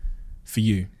for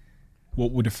you,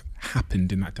 what would have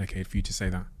happened in that decade for you to say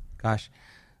that? Gosh,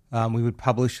 we would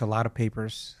publish a lot of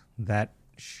papers that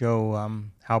show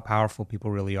how powerful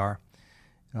people really are.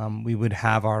 We would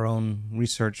have our own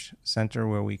research center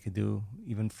where we could do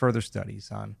even further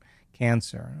studies on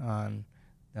cancer, on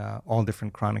all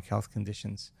different chronic health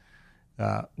conditions.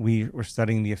 We were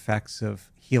studying the effects of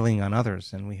healing on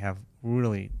others, and we have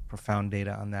really profound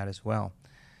data on that as well.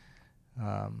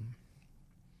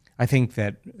 I think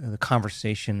that the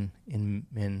conversation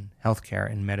in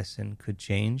healthcare and medicine could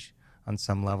change on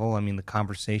some level. I mean, the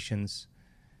conversations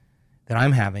that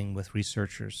I'm having with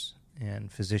researchers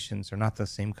and physicians are not the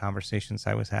same conversations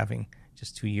I was having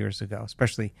just 2 years ago,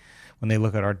 especially when they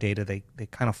look at our data, they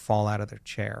kind of fall out of their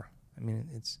chair. I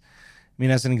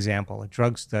mean, as an example, a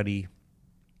drug study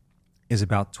is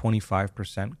about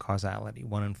 25% causality.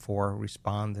 1 in 4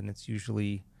 respond, and it's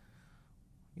usually,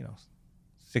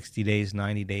 60 days,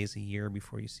 90 days, a year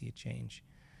before you see a change.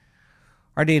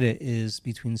 Our data is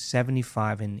between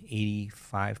 75 and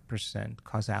 85%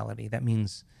 causality. That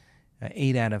means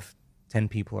 8 out of 10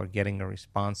 people are getting a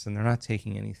response, and they're not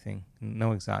taking anything,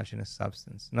 no exogenous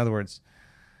substance. In other words,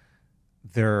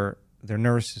 their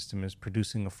nervous system is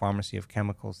producing a pharmacy of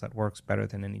chemicals that works better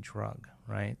than any drug,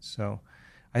 right? So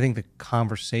I think the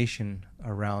conversation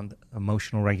around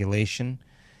emotional regulation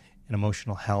and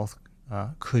emotional health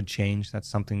could change. That's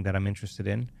something that I'm interested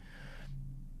in.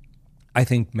 I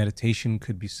think meditation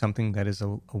could be something that is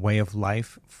a way of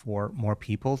life for more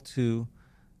people to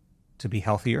be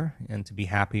healthier and to be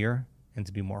happier and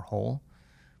to be more whole.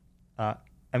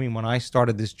 When I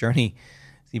started this journey,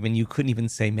 Stephen, you couldn't even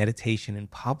say meditation in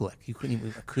public. I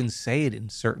couldn't say it in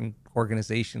certain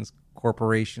organizations,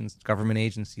 corporations, government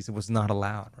agencies. It was not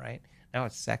allowed, right? Now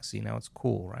it's sexy. Now it's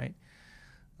cool, right?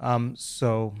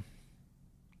 So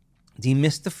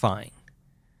demystifying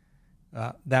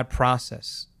that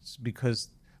process, because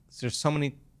there's so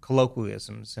many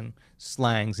colloquialisms and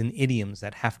slangs and idioms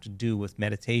that have to do with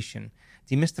meditation.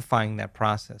 Demystifying that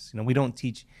process. We don't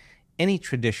teach any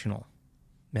traditional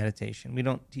meditation. We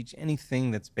don't teach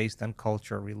anything that's based on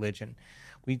culture or religion.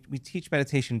 We teach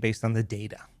meditation based on the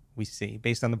data. we see,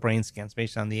 based on the brain scans,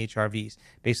 based on the HRVs,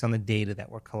 based on the data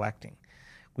that we're collecting.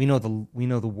 We know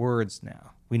the words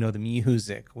now. We know the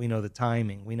music. We know the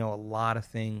timing. We know a lot of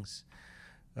things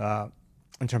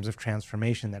in terms of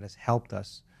transformation that has helped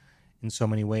us in so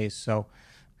many ways. So,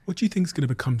 what do you think is going to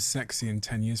become sexy in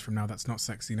 10 years from now that's not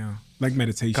sexy now? Like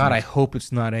meditation. God, I hope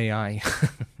it's not AI.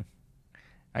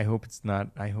 I hope it's not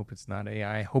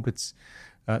AI. I hope it's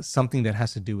something that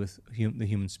has to do with the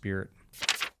human spirit.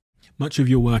 Much of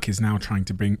your work is now trying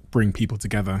to bring people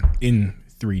together in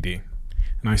 3D.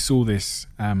 And I saw this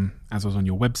as I was on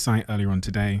your website earlier on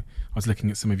today. I was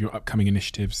looking at some of your upcoming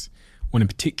initiatives. One in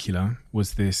particular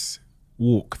was this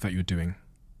walk that you're doing,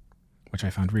 which I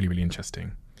found really, really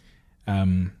interesting.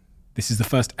 This is the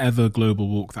first ever global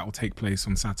walk that will take place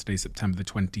on Saturday, September the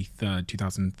 23rd,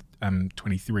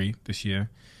 2023, this year.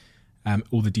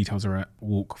 All the details are at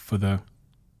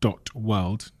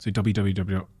walkforthe.world, so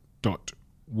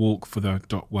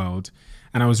www.walkforthe.world.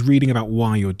 And I was reading about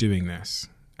why you're doing this,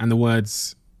 and the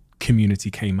words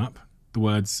community came up. The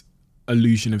words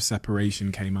illusion of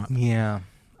separation came up. Yeah.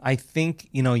 I think,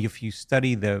 if you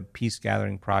study the peace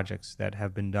gathering projects that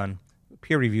have been done,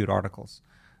 peer-reviewed articles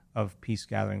of peace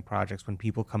gathering projects, when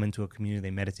people come into a community,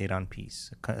 they meditate on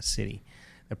peace, a city.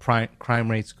 The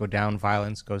crime rates go down,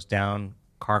 violence goes down,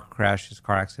 car crashes,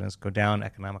 car accidents go down,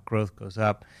 economic growth goes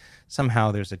up.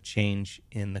 Somehow there's a change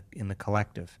in the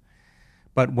collective.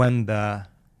 But when the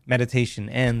meditation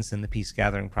ends and the peace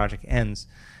gathering project ends,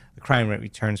 the crime rate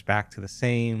returns back to the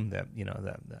same. The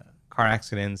car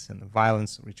accidents and the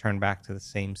violence return back to the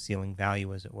same ceiling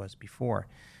value as it was before.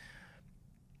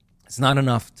 It's not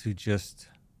enough to just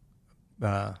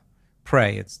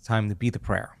pray. It's time to be the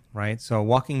prayer, right? So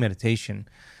walking meditation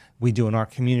we do in our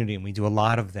community, and we do a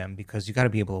lot of them because you got to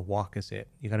be able to walk as it.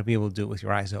 You got to be able to do it with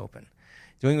your eyes open.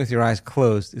 Doing it with your eyes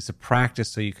closed is a practice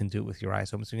so you can do it with your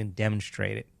eyes open, so you can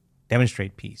demonstrate it,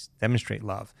 demonstrate peace, demonstrate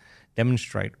love,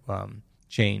 demonstrate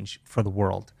change for the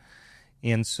world.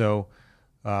 And so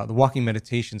the walking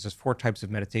meditations, there's 4 types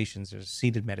of meditations. There's a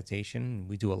seated meditation.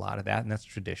 We do a lot of that, and that's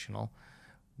traditional.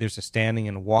 There's a standing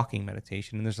and a walking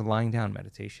meditation, and there's a lying down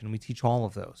meditation. We teach all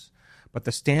of those. But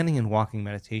the standing and walking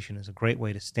meditation is a great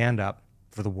way to stand up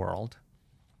for the world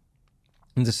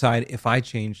and decide, if I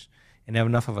change and have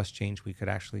enough of us change, we could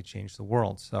actually change the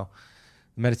world. So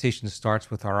the meditation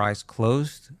starts with our eyes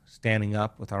closed, standing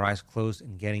up with our eyes closed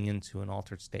and getting into an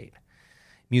altered state.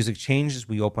 Music changes,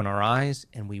 we open our eyes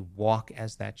and we walk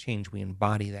as that change. We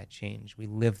embody that change. We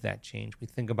live that change. We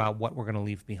think about what we're going to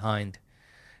leave behind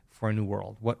for a new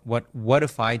world. What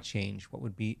if I change? What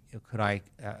would be,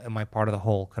 am I part of the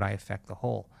whole? Could I affect the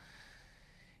whole?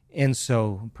 And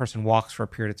so a person walks for a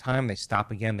period of time, they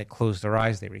stop again, they close their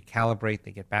eyes, they recalibrate,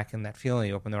 they get back in that feeling,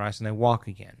 they open their eyes and they walk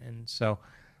again. And so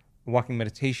walking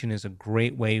meditation is a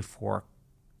great way for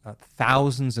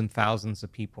thousands and thousands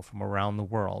of people from around the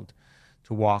world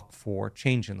to walk for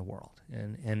change in the world.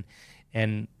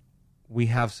 And we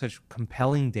have such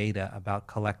compelling data about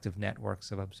collective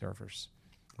networks of observers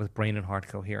with brain and heart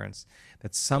coherence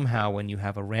that somehow when you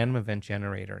have a random event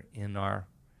generator in our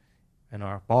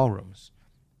ballrooms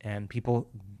and people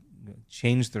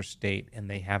change their state and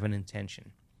they have an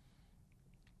intention,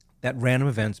 that random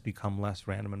events become less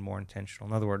random and more intentional.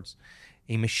 In other words,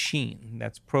 a machine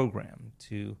that's programmed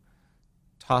to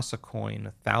toss a coin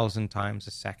 1,000 times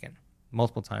a second,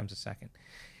 multiple times a second.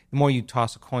 The more you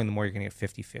toss a coin, the more you're going to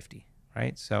get 50-50,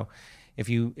 right? So if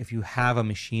you have a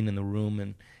machine in the room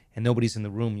and nobody's in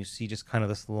the room, you see just kind of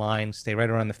this line stay right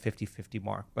around the 50-50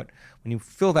 mark. But when you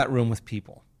fill that room with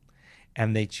people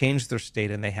and they change their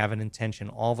state and they have an intention,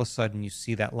 all of a sudden you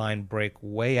see that line break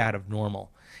way out of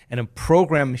normal. And a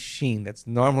programmed machine that's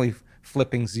normally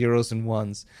flipping zeros and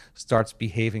ones starts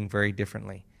behaving very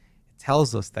differently. It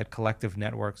tells us that collective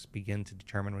networks begin to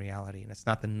determine reality. And it's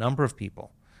not the number of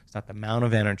people. It's not the amount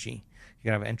of energy. You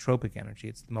can have entropic energy.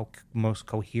 It's the most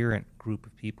coherent group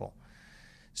of people.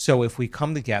 So if we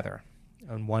come together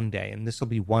on one day, and this will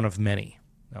be one of many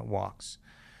walks,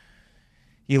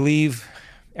 you leave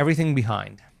everything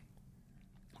behind.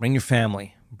 Bring your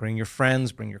family, bring your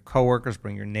friends, bring your coworkers,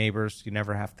 bring your neighbors. You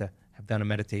never have to have done a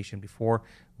meditation before.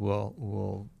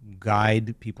 We'll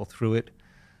guide people through it.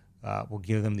 We'll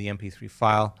give them the MP3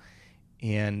 file.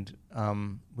 And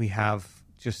we have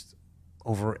just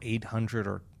over 800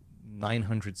 or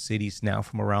 900 cities now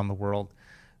from around the world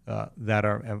that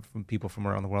are from people from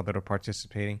around the world that are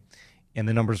participating, and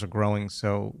the numbers are growing.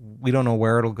 So we don't know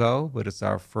where it'll go, but it's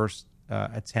our first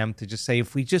attempt to just say,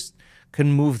 if we just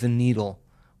can move the needle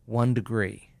 1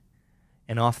 degree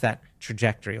and off that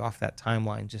trajectory, off that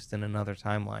timeline, just in another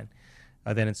timeline,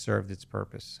 then it served its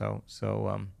purpose.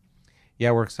 So Yeah,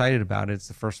 we're excited about it. It's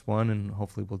the first one, and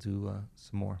hopefully we'll do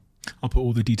some more. I'll put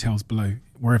all the details below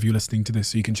wherever you're listening to this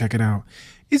so you can check it out.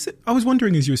 I was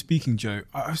wondering as you were speaking, Joe,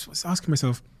 I was asking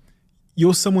myself,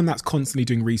 you're someone that's constantly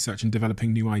doing research and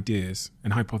developing new ideas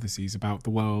and hypotheses about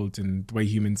the world and the way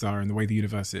humans are and the way the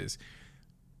universe is.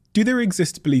 Do there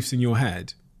exist beliefs in your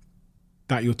head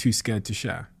that you're too scared to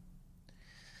share?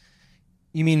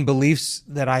 You mean beliefs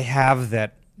that I have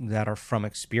that are from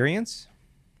experience,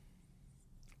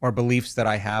 or beliefs that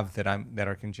I have that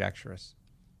are conjecturous?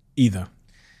 Either.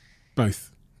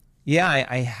 Both. Yeah,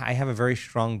 I have a very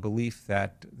strong belief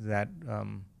that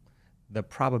the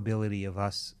probability of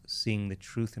us seeing the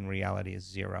truth in reality is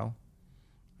zero.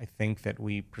 I think that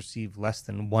we perceive less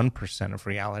than 1% of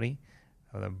reality.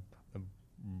 The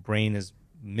brain is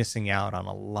missing out on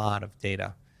a lot of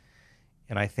data.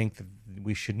 And I think that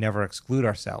we should never exclude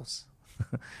ourselves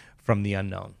from the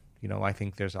unknown. I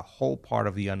think there's a whole part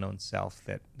of the unknown self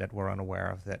that we're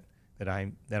unaware of that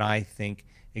I think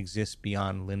exists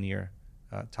beyond linear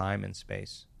time and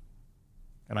space.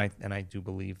 And I do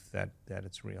believe that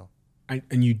it's real.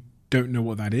 And you don't know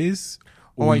what that is?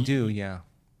 I do, yeah.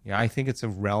 Yeah, I think it's a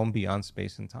realm beyond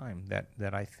space and time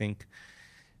that I think,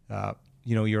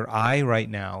 your eye right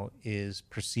now is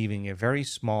perceiving a very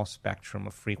small spectrum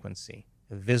of frequency,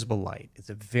 a visible light. It's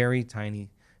a very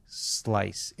tiny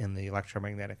slice in the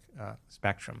electromagnetic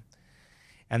spectrum.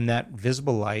 And that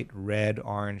visible light, red,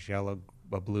 orange, yellow,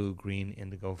 blue, green,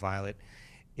 indigo, violet,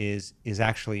 is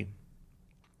actually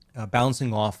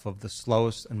bouncing off of the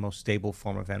slowest and most stable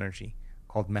form of energy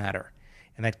called matter.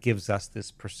 And that gives us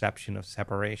this perception of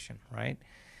separation, right?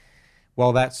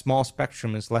 Well, that small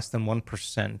spectrum is less than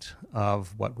 1%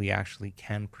 of what we actually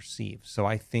can perceive. So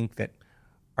I think that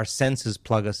our senses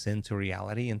plug us into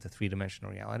reality, into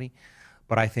three-dimensional reality.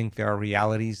 But I think there are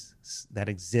realities that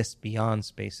exist beyond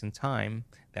space and time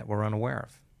that we're unaware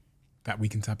of. That we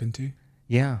can tap into?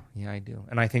 Yeah, I do.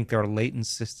 And I think there are latent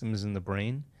systems in the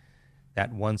brain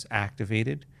that once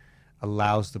activated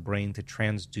allows the brain to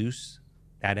transduce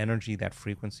that energy, that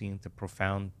frequency into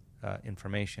profound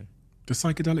information. Do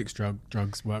psychedelics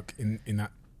drugs work in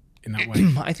that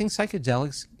way? I think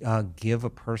psychedelics give a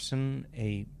person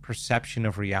a perception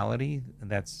of reality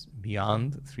that's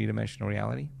beyond three-dimensional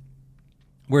reality.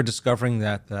 We're discovering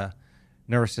that the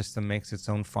nervous system makes its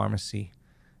own pharmacy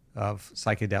of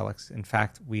psychedelics. In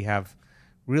fact, we have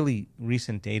really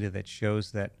recent data that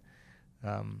shows that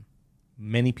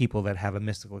many people that have a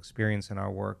mystical experience in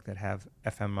our work that have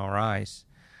fMRIs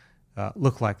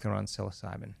look like they're on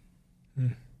psilocybin.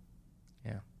 Mm.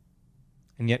 Yeah.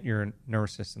 And yet your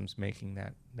nervous system's making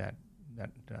that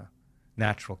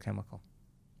natural chemical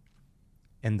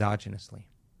endogenously.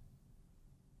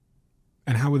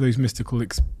 And how were those mystical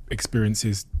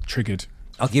experiences triggered?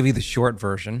 I'll give you the short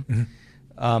version.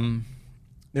 Mm-hmm.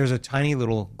 There's a tiny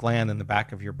little gland in the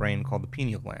back of your brain called the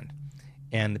pineal gland.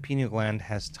 And the pineal gland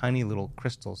has tiny little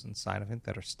crystals inside of it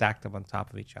that are stacked up on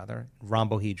top of each other,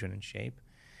 rhombohedron in shape.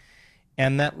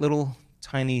 And that little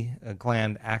tiny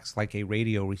gland acts like a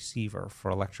radio receiver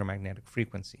for electromagnetic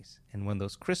frequencies. And when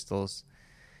those crystals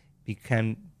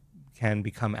can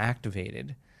become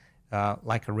activated,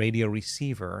 like a radio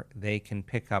receiver, they can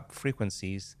pick up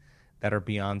frequencies that are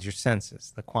beyond your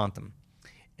senses, the quantum.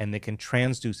 And they can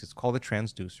transduce, it's called a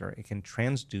transducer, it can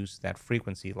transduce that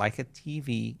frequency like a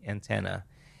TV antenna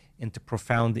into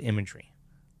profound imagery,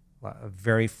 a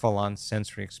very full-on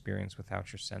sensory experience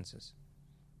without your senses.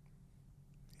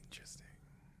 Interesting.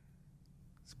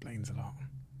 Explains a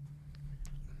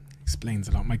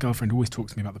lot. My girlfriend always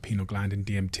talks to me about the pineal gland and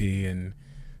DMT and,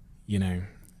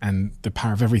 and the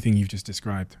power of everything you've just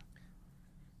described.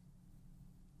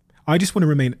 I just want to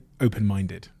remain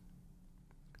open-minded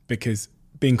because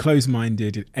being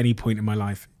closed-minded at any point in my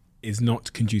life is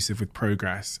not conducive with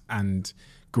progress and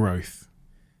growth.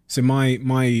 So my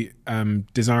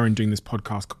desire in doing this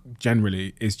podcast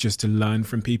generally is just to learn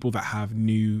from people that have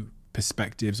new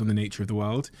perspectives on the nature of the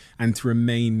world and to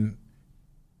remain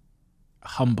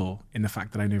humble in the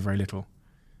fact that I know very little.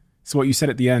 So what you said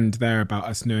at the end there about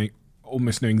us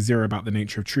almost knowing zero about the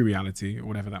nature of true reality, or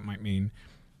whatever that might mean,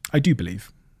 I do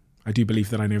believe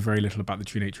that I know very little about the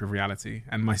true nature of reality,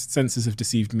 and my senses have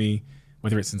deceived me,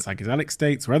 whether it's in psychedelic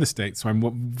states or other states. So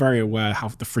I'm very aware how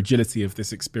the fragility of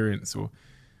this experience, or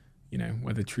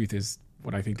whether truth is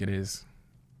what I think it is.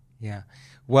 Yeah.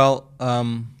 Well,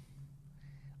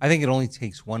 I think it only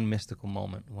takes one mystical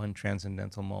moment, one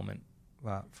transcendental moment,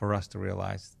 for us to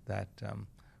realize that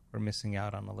we're missing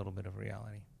out on a little bit of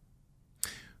reality.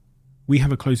 We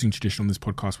have a closing tradition on this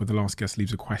podcast where the last guest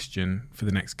leaves a question for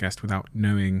the next guest without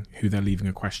knowing who they're leaving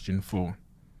a question for.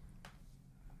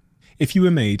 If you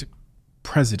were made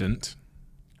president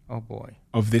Oh boy.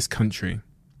 of this country,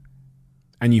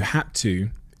 and you had to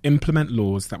implement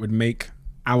laws that would make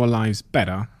our lives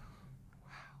better,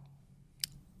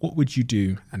 what would you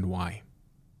do and why?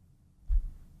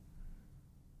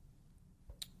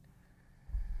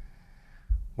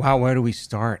 Wow, where do we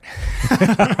start?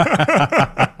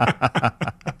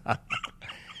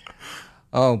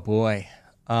 Oh boy.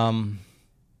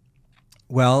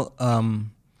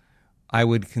 I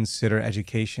would consider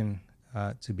education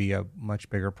to be a much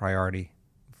bigger priority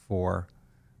for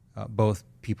both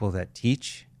people that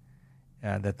teach,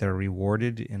 that they're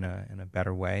rewarded in a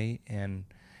better way, and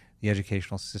the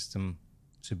educational system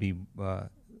to be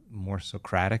more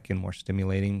Socratic and more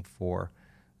stimulating for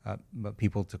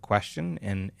people to question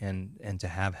and to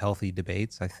have healthy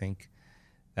debates. I think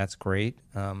that's great.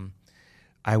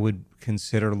 I would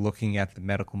consider looking at the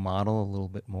medical model a little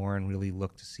bit more and really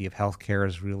look to see if healthcare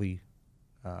is really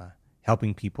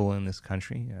helping people in this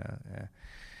country.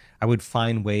 I would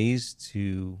find ways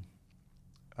to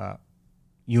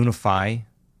unify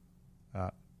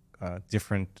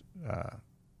different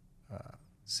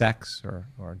sects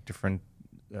or different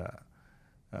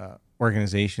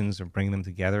organizations, or bring them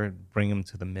together, bring them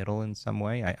to the middle in some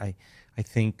way. I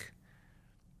think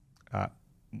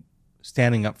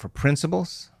standing up for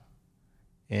principles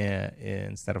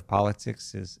instead of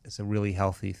politics is a really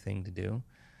healthy thing to do.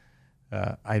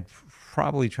 I'd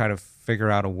probably try to figure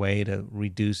out a way to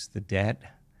reduce the debt,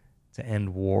 to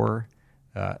end war,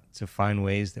 to find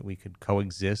ways that we could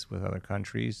coexist with other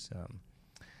countries.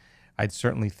 I'd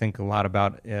certainly think a lot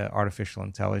about artificial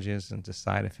intelligence and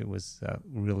decide if it was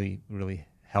really, really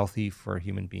healthy for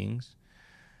human beings.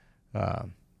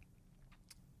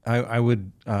 I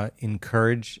would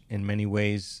encourage, in many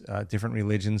ways, different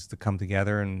religions to come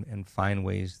together and find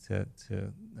ways to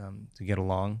get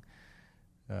along.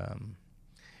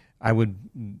 I would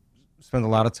spend a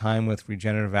lot of time with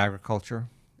regenerative agriculture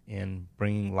and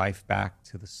bringing life back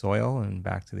to the soil and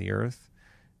back to the earth,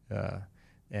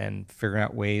 and figuring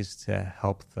out ways to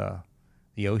help the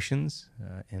oceans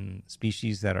and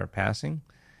species that are passing,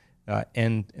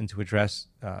 and to address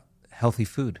healthy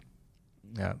food.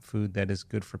 Food that is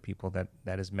good for people,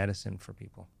 that is medicine for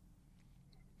people.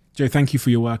 Joe, thank you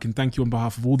for your work, and thank you on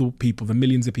behalf of all the people, the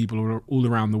millions of people all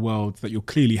around the world that you're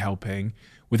clearly helping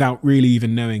without really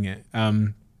even knowing it.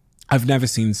 I've never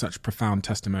seen such profound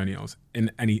testimonials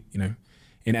in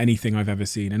anything I've ever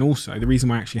seen. And also, the reason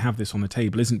why I actually have this on the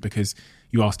table isn't because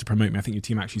you asked to promote me. I think your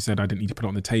team actually said I didn't need to put it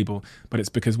on the table, but it's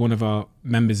because one of our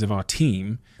members of our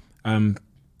team,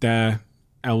 their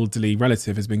elderly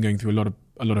relative has been going through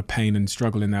a lot of pain and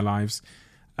struggle in their lives,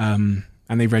 and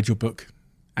they read your book,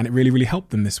 and it really, really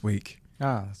helped them this week.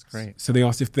 Ah, that's great. So they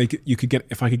asked if I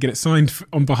could get it signed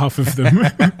on behalf of them.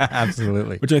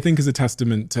 Absolutely. Which I think is a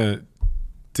testament to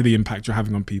the impact you're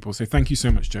having on people. So thank you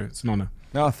so much, Joe. It's an honor.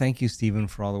 No, thank you, Stephen,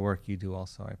 for all the work you do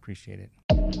also. I appreciate it.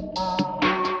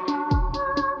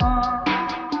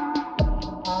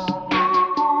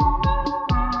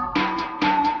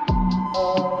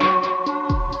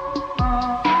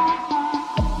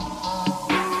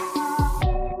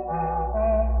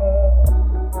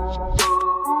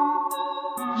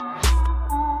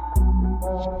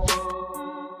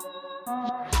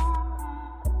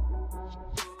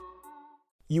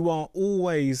 You are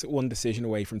always one decision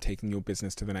away from taking your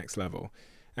business to the next level.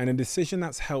 And a decision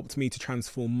that's helped me to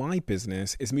transform my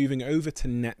business is moving over to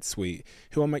NetSuite,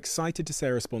 who I'm excited to say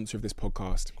are a sponsor of this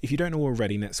podcast. If you don't know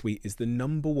already, NetSuite is the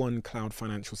 #1 cloud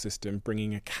financial system,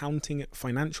 bringing accounting,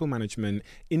 financial management,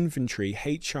 inventory,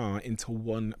 HR into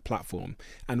one platform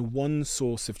and one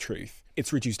source of truth.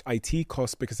 It's reduced IT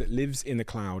costs because it lives in the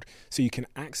cloud, so you can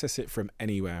access it from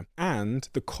anywhere. And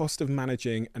the cost of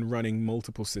managing and running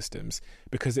multiple systems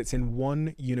because it's in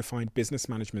one unified business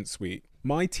management suite.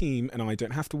 My team and I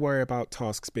don't have to worry about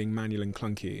tasks being manual and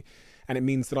clunky. And it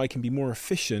means that I can be more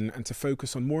efficient and to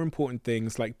focus on more important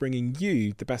things like bringing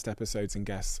you the best episodes and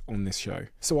guests on this show.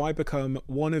 So I become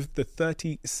one of the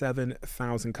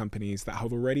 37,000 companies that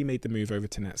have already made the move over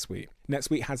to NetSuite.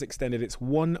 NetSuite has extended its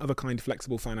one-of-a-kind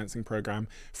flexible financing program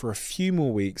for a few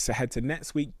more weeks. So head to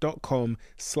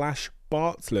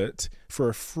netsuite.com/Bartlett for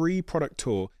a free product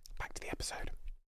tour. Back to the episode.